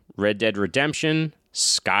 2, Red Dead Redemption,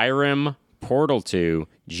 Skyrim, Portal 2,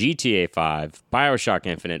 GTA 5, BioShock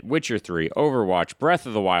Infinite, Witcher 3, Overwatch, Breath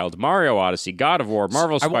of the Wild, Mario Odyssey, God of War,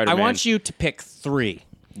 Marvel Spider-Man. I want you to pick 3.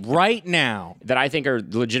 right now that I think are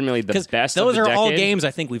legitimately the best those of the are all decade. games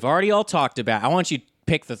I think we've already all talked about. I want you to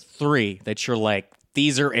pick the 3 that you're like,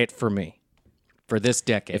 these are it for me for this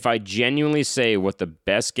decade. If I genuinely say what the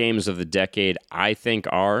best games of the decade I think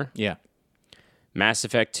are, Mass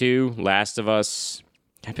Effect 2, Last of Us.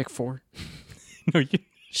 Can I pick 4? No,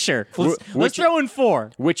 sure. Let's throw in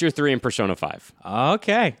 4. Witcher 3 and Persona 5.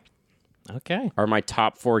 Okay. Are my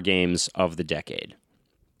top 4 games of the decade.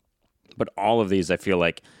 But all of these, I feel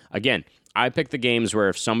like, again, I picked the games where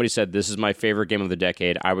if somebody said this is my favorite game of the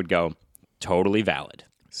decade, I would go, totally valid.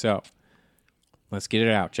 So, let's get it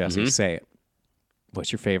out, Jesse. Say it.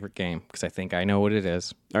 What's your favorite game? Because I think I know what it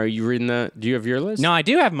is. Are you reading do you have your list? No, I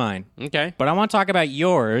do have mine. Okay. But I want to talk about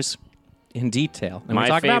yours in detail. And we'll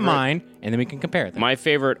talk about mine, and then we can compare them. My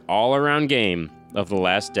favorite all-around game of the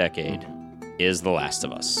last decade is The Last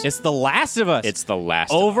of Us. It's The Last of Us. It's The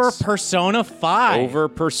Last of Us. Over Persona 5. Over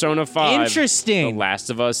Persona 5. Interesting. The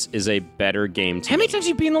Last of Us is a better game to How many times have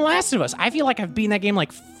you beaten The Last of Us? I feel like I've beaten that game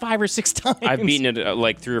like 5 or 6 times. I've beaten it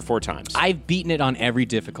like 3 or 4 times. I've beaten it on every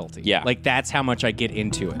difficulty. Yeah. Like, that's how much I get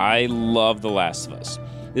into it. I love The Last of Us.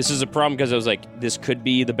 This is a problem because I was like, this could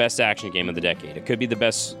be the best action game of the decade. It could be the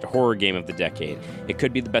best horror game of the decade. It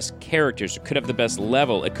could be the best characters. It could have the best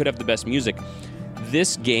level. It could have the best music.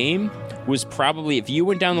 This game was probably, if you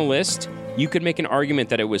went down the list, you could make an argument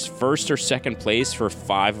that it was first or second place for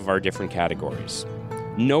 5 of our different categories.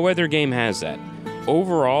 No other game has that.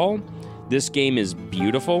 Overall, this game is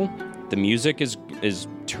beautiful. The music is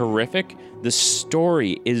terrific. The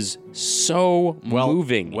story is so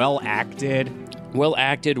moving. Well acted. Well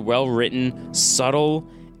acted, well written, subtle,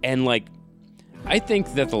 and like, I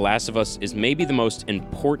think that The Last of Us is maybe the most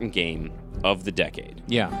important game of the decade.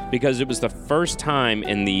 Yeah. Because it was the first time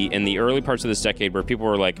in the early parts of this decade where people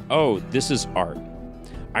were like, oh, this is art.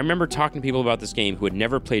 I remember talking to people about this game who had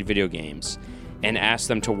never played video games and asked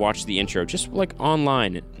them to watch the intro, just like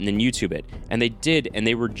online and then YouTube it. And they did, and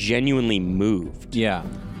they were genuinely moved. Yeah.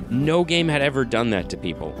 No game had ever done that to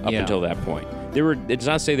people up until that point. It's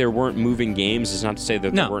not to say there weren't moving games. It's not to say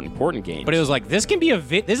that there weren't important games. But it was like, this can be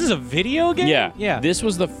this is a video game? Yeah. This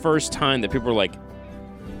was the first time that people were like,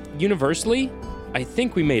 universally, I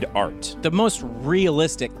think we made art. The most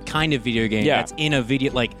realistic kind of video game that's in a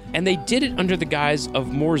video, like... And they did it under the guise of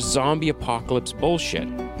more zombie apocalypse bullshit.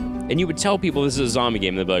 And you would tell people this is a zombie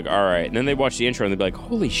game, and they'd be like, all right. And then they'd watch the intro, and they'd be like,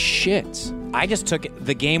 holy shit. I just took it,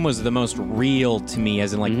 the game was the most real to me,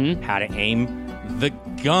 as in, like, how to aim the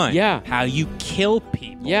gun. Yeah. How you kill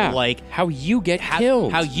people. Yeah. Like, how you get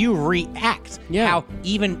killed. How you react. Yeah. How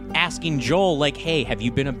even asking Joel, like, hey, have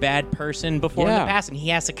you been a bad person before in the past? And he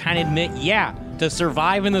has to kind of admit, to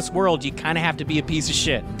survive in this world, you kind of have to be a piece of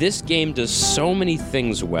shit. This game does so many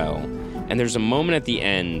things well. And there's a moment at the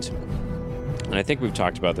end, and I think we've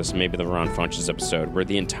talked about this in maybe the Ron Funches episode, where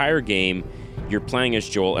the entire game, you're playing as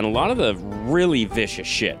Joel, and a lot of the really vicious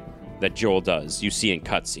shit that Joel does, you see in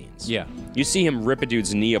cutscenes. Yeah. You see him rip a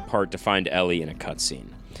dude's knee apart to find Ellie in a cutscene.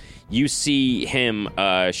 You see him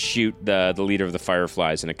shoot the leader of the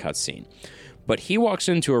Fireflies in a cutscene. But he walks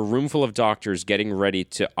into a room full of doctors getting ready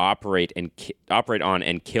to operate on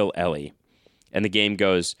and kill Ellie. And the game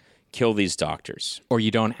goes, kill these doctors. Or you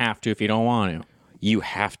don't have to if you don't want to. You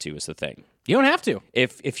have to is the thing. You don't have to.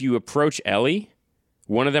 If you approach Ellie,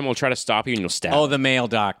 one of them will try to stop you and you'll stab Oh, him. the male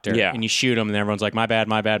doctor. Yeah. And you shoot him and everyone's like, my bad,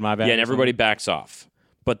 my bad, my bad. Yeah, and everybody backs off.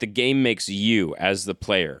 But the game makes you, as the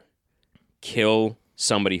player, kill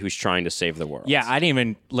somebody who's trying to save the world. Yeah, I didn't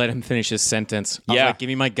even let him finish his sentence. I was like, give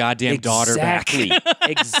me my goddamn daughter back.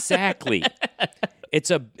 Exactly.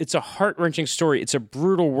 It's a heart-wrenching story. It's a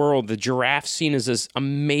brutal world. The giraffe scene is this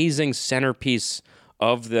amazing centerpiece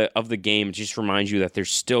of the game. It just reminds you that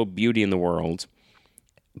there's still beauty in the world.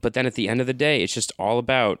 But then at the end of the day, it's just all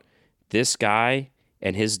about this guy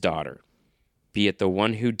and his daughter, be it the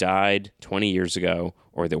one who died 20 years ago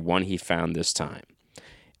or the one he found this time.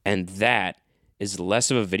 And that is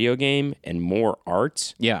less of a video game and more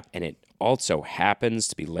art. Yeah. And it also happens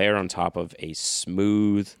to be layered on top of a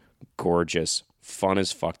smooth, gorgeous, fun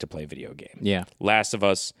as fuck to play video game. Yeah. Last of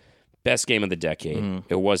Us, best game of the decade.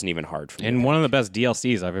 It wasn't even hard for me. And one of the best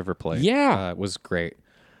DLCs I've ever played. Yeah. It was great.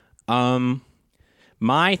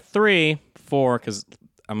 My 4, because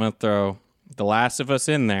I'm going to throw The Last of Us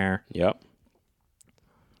in there. Yep.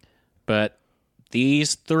 But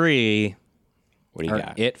these 3 What do you are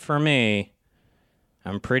got? it for me.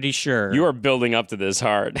 I'm pretty sure. You are building up to this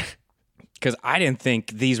hard. Because I didn't think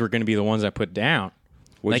these were going to be the ones I put down.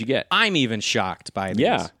 What'd you get? I'm even shocked by these.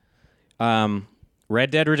 Yeah. Red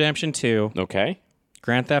Dead Redemption 2, Okay.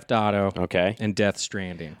 Grand Theft Auto, Okay. and Death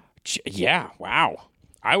Stranding. Yeah. Wow.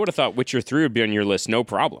 I would have thought Witcher 3 would be on your list. No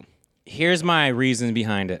problem. Here's my reason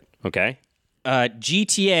behind it. Okay.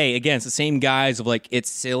 GTA, again, it's the same guys of like, it's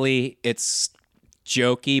silly, it's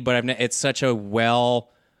jokey, but it's such a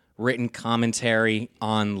well-written commentary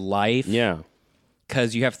on life. Yeah.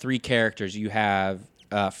 Because you have three characters. You have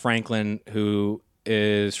Franklin, who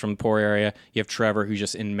is from the poor area. You have Trevor, who's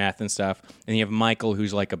just in meth and stuff. And you have Michael,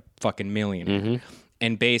 who's like a fucking millionaire. Mm-hmm.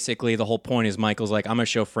 And basically, the whole point is Michael's like, I'm going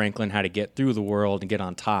to show Franklin how to get through the world and get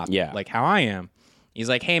on top. Yeah. Like how I am. He's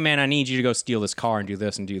like, hey, man, I need you to go steal this car and do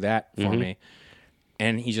this and do that for me.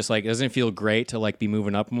 And he's just like, doesn't it feel great to like be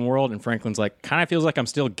moving up in the world? And Franklin's like, kind of feels like I'm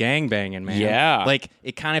still gangbanging, man. Yeah. Like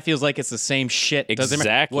it kind of feels like it's the same shit. Doesn't matter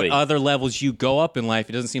Exactly. what other levels you go up in life,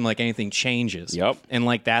 it doesn't seem like anything changes. Yep. And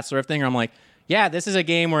like that sort of thing. I'm like, yeah, this is a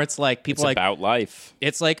game where it's like people It's like about life.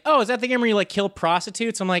 It's like, oh, is that the game where you like kill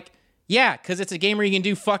prostitutes? I'm like, yeah, because it's a game where you can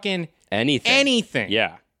do fucking anything.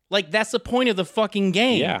 Yeah. Like that's the point of the fucking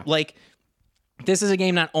game. Yeah. Like this is a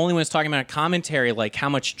game not only when it's talking about a commentary, like how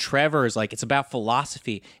much Trevor is like, it's about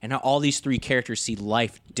philosophy and how all these three characters see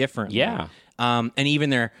life differently. Yeah. And even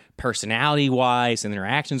their personality-wise and their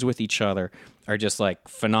actions with each other are just like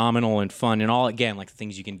phenomenal and fun and all, again, like the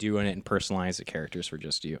things you can do in it and personalize the characters for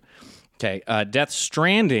just you. Okay, Death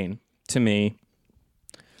Stranding, to me,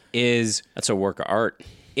 is... That's a work of art.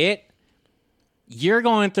 You're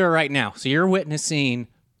going through it right now, so you're witnessing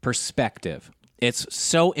perspective. It's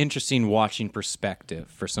so interesting watching perspective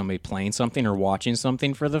for somebody playing something or watching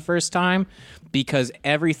something for the first time, because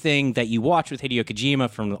everything that you watch with Hideo Kojima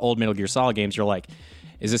from the old Metal Gear Solid games, you're like,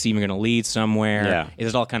 is this even going to lead somewhere? Yeah. Is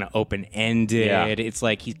it all kind of open-ended? Yeah. It's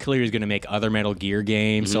like he clearly is going to make other Metal Gear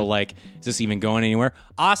games, so like, is this even going anywhere?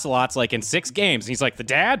 Ocelot's like in 6 games, and he's like the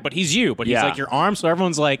dad, but he's you, but he's like your arm, so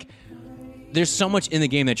everyone's like, there's so much in the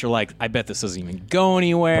game that you're like, I bet this doesn't even go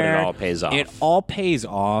anywhere. But it all pays off. It all pays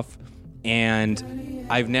off. And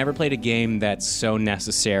I've never played a game that's so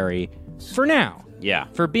necessary for now. Yeah.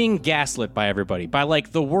 For being gaslit by everybody. By,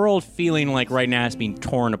 like, the world feeling like right now it's being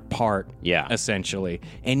torn apart. Yeah. Essentially.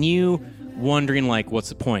 And you wondering, like, what's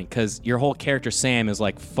the point? Because your whole character, Sam, is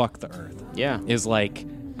like, fuck the Earth. Yeah. Is like,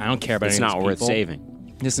 I don't care about It's any of not these worth people.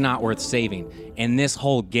 saving. It's not worth saving. And this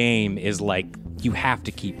whole game is like, you have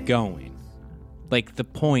to keep going. Like, the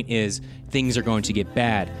point is, things are going to get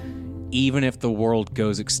bad. Even if the world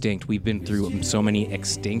goes extinct, we've been through so many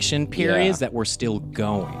extinction periods that we're still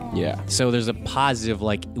going. Yeah. So there's a positive,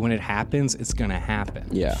 like, when it happens, it's going to happen.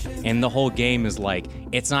 Yeah. And the whole game is like,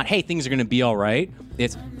 it's not, hey, things are going to be all right.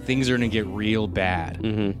 It's, things are going to get real bad.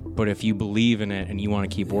 Mm-hmm. But if you believe in it and you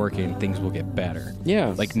want to keep working, things will get better.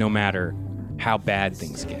 Yeah. Like, no matter how bad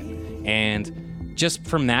things get. And just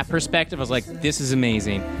from that perspective, I was like, this is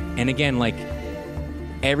amazing. And again, like,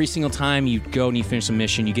 every single time you go and you finish a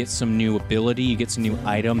mission, you get some new ability, you get some new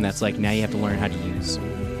item that's like, now you have to learn how to use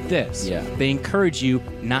this. Yeah. They encourage you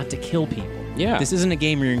not to kill people. Yeah. This isn't a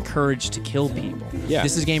game where you're encouraged to kill people. Yeah.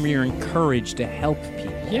 This is a game where you're encouraged to help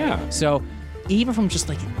people. Yeah. So even from just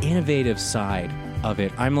like the innovative side of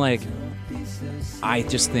it, I'm like, I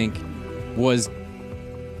just think was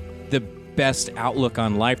the best outlook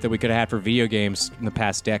on life that we could have had for video games in the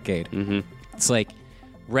past decade. Mm-hmm. It's like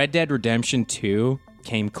Red Dead Redemption 2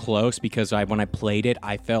 came close because when I played it,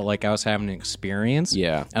 I felt like I was having an experience.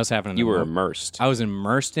 Yeah. I was having You were immersed. I was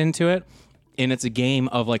immersed into it. And it's a game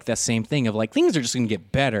of like that same thing of like things are just going to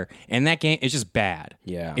get better. And that game is just bad.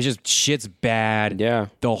 Yeah. It's just shit's bad. Yeah.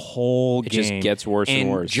 The whole game. It just gets worse and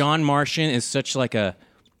worse. John Marston is such like a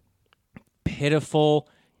pitiful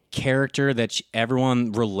character that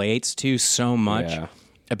everyone relates to so much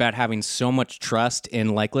about having so much trust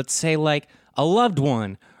in, like, let's say like a loved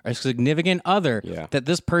one or a significant other, that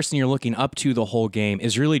this person you're looking up to the whole game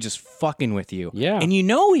is really just fucking with you. Yeah. And you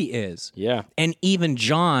know he is. Yeah. And even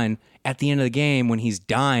John, at the end of the game, when he's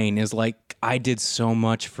dying, is like, I did so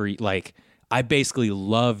much for you. Like, I basically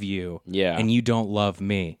love you. Yeah. And you don't love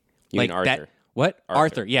me. You like mean Arthur. That, what?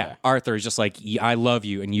 Arthur, yeah. Arthur is just like, I love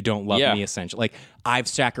you and you don't love me, essentially. Like, I've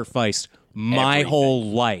sacrificed my Everything.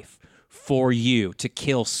 whole life for you to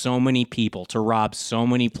kill so many people, to rob so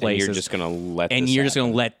many places. And you're just going to let And this you're just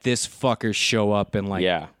happen. going to let this fucker show up and,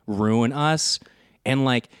 like, ruin us. And,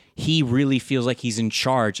 like, he really feels like he's in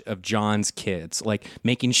charge of John's kids, like,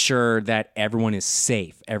 making sure that everyone is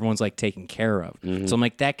safe. Everyone's, like, taken care of. Mm-hmm. So I'm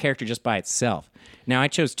like, that character just by itself. Now, I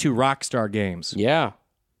chose 2 Rockstar games. Yeah.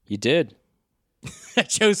 You did. I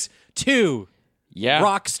chose 2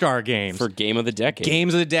 Rockstar games. For Game of the Decade.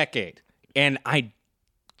 Games of the decade. And I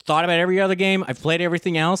thought about every other game. I've played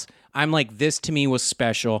everything else. I'm like, this to me was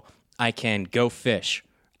special. I can go fish.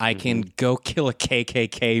 I can go kill a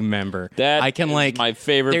KKK member. That I can is my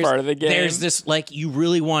favorite part of the game. There's this, like, you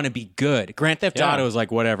really want to be good. Grand Theft Auto is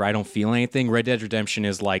like, whatever, I don't feel anything. Red Dead Redemption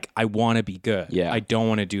is like, I want to be good. Yeah. I don't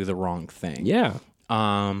want to do the wrong thing. Yeah.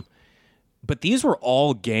 But these were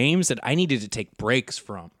all games that I needed to take breaks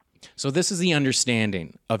from. So this is the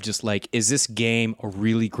understanding of just like, is this game a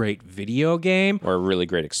really great video game? Or a really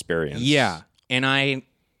great experience. Yeah. And I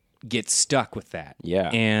get stuck with that. Yeah.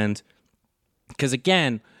 And because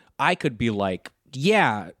again, I could be like,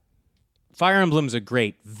 yeah, Fire Emblem's a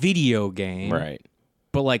great video game. Right.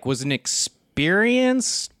 But like, was an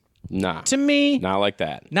experience Nah. to me? Not like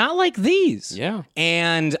that. Not like these. Yeah.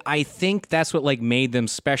 And I think that's what like made them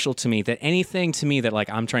special to me. That anything to me that like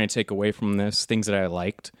I'm trying to take away from this, things that I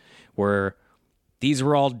liked, were these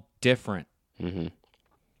were all different. Mm-hmm.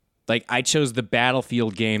 Like I chose the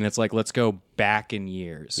Battlefield game that's like, let's go back in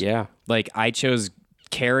years. Yeah. Like I chose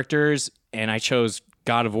characters and I chose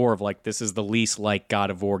God of War of like, this is the least like God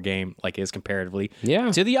of War game like is comparatively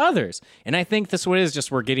to the others. And I think that's what it is,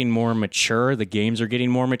 just we're getting more mature. The games are getting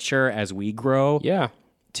more mature as we grow. Yeah.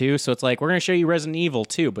 Too. So it's like, we're going to show you Resident Evil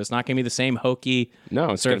too, but it's not going to be the same hokey it's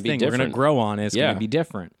sort gonna of be thing. different. We're going to grow on it. It's going to be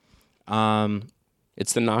different.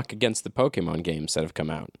 It's the knock against the Pokemon games that have come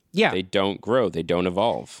out. Yeah. They don't grow. They don't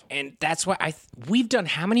evolve. And that's why we've done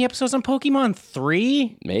how many episodes on Pokemon?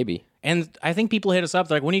 3? Maybe. And I think people hit us up.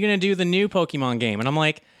 They're like, when are you going to do the new Pokemon game? And I'm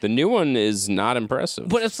like... The new one is not impressive.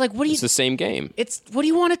 But it's like, It's the same game. What do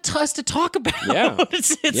you want us to talk about? Yeah.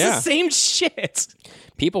 it's the same shit.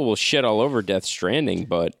 People will shit all over Death Stranding,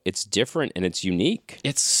 but it's different and it's unique.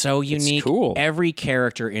 It's so unique. It's cool. Every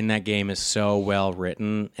character in that game is so well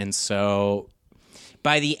written, and so...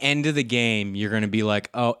 By the end of the game, you're going to be like,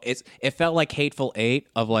 oh, it felt like Hateful Eight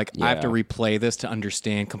of like, I have to replay this to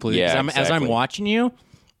understand completely. Yeah, As I'm watching you,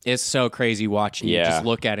 it's so crazy watching you just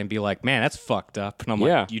look at it and be like, man, that's fucked up. And I'm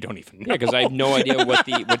like, you don't even know. Yeah, because I have no idea what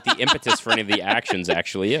the impetus for any of the actions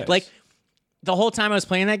actually is. Like, the whole time I was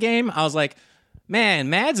playing that game, I was like, man,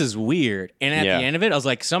 Mads is weird. And at the end of it, I was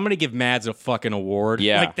like, somebody give Mads a fucking award.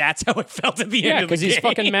 Yeah. Like, that's how it felt at the end of the game. Yeah, because he's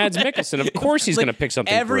fucking Mads Mikkelsen. Of course he's going to pick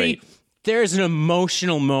something great. There's an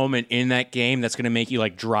emotional moment in that game that's going to make you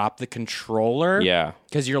like drop the controller. Yeah.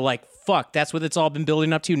 Because you're like, fuck, that's what it's all been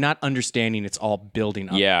building up to. Not understanding it's all building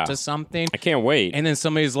up to something. I can't wait. And then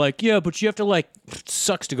somebody's like, yeah, but you have to like,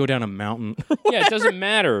 sucks to go down a mountain. Yeah, it doesn't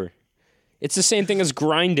matter. It's the same thing as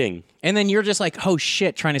grinding. And then you're just like, oh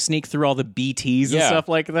shit, trying to sneak through all the BTs and stuff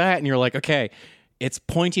like that. And you're like, okay, it's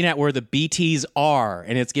pointing at where the BTs are,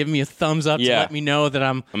 and it's giving me a thumbs up to let me know that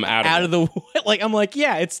I'm out of the like. I'm like,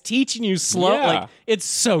 yeah, it's teaching you slow. Yeah. Like, it's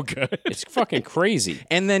so good. It's fucking crazy.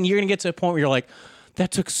 And then you're gonna get to a point where you're like,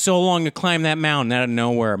 that took so long to climb that mountain. Out of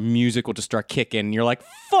nowhere, music will just start kicking, and you're like,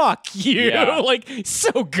 fuck you. Yeah. Like,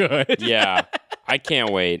 so good. Yeah, I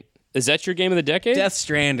can't wait. Is that your game of the decade? Death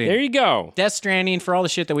Stranding. There you go. Death Stranding, for all the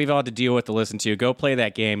shit that we've all had to deal with to listen to, go play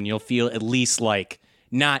that game, and you'll feel at least like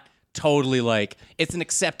not totally like, it's an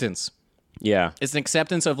acceptance. Yeah. It's an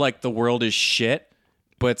acceptance of like the world is shit,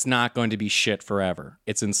 but it's not going to be shit forever.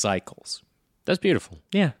 It's in cycles. That's beautiful.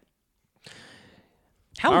 Yeah.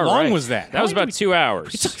 How long was that? That was about 2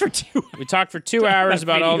 hours. We talked for 2 hours. We talked for 2 hours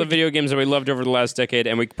about all the video games that we loved over the last decade,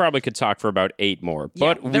 and we probably could talk for about 8 more.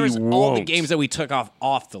 But there was all the won't. games that we took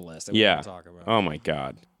off the list that we didn't talk about. Oh my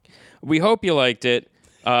God. We hope you liked it.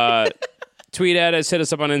 Tweet at us, hit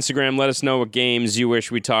us up on Instagram, let us know what games you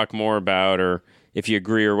wish we talk more about, or if you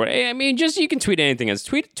agree or what. I mean, just you can tweet anything else.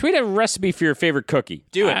 Tweet a recipe for your favorite cookie.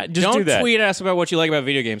 Do it. Just Don't do that. tweet us about what you like about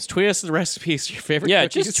video games. Tweet us the recipes for your favorite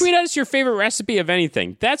cookies. Yeah, just tweet at us your favorite recipe of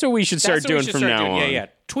anything. That's what we should start doing from now on. Yeah.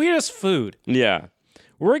 Tweet us food. Yeah.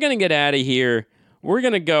 We're going to get out of here. We're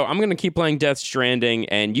going to go. I'm going to keep playing Death Stranding,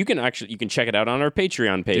 and you can check it out on our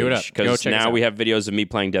Patreon page. Do it up. Because now we have videos of me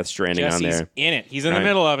playing Death Stranding on there. Jesse's in it. He's in the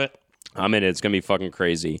middle of it. I'm in it. It's going to be fucking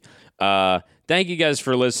crazy. Thank you guys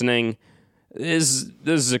for listening. This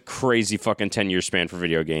is a crazy fucking 10-year span for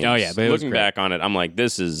video games. Oh, yeah. But looking back on it, I'm like,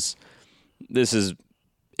 this is,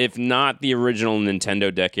 if not the original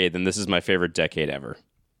Nintendo decade, then this is my favorite decade ever.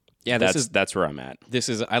 Yeah, that's where I'm at.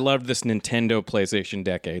 I love this Nintendo PlayStation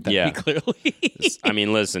decade. That we clearly. I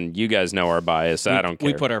mean, listen, you guys know our bias. I don't care.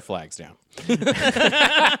 We put our flags down.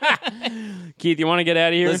 Keith, you want to get out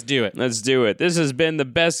of here? Let's do it. Let's do it. This has been the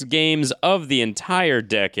best games of the entire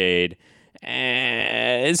decade.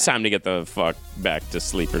 And it's time to get the fuck back to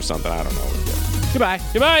sleep or something. I don't know what we're doing. Goodbye.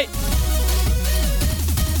 Goodbye.